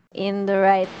in the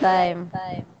right time.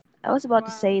 I was about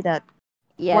to say that.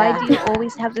 Yeah. Why do you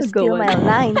always have to steal my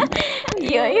line?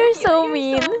 You're so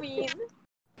mean.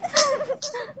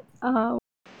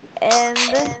 And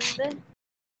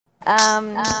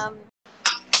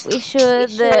we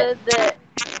should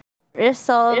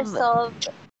resolve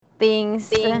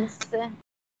things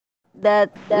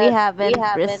that we haven't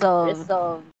resolved.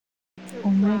 Oh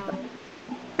my God.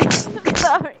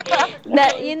 Sorry.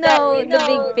 That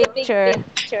the big picture.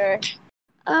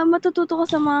 Matututo ka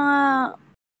sa mga,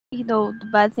 the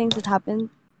bad things that happen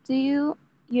to you.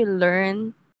 You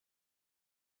learn.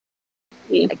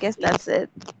 I guess that's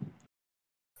it.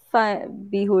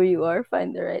 Be who you are.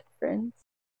 Find the right friends,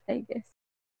 I guess.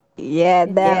 Yeah,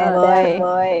 It's that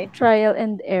boy. trial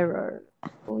and error.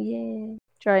 Oh yeah.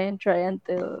 Try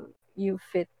until you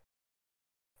fit.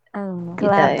 I don't know.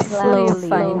 Clap Until you slowly.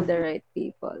 find the right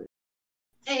people.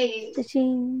 Hey,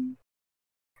 Cha-ching.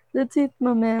 That's it,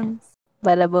 my man.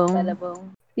 Bada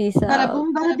boom. Peace bada out.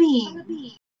 boom, bada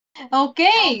bing.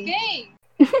 Okay.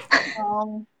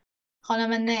 Um, ako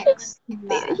naman next.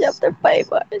 Finish Last. after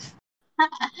 5 hours.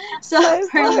 So 5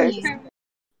 for hours. me,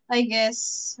 I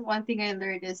guess one thing I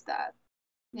learned is that,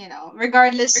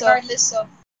 regardless of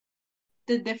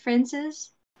the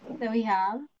differences that we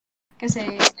have,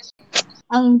 kasi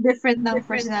ang different ng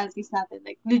personalities natin,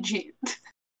 like legit.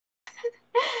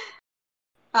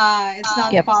 It's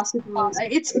not Yep. possible.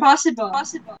 It's possible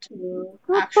to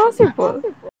Not actually. possible.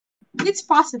 It's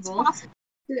possible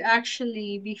to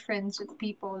actually be friends with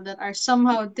people that are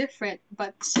somehow different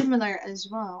but similar as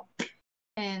well,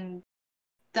 and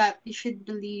that you should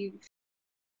believe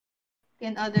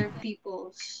in other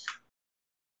people's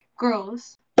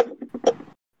growth,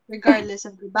 regardless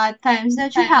of the bad times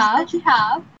that you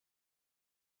have,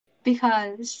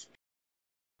 because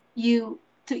you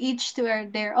to each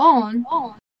their own.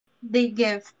 They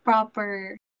give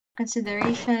proper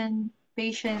consideration,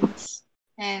 patience,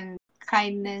 and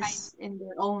kindness in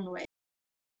their own way.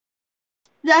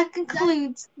 That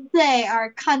concludes today our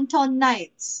Canton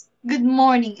Nights. Good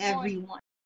morning, everyone.